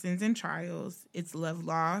regrets, lessons, and trials. It's love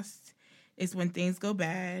lost. It's when things go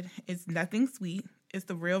bad. It's nothing sweet. It's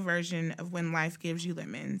the real version of when life gives you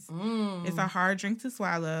lemons. It's a hard drink to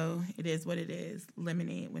swallow. It is what it is.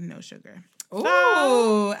 Lemonade with no sugar. Ooh,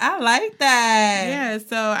 I like that. Yeah,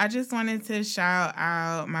 so I just wanted to shout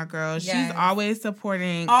out my girl. Yes. She's always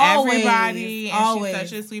supporting Always. everybody. And Always. she's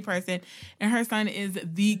such a sweet person. And her son is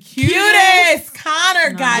the Cutest!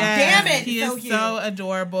 Connor, God damn it. He is so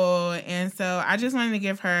adorable. And so I just wanted to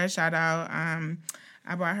give her a shout out.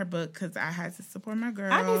 I bought her book because I had to support my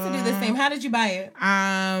girl. I need to do the same. How did you buy it?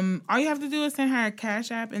 All you have to do is send her a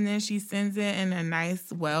Cash App, and then she sends it in a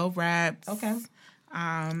nice, well-wrapped. Okay.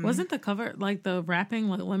 Wasn't the cover the wrapping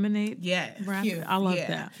lemonade? Yeah, cute. I love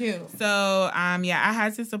that. Cute. So I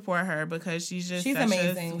had to support her because she's such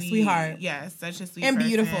amazing, a sweet, sweetheart. Yeah, such a sweet and person.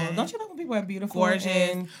 beautiful. Don't you love when people are beautiful, gorgeous,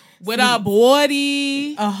 and with a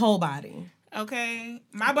body, a whole body? Okay,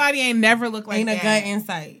 my body ain't never looked like that. Ain't a gut in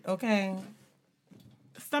sight. Okay,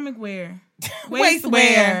 stomach wear. Waist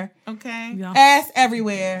wear. Okay. Yeah. Ass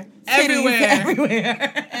everywhere. Everywhere.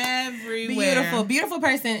 Everywhere. Everywhere. Beautiful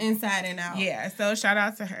person inside and out. Yeah, so shout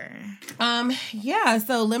out to her. Yeah,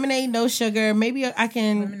 so lemonade, no sugar. Maybe I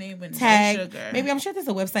can lemonade with tag. No sugar. Maybe I'm sure there's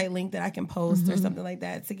a website link that I can post or something like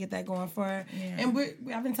that to get that going for her. Yeah. And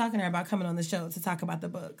I've been talking to her about coming on the show to talk about the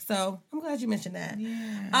book. So I'm glad you mentioned that.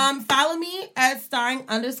 Yeah. Follow me at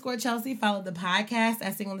starring_Chelsea. Follow the podcast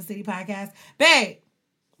at Single in the City Podcast. Babe.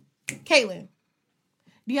 Caitlin,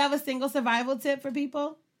 do you have a single survival tip for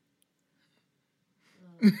people?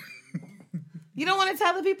 You don't want to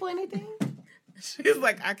tell the people anything? She's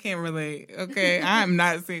like, I can't relate. Okay, I'm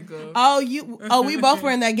not single. We both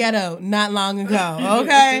were in that ghetto not long ago.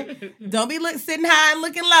 Okay, don't be sitting high and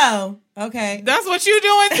looking low. Okay, that's what you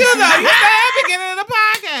doing too, though. You said at the beginning of the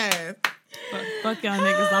podcast. Fuck y'all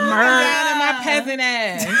niggas. I'm hurt. Down in my peasant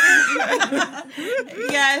ass.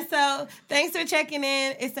 Yeah, so thanks for checking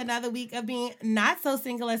in. It's another week of being not so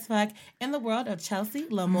single as fuck in the world of Chelsea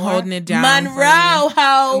Lamore holding it down. Monroe,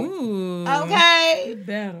 ho. Ooh. Okay. You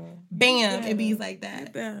better. Bam. It bees like that. You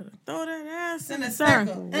better. Throw that ass in a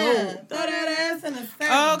circle. Throw that ass in a circle.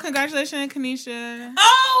 Oh, congratulations, Kanisha.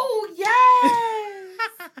 Oh,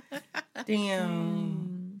 yes. Damn.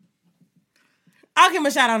 I'll give him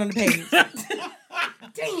a shout out on the page.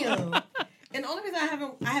 Damn. And the only reason I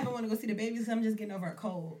haven't want to go see the baby is I'm just getting over a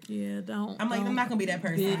cold. Yeah, don't. I'm like, I'm not gonna be that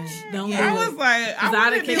person. Bitch, don't. I was like, I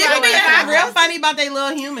want to be People like be that. real funny about their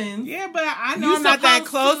little humans. Yeah, but I know You I'm not that supposed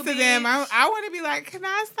close to, to them. bitch. I want to be like, can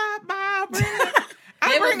I stop by?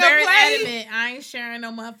 They were bring very a plate. adamant. I ain't sharing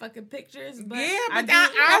no motherfucking pictures. But Yeah, but I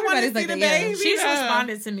I want to Everybody's see like the that, yeah. baby. She's though.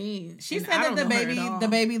 responded to me. She and said I that don't know her at all. the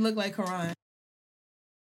baby looked like Karan.